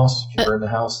burn the house? If you burn the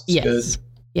house, it's good.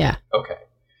 Yeah. Okay.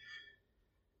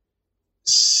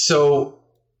 So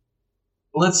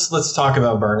let's talk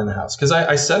about burning the house, because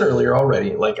I said earlier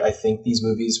already, like, I think these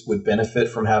movies would benefit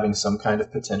from having some kind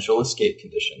of potential escape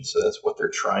condition. So that's what they're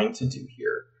trying to do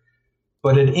here.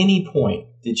 But at any point,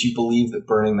 did you believe that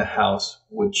burning the house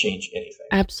would change anything?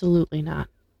 Absolutely not.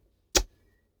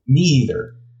 Me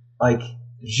either. Like,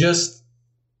 just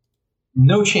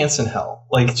no chance in hell.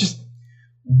 Like, just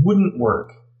wouldn't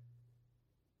work.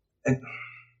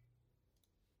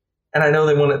 And I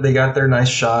know they got their nice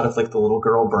shot of like the little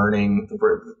girl burning,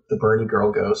 the Bernie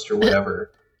girl ghost or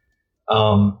whatever.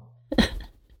 But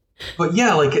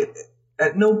yeah, like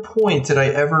at no point did I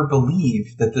ever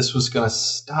believe that this was going to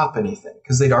stop anything,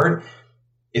 because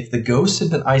if the ghost had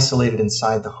been isolated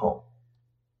inside the home,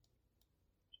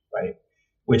 right?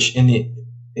 Which in the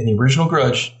original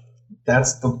Grudge,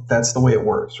 that's the way it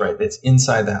works, right? It's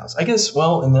inside the house, I guess.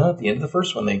 Well, and then at the end of the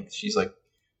first one, she's like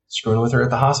screwing with her at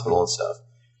the hospital and stuff.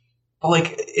 But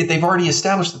like they've already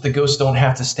established that the ghosts don't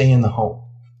have to stay in the home.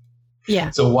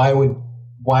 Yeah. So why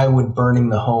would burning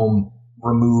the home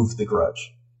remove the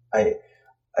grudge?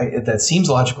 That seems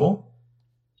logical,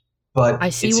 but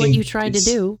I see what you tried to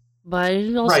do, but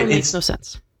it also makes no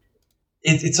sense.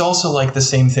 It's also like the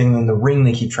same thing in The Ring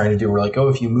they keep trying to do. We're like, oh,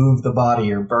 if you move the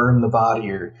body or burn the body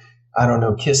or, I don't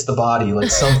know, kiss the body, like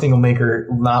something will make her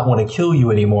not want to kill you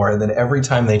anymore. And then every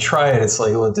time they try it, it's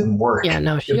like, well, it didn't work. Yeah,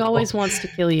 no, she always wants to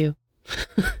kill you.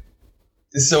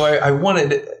 So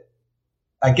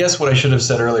I guess what I should have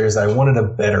said earlier is I wanted a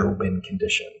better win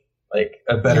condition, like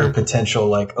a better potential,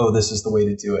 like, oh, this is the way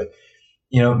to do it.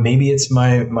 Maybe it's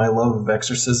my love of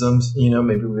exorcisms.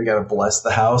 Maybe we got to bless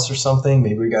the house or something.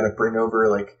 Maybe we got to bring over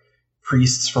like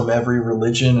priests from every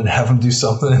religion and have them do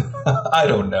something. I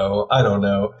don't know. I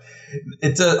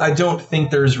don't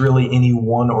think there's really any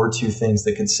one or two things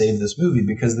that could save this movie,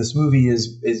 because this movie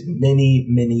is many,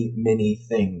 many, many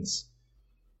things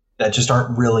that just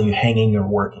aren't really hanging or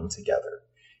working together.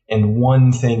 And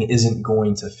one thing isn't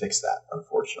going to fix that,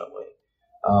 unfortunately.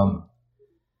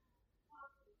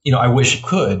 I wish it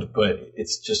could, but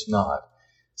it's just not.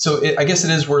 So I guess it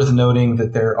is worth noting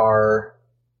that there are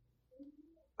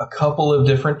a couple of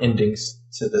different endings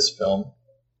to this film.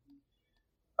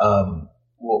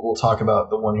 We'll talk about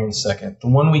the one here in a second. The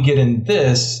one we get in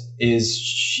this is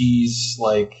she's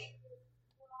like,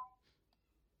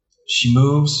 she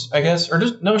moves, I guess,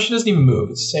 no, she doesn't even move.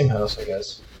 It's the same house, I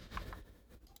guess.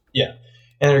 Yeah.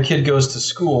 And her kid goes to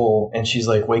school, and she's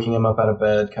like waking him up out of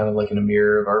bed, kind of like in a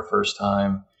mirror of our first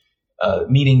time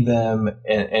meeting them.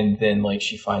 And then like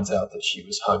she finds out that she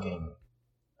was hugging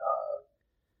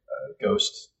a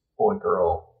ghost boy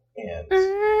girl, and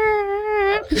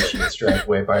she gets dragged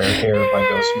away by her hair by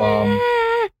ghost mom.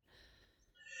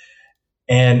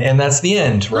 And that's the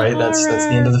end, right? That's the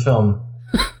end of the film.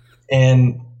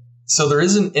 And so there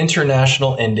is an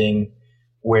international ending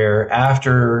where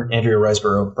after Andrea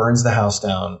Riseborough burns the house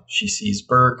down, she sees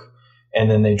Burke, and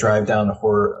then they drive down a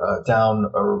road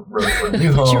for a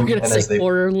new home. You're going to say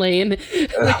horror lane.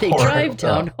 They drive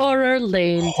down horror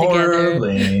lane together.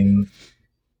 Lane.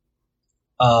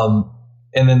 And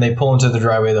then they pull into the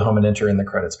driveway of the home and enter, and the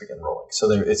credits begin rolling. So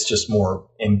it's just more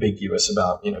ambiguous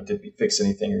about, did we fix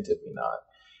anything or did we not?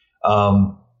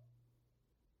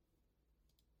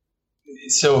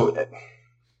 So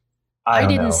I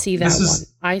didn't see that one.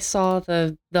 I saw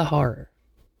the horror.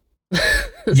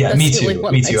 Yeah, me too.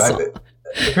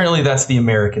 Apparently that's the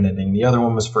American ending. The other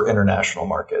one was for international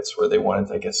markets, where they wanted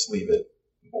to, I guess, leave it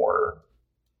more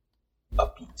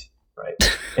upbeat, right?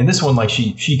 And this one, like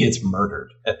she gets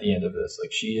murdered at the end of this.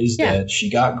 Like she is dead. She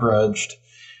got grudged.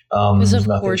 Because of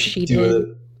course she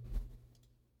did.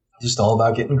 Just all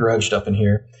about getting grudged up in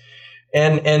here.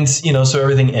 And so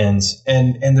everything ends.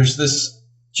 And there's this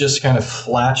just kind of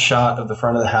flat shot of the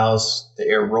front of the house.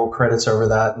 The roll credits over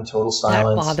that in total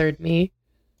silence. That bothered me.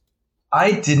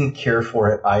 I didn't care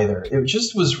for it either. It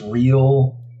just was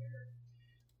real.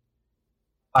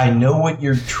 I know what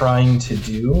you're trying to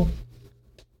do,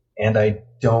 and I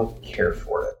don't care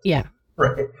for it. Yeah.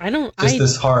 Right.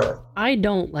 This hard. I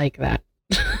don't like that.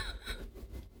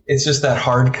 It's just that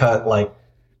hard cut, like,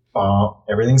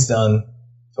 everything's done,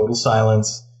 total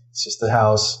silence. It's just the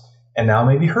house. And now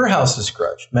maybe her house is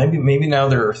grudged. Maybe now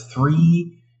there are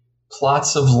 3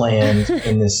 plots of land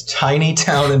in this tiny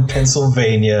town in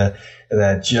Pennsylvania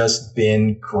that just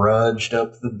been grudged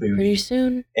up the booty. Pretty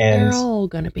soon, they're all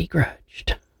going to be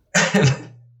grudged. And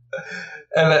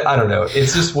I don't know.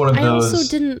 It's just one of those.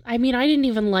 I didn't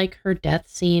even like her death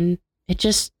scene. It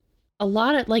just, a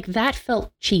lot of, like, that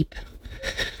felt cheap.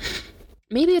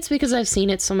 Maybe it's because I've seen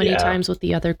it so many times with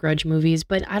the other Grudge movies,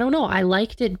 but I don't know. I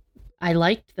liked it. I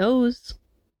liked those.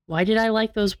 Why did I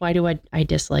like those? Why do I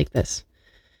dislike this?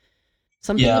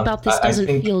 Something about this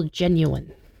doesn't feel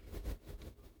genuine.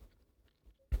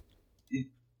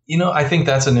 I think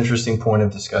that's an interesting point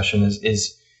of discussion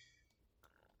is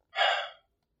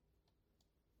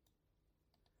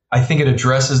I think it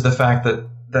addresses the fact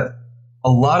that a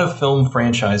lot of film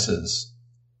franchises,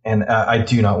 and I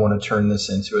do not want to turn this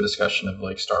into a discussion of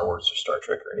like Star Wars or Star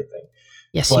Trek or anything.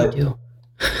 Yes, but you do.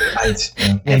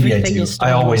 Maybe I do.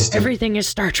 I always do. Everything is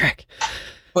Star Trek.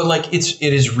 But like it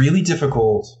is really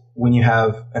difficult when you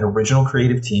have an original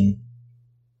creative team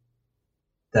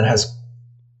that has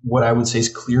what I would say is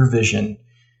clear vision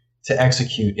to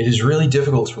execute. It is really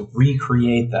difficult to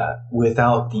recreate that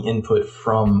without the input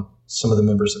from some of the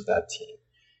members of that team.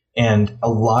 And a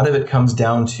lot of it comes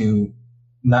down to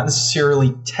not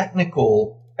necessarily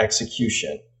technical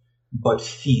execution, but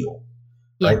feel.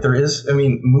 Yeah.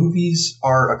 Right? Movies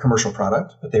are a commercial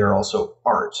product, but they are also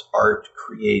art. Art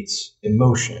creates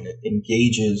emotion. It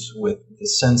engages with the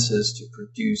senses to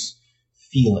produce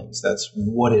feelings. That's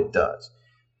what it does.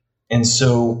 And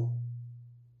so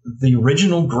the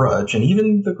original Grudge, and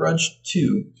even the Grudge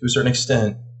 2, to a certain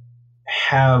extent,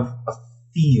 have a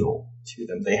feel to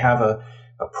them. They have a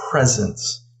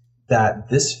presence that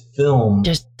this film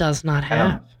just does not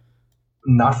have.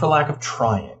 Not for lack of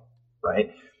trying,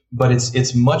 right? But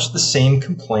it's much the same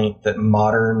complaint that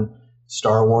modern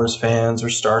Star Wars fans or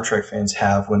Star Trek fans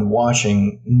have when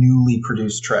watching newly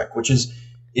produced Trek, which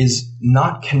is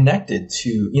not connected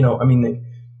to,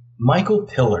 Michael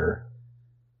Piller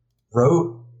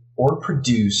wrote or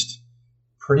produced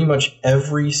pretty much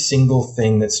every single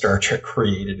thing that Star Trek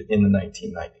created in the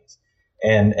 1990s.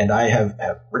 And I have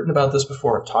written about this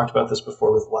before, I've talked about this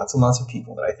before with lots and lots of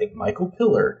people, that I think Michael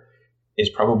Piller is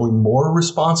probably more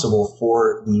responsible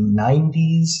for the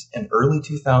 90s and early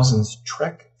 2000s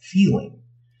Trek feeling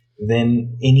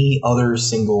than any other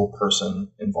single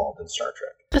person involved in Star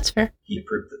Trek. That's fair. He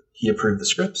approved the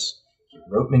scripts. He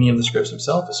wrote many of the scripts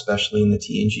himself, especially in the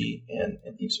TNG and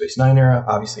Deep Space Nine era.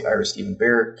 Obviously, Ira Steven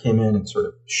Behr came in and sort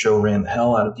of show ran the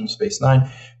hell out of Deep Space Nine.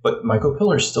 But Michael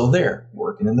Piller's still there,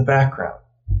 working in the background,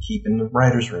 keeping the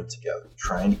writer's room together,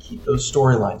 trying to keep those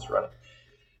storylines running.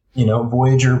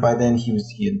 Voyager, by then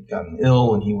he had gotten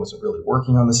ill and he wasn't really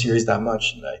working on the series that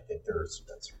much. And I think that's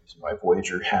the reason why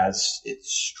Voyager has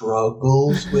its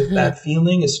struggles with that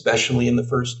feeling, especially in the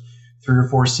first 3 or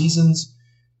 4 seasons.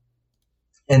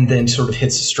 And then sort of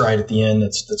hits a stride at the end.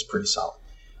 That's pretty solid.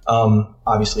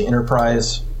 Obviously,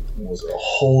 Enterprise was a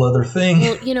whole other thing.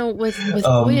 Well, with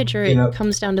Voyager, it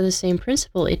comes down to the same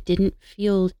principle. It didn't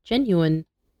feel genuine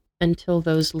until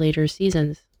those later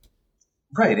seasons.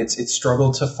 Right. It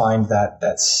struggled to find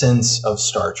that sense of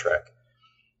Star Trek.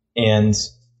 And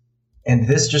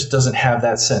this just doesn't have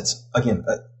that sense. Again,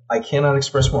 I cannot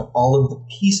express more. All of the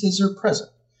pieces are present.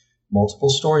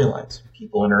 Multiple storylines,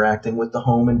 people interacting with the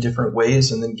home in different ways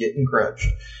and then getting grudged.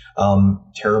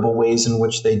 Terrible ways in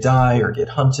which they die or get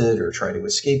hunted or try to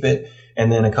escape it.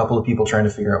 And then a couple of people trying to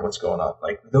figure out what's going on.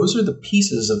 Like, those are the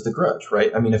pieces of the Grudge,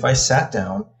 right? I mean, if I sat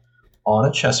down on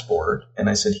a chessboard and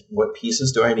I said, what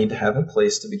pieces do I need to have in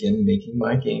place to begin making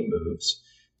my game moves?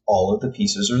 All of the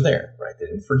pieces are there, right? They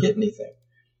didn't forget anything.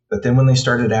 But then when they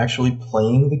started actually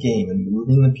playing the game and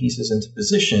moving the pieces into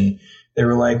position, they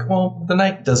were like, well, the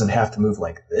knight doesn't have to move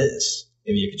like this.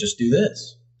 Maybe you could just do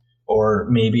this. Or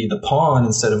maybe the pawn,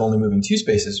 instead of only moving 2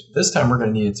 spaces, this time we're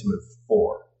going to need it to move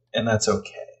 4. And that's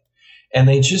okay. And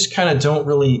they just kind of don't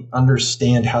really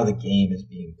understand how the game is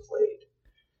being played,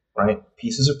 right?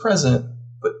 Pieces are present,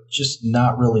 but just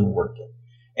not really working.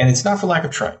 And it's not for lack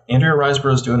of trying. Andrea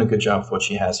Riseborough is doing a good job with what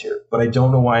she has here, but I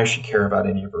don't know why I should care about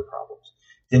any of her problems.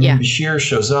 Demian Bashir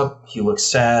shows up. He looks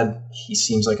sad. He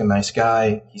seems like a nice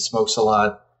guy. He smokes a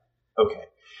lot. Okay.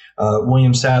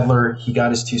 William Sadler, he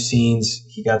got his 2 scenes.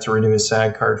 He got to renew his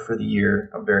SAG card for the year.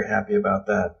 I'm very happy about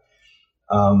that.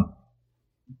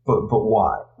 But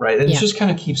why, right? And it just kind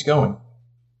of keeps going.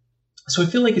 So I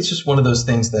feel like it's just one of those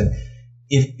things that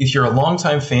if you're a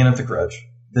longtime fan of The Grudge,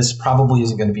 this probably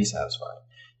isn't going to be satisfying.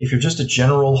 If you're just a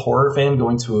general horror fan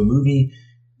going to a movie,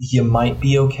 you might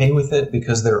be okay with it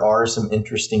because there are some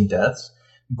interesting deaths.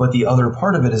 But the other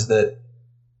part of it is that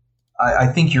I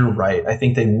think you're right. I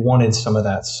think they wanted some of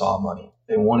that Saw money.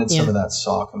 They wanted some of that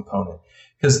Saw component.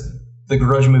 Because the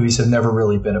Grudge movies have never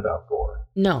really been about gore.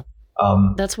 No.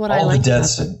 That's what I like about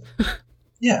them.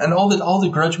 And all the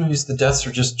Grudge movies, the deaths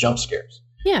are just jump scares.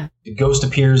 Yeah. The ghost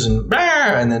appears and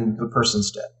then the person's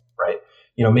dead, right?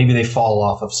 Maybe they fall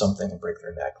off of something and break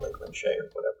their neck like Lin Shaye or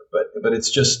whatever. But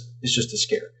it's just a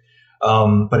scare.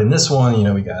 But in this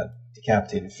one, we got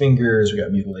decapitated fingers, we got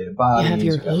mutilated bodies,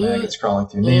 we got maggots crawling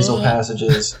through nasal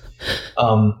passages.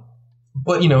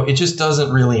 But it just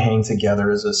doesn't really hang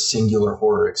together as a singular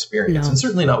horror experience, and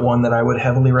certainly not one that I would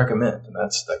heavily recommend. And I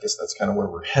guess that's kind of where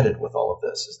we're headed with all of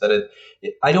this. Is that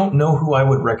I don't know who I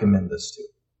would recommend this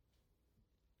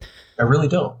to. I really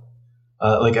don't.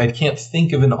 Like I can't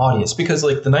think of an audience because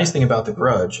like the nice thing about The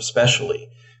Grudge, especially,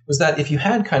 was that if you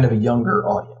had kind of a younger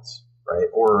audience, right,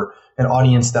 or an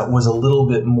audience that was a little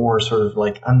bit more sort of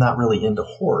like I'm not really into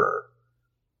horror,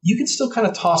 you could still kind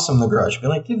of toss them The Grudge, be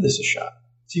like, give this a shot,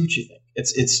 see what you think.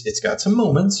 It's got some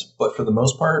moments, but for the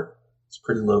most part, it's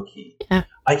pretty low key. Yeah.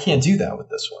 I can't do that with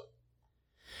this one,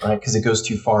 right? Because it goes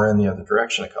too far in the other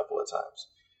direction a couple of times.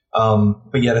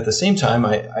 But yet at the same time,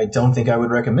 I don't think I would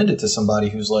recommend it to somebody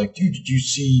who's like, dude, did you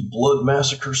see Blood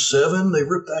Massacre 7? They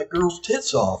ripped that girl's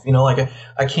tits off. You know, like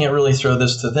I can't really throw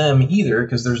this to them either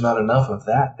because there's not enough of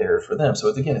that there for them. So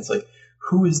again, it's like,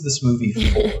 who is this movie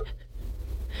for?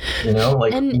 You know,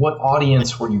 like what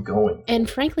audience were you going for? And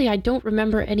frankly, I don't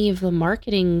remember any of the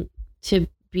marketing to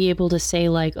be able to say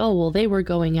like, oh, well, they were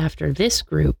going after this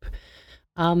group.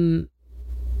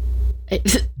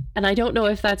 And I don't know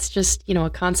if that's just, you know, a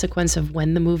consequence of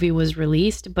when the movie was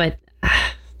released, but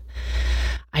I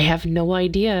have no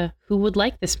idea who would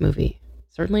like this movie.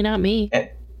 Certainly not me.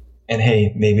 And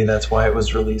hey, maybe that's why it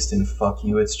was released in fuck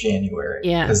you, it's January.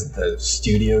 Yeah. Because the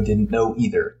studio didn't know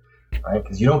either, right?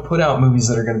 Because you don't put out movies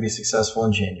that are going to be successful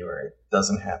in January. It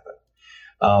doesn't happen.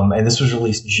 And this was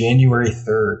released January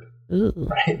 3rd, Ooh.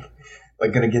 right?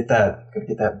 Like gonna get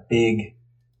that big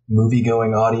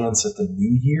movie-going audience at the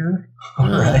new year. All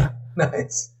right,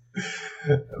 nice.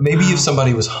 Maybe if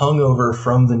somebody was hungover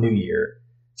from the new year,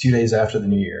 2 days after the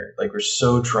new year, like we're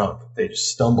so drunk, they just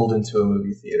stumbled into a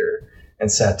movie theater and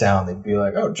sat down, they'd be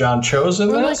like, "Oh, John Cho's in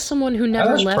this?" Or like someone who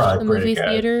never left the movie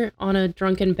theater on a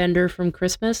drunken bender from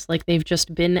Christmas, like they've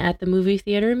just been at the movie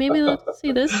theater. Maybe let's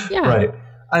see this. Yeah, right.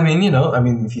 I mean, you know,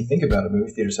 if you think about it,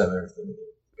 movie theaters have everything.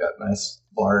 You've got nice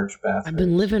large bathrooms. I've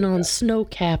been living on snow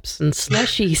caps and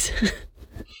slushies.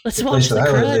 Let's watch The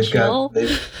Grudge, y'all.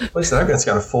 The place that I've got's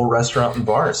got a full restaurant and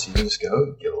bar, so you can just go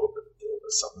get a little bit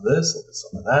of some of this, a little bit of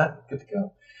some of that, good to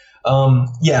go.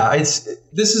 Yeah,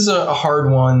 this is a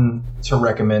hard one to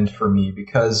recommend for me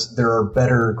because there are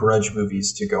better Grudge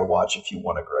movies to go watch if you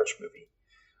want a Grudge movie.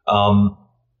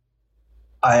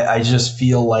 I just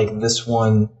feel like this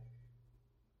one,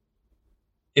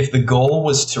 if the goal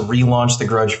was to relaunch the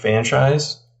Grudge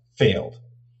franchise, failed.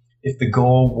 If the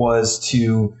goal was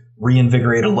to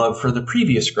reinvigorate a love for the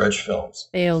previous Grudge films,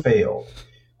 failed.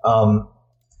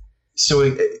 So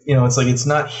it's like it's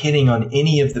not hitting on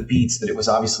any of the beats that it was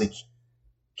obviously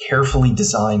carefully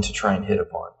designed to try and hit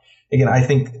upon. Again, I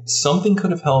think something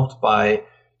could have helped by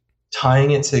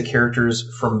tying it to characters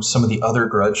from some of the other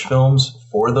Grudge films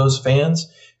for those fans.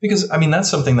 Because, I mean, that's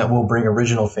something that will bring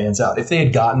original fans out. If they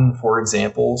had gotten, for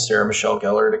example, Sarah Michelle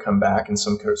Gellar to come back in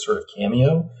some sort of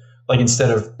cameo, like instead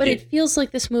of... But it feels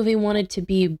like this movie wanted to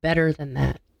be better than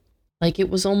that. Like it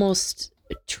was almost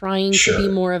trying to be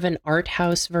more of an art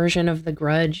house version of The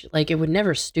Grudge. Like it would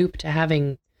never stoop to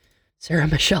having Sarah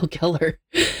Michelle Gellar.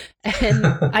 And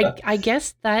I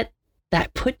guess that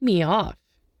put me off.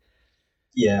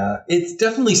 Yeah, it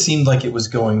definitely seemed like it was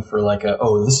going for like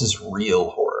this is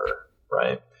real horror,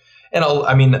 right? And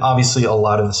I mean, obviously, a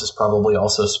lot of this is probably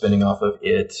also spinning off of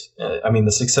It.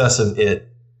 The success of It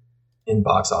in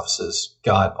box offices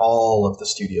got all of the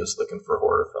studios looking for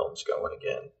horror films going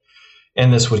again.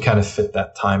 And this would kind of fit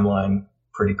that timeline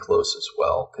pretty close as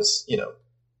well. Because,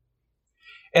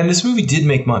 and this movie did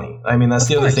make money. I mean, that's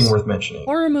the other thing worth mentioning.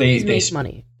 Horror movies make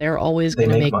money. They're always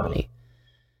going to make money.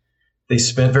 They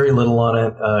spent very little on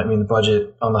it. The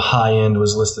budget on the high end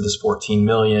was listed as $14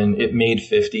 million. It made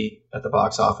 $50 at the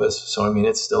box office. So,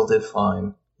 it still did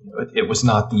fine. It was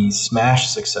not the smash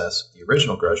success of the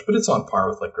original Grudge, but it's on par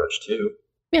with like Grudge 2.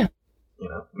 Yeah.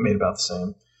 It made about the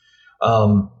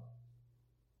same.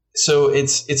 So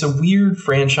it's a weird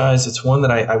franchise. It's one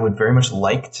that I would very much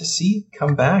like to see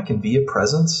come back and be a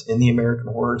presence in the American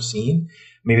horror scene.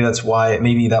 Maybe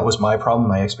that was my problem.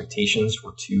 My expectations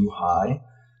were too high.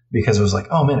 Because it was like,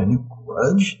 oh man, a new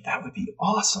Grudge? That would be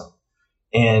awesome.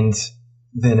 And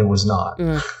then it was not.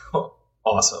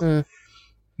 Awesome.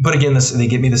 But again, they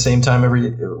get me the same time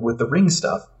with the Ring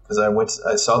stuff. Because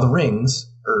I saw The Rings,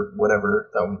 or whatever,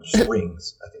 that one, just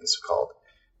Rings, I think it's called.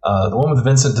 The one with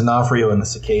Vincent D'Onofrio and the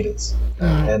cicadas.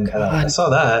 And I saw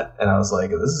that, and I was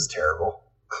like, this is terrible.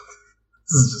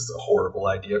 This is just a horrible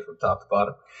idea from top to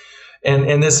bottom.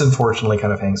 And this, unfortunately,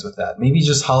 kind of hangs with that. Maybe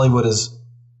just Hollywood is...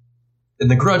 And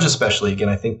The Grudge especially, again,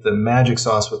 I think the magic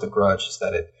sauce with The Grudge is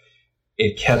that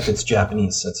it kept its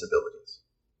Japanese sensibilities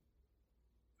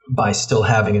by still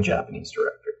having a Japanese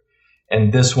director.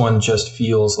 And this one just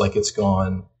feels like it's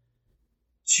gone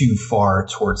too far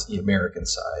towards the American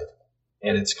side.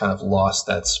 And it's kind of lost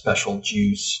that special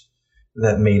juice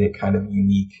that made it kind of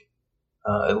unique,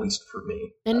 at least for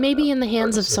me. And maybe in the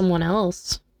hands of someone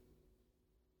else.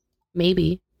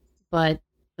 Maybe. but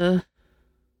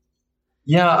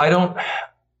yeah,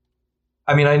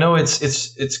 I mean, I know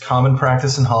it's common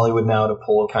practice in Hollywood now to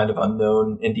pull a kind of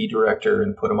unknown indie director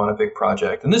and put him on a big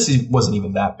project, and this wasn't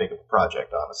even that big of a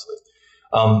project, honestly.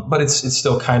 But it's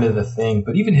still kind of the thing.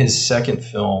 But even his second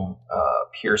film,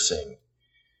 Piercing,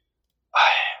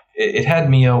 it had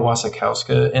Mia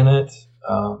Wasikowska in it.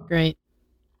 Great.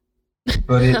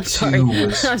 But it I'm sorry.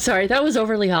 I'm sorry. That was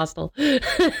overly hostile.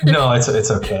 No, it's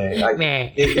okay.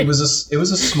 It was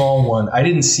a small one. I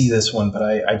didn't see this one, but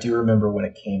I do remember when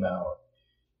it came out.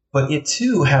 But it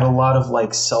too had a lot of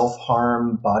like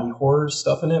self-harm body horror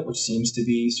stuff in it, which seems to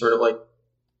be sort of like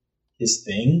his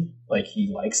thing. Like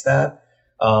he likes that.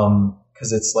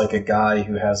 Because it's like a guy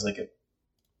who has like a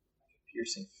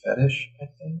piercing fetish, I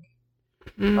think.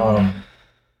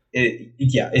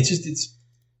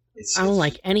 I don't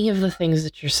like any of the things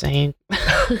that you're saying.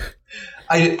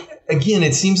 Again,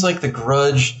 it seems like The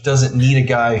Grudge doesn't need a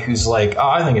guy who's like, oh,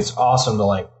 I think it's awesome to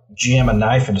like jam a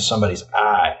knife into somebody's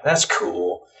eye. That's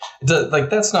cool. Like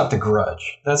that's not The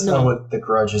Grudge. That's not what The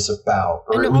Grudge is about.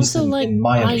 Or and at least also, in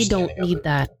my understanding. I don't need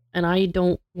that. And I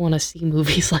don't want to see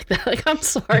movies like that. Like, I'm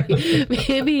sorry.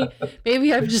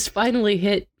 maybe I've just finally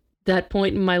hit that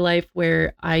point in my life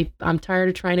where I'm tired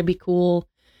of trying to be cool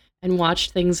and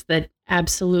watch things that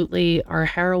absolutely are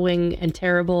harrowing and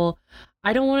terrible.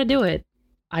 I don't want to do it.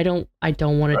 I don't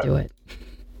want to do it.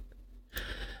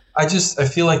 I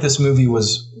feel like this movie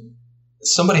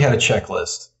somebody had a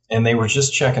checklist and they were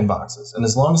just checking boxes. And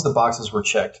as long as the boxes were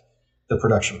checked, the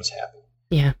production was happy.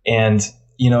 Yeah. And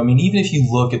I mean, even if you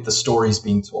look at the stories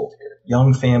being told here,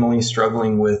 young family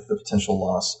struggling with the potential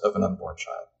loss of an unborn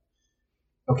child.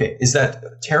 Okay, is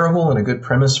that terrible and a good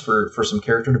premise for some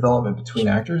character development between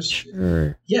actors?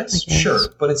 Sure. Yes, sure.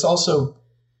 But it's also,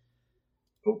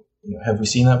 have we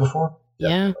seen that before?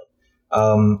 Yeah.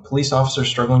 Police officer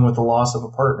struggling with the loss of a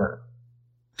partner.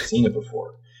 Seen it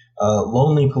before.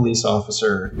 Lonely police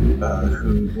officer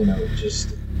who,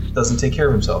 just doesn't take care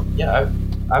of himself. Yeah,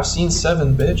 I've seen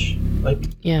Seven, bitch. Like,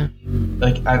 yeah.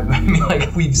 Like, I mean,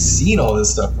 like, we've seen all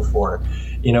this stuff before.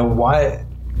 Why?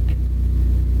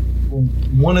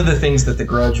 One of the things that the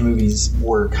Grudge movies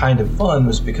were kind of fun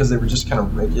was because they were just kind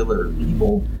of regular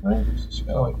people, right? Just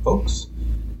kind of like folks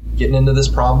getting into this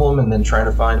problem and then trying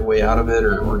to find a way out of it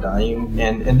or dying.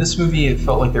 And this movie, it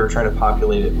felt like they were trying to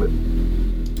populate it with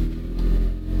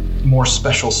more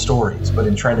special stories, but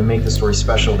in trying to make the story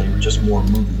special, they were just more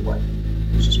movie-like.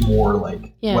 It's just more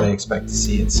like what I expect to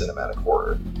see in cinematic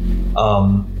horror.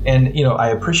 And I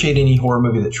appreciate any horror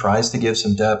movie that tries to give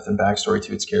some depth and backstory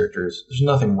to its characters. There's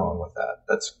nothing wrong with that.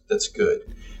 That's good.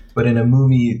 But in a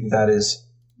movie that is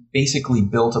basically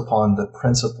built upon the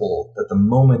principle that the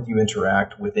moment you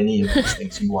interact with any of these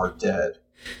things, you are dead,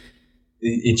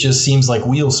 it just seems like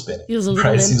wheel spinning.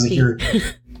 Right? It seems like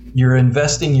you're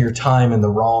investing your time in the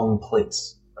wrong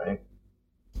place, right?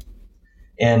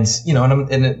 And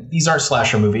these aren't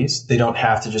slasher movies. They don't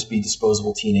have to just be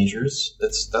disposable teenagers.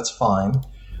 That's fine.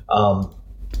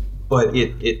 But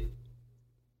the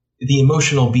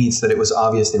emotional beats that it was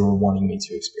obvious they were wanting me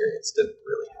to experience didn't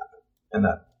really happen. And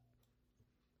that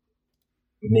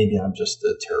maybe I'm just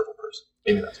a terrible person.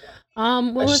 Maybe that's why.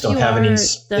 Well, I just if don't have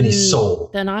any soul.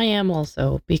 Then I am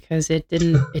also, because it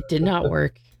did not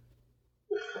work.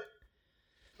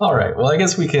 All right. Well, I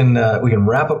guess we can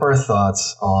wrap up our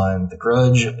thoughts on The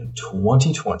Grudge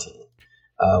 2020,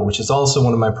 which is also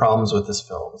one of my problems with this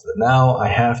film, is that now I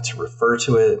have to refer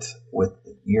to it with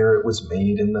the year it was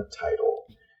made in the title.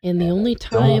 And the only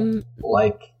time I don't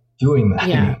like doing that.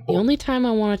 Yeah, anymore. the only time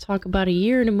I want to talk about a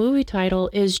year in a movie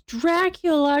title is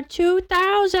Dracula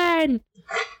 2000.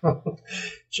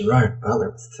 Gerard Butler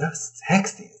was so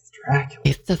sexy as Dracula.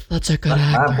 He's just such a good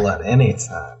actor. My blood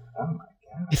anytime. Oh my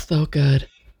god. He's so good.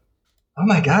 Oh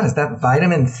my god, is that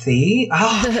vitamin C?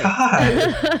 Oh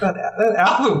god, that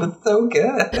album was so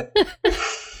good.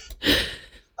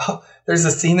 Oh, there's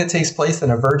a scene that takes place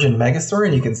in a Virgin Megastore,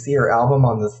 and you can see her album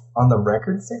on the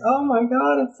record. Oh my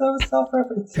god, it's so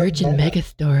self-referential. Virgin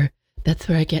Megastore. That's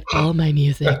where I get all my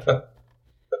music.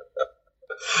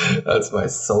 That's my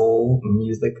sole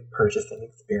music purchasing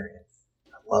experience.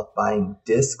 I love buying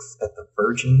discs at the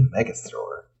Virgin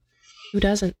Megastore. Who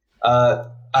doesn't?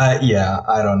 Yeah,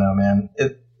 I don't know, man.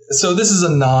 So this is a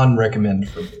non-recommend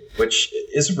for me, which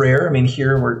is rare. I mean,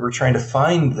 here we're trying to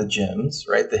find the gems,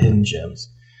 right? The hidden gems.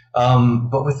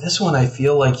 But with this one, I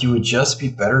feel like you would just be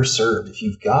better served if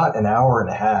you've got an hour and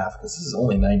a half, because this is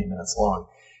only 90 minutes long.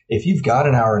 If you've got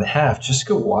an hour and a half, just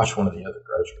go watch one of the other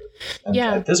Grudge movies. And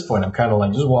at this point, I'm kind of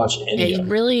like, just watch any of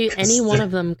them. Any one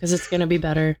of them, because it's going to be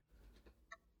better.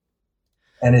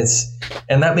 and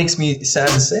that makes me sad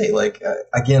to say. Like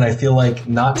again, I feel like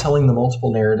not telling the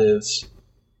multiple narratives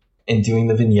and doing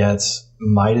the vignettes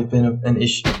might have been an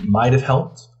issue, might have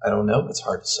helped. I don't know. It's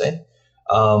hard to say.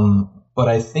 But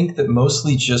I think that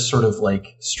mostly just sort of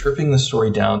like stripping the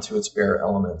story down to its bare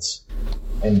elements.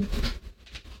 And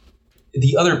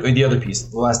the other piece,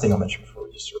 the last thing I'll mention before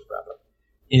we just sort of wrap up,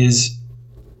 is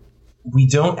we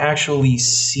don't actually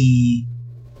see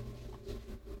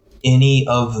any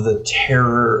of the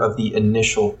terror of the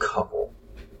initial couple.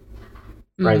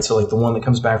 Right? So like the one that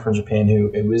comes back from Japan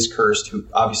who is cursed, who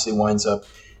obviously winds up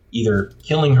either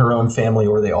killing her own family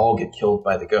or they all get killed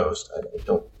by the ghost. I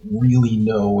don't really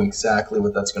know exactly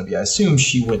what that's going to be. I assume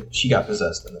she got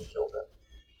possessed and then killed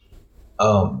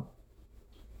him.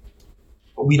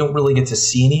 But we don't really get to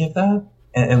see any of that.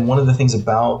 And one of the things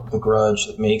about The Grudge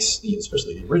that makes,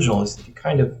 especially the original, is that you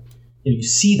kind of, you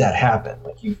see that happen.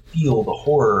 Like you feel the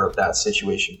horror of that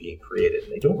situation being created.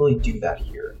 And they don't really do that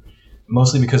here.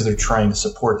 Mostly because they're trying to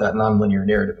support that nonlinear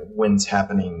narrative of what's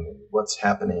happening,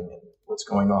 and what's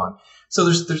going on. So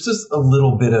there's just a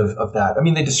little bit of that. I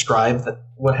mean, they describe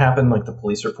what happened, like the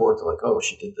police report. They're like, oh,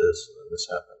 she did this, and then this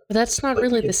happened. But that's not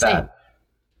really the same.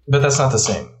 But that's not the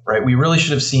same, right? We really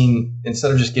should have seen,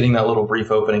 instead of just getting that little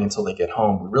brief opening until they get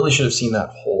home, we really should have seen that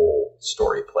whole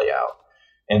story play out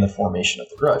and the formation of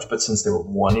the Grudge. But since they were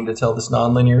wanting to tell this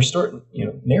nonlinear story,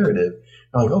 narrative,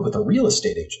 they're like, oh, but the real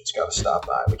estate agent's got to stop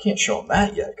by. We can't show them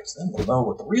that yet because then we'll know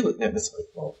what the real. And it's like,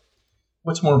 well,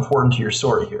 what's more important to your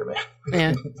story here, man?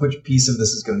 Yeah. Which piece of this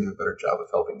is going to do a better job of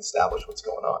helping establish what's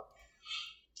going on?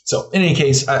 So, in any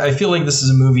case, I feel like this is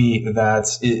a movie that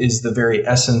is the very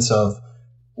essence of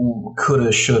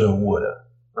coulda, shoulda, woulda,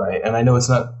 right? And I know it's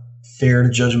not fair to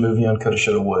judge a movie on coulda,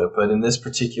 shoulda, woulda, but in this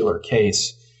particular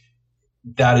case,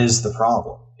 that is the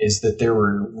problem, is that there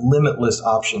were limitless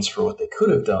options for what they could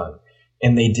have done,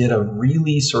 and they did a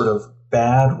really sort of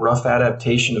bad, rough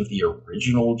adaptation of the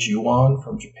original Ju-on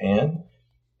from Japan,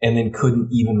 and then couldn't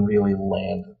even really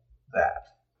land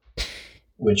that,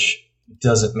 which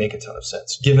doesn't make a ton of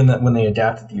sense, given that when they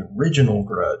adapted the original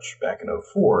Grudge back in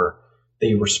 2004,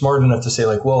 they were smart enough to say,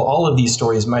 like, well, all of these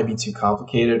stories might be too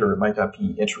complicated or it might not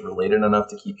be interrelated enough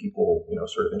to keep people,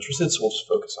 sort of interested, so we'll just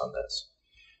focus on this.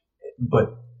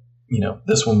 But,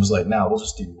 this one was like, nah, we'll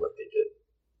just do what they did.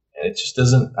 And it just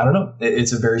doesn't, I don't know,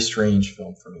 it's a very strange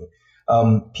film for me.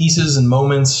 Pieces and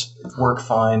moments work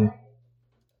fine,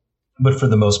 but for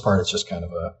the most part, it's just kind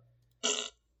of a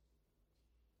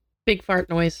big fart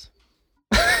noise.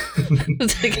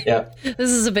 Yeah.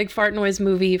 This is a big fart noise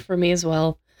movie for me as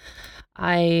well.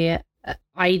 I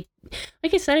like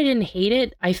I said, I didn't hate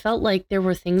it. I felt like there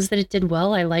were things that it did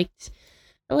well. I liked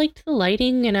the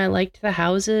lighting and I liked the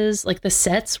houses. Like the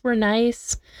sets were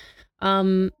nice.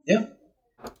 Yeah.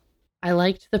 I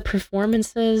liked the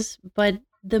performances, but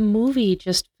the movie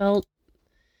just felt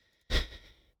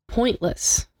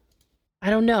pointless. I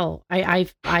don't know.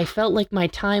 I felt like my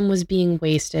time was being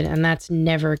wasted, and that's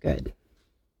never good.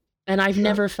 And I've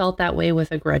never felt that way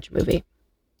with a Grudge movie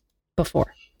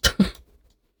before.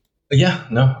 Yeah,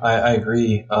 no, I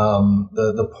agree.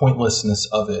 The pointlessness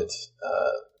of it,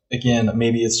 again,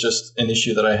 maybe it's just an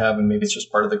issue that I have, and maybe it's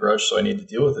just part of the Grudge, so I need to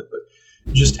deal with it. But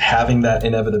just having that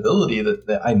inevitability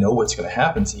that I know what's going to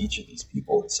happen to each of these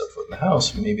people that set foot in the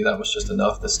house, maybe that was just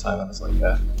enough this time. I was like,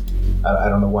 I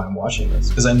don't know why I'm watching this,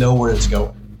 because I know where it's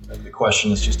going. The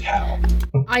question is just how.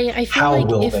 I feel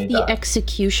like if the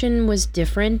execution was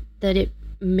different, that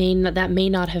may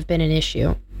not have been an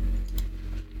issue.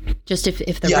 Just if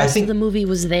the rest of the movie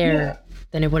was there,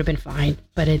 then it would have been fine.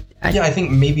 But I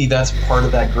think maybe that's part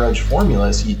of that Grudge formula.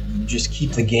 Is you just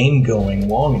keep the game going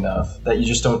long enough that you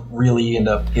just don't really end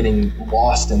up getting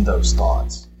lost in those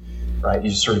thoughts, right? You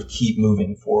just sort of keep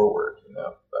moving forward,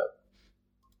 But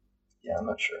yeah, I'm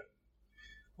not sure.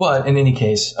 But in any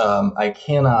case, I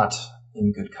cannot,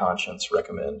 in good conscience,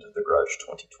 recommend The Grudge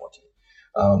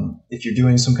 2020. If you're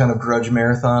doing some kind of Grudge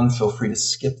marathon, feel free to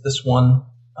skip this one.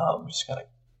 Just kind of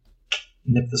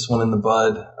nip this one in the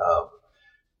bud.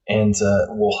 And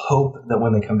we'll hope that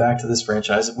when they come back to this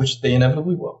franchise, which they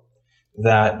inevitably will,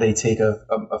 that they take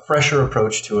a fresher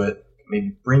approach to it,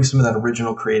 maybe bring some of that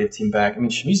original creative team back. I mean,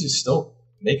 Shimizu's still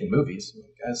making movies. The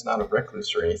guy's not a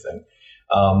recluse or anything.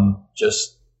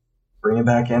 Just bring him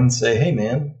back in and say, hey,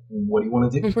 man, what do you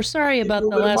want to do? We're sorry about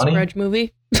the last Grudge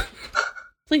movie.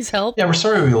 Please help. Yeah, we're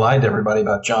sorry we lied to everybody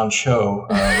about John Cho.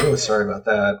 Really sorry about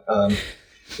that.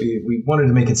 We wanted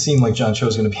to make it seem like John Cho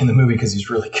was going to be in the movie because he's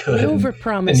really good. We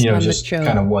overpromised on just the Cho.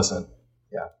 Kind of wasn't.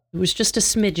 Yeah. It was just a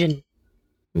smidgen.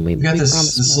 We got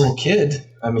this little kid.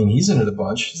 I mean, he's in it a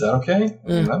bunch. Is that okay? I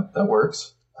mean, that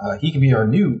works. He can be our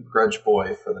new Grudge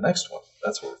boy for the next one.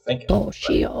 That's what we're thinking.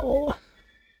 Toshio.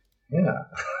 Yeah.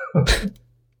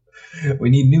 We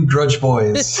need new Grudge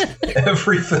Boys.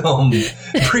 Every film,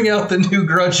 bring out the new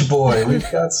Grudge Boy. We've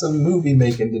got some movie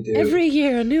making to do. Every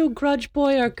year, a new Grudge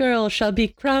Boy or girl shall be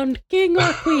crowned king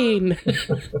or queen.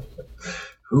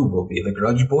 Who will be the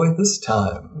Grudge Boy this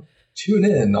time? Tune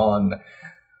in on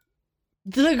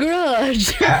The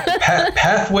Grudge.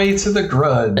 Pathway to the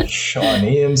Grudge on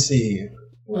AMC.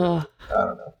 I don't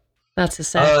know. That's a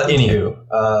sad. Anywho,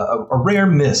 a rare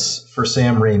miss for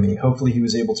Sam Raimi. Hopefully, he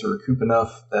was able to recoup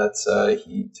enough that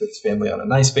he took his family on a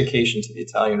nice vacation to the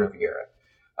Italian Riviera,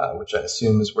 which I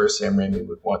assume is where Sam Raimi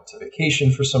would want to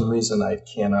vacation for some reason. I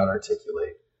cannot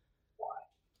articulate why.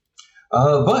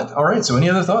 But all right. So, any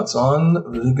other thoughts on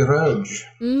The Grudge?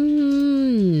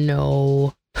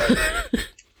 No.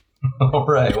 All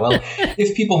right. Well,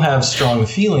 if people have strong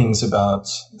feelings about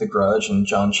The Grudge and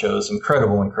John Cho's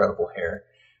incredible hair.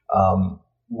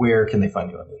 Where can they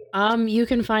find you on the internet? You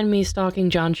can find me stalking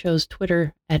John Cho's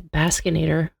Twitter at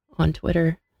Baskinator on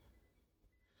Twitter.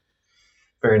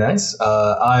 Very nice.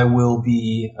 I will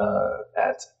be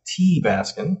at T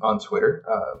Baskin on Twitter,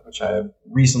 which I have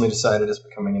recently decided is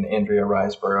becoming an Andrea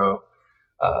Riseborough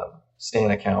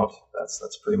stan account.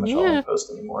 That's pretty much all I post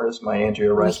anymore is my Andrea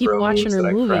Riseborough memes that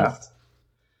I craft.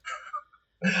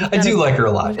 I do like her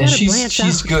a lot, and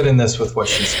she's good in this with what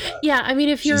she's got. Yeah, I mean,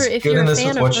 if you're a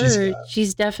fan of her,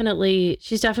 she's definitely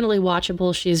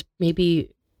watchable. She's maybe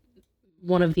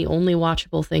one of the only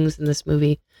watchable things in this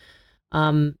movie.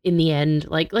 In the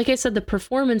end, like I said, the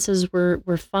performances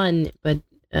were fun, but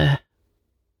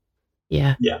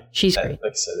yeah, she's great.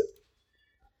 Like I said,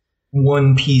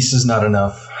 one piece is not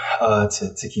enough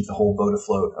to keep the whole boat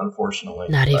afloat, unfortunately.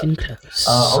 Not even close.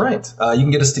 All right. You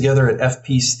can get us together at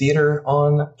FP's Theater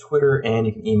on Twitter, and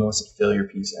you can email us at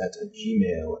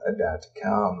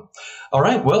failurepiece@gmail.com. All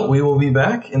right. Well, we will be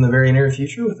back in the very near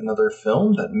future with another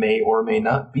film that may or may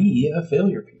not be a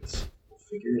failure piece. We'll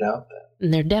figure it out then.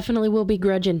 And there definitely will be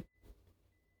grudging.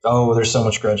 Oh, there's so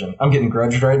much grudging. I'm getting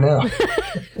grudged right now.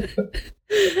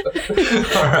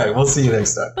 All right. We'll see you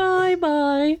next time.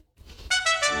 Bye-bye.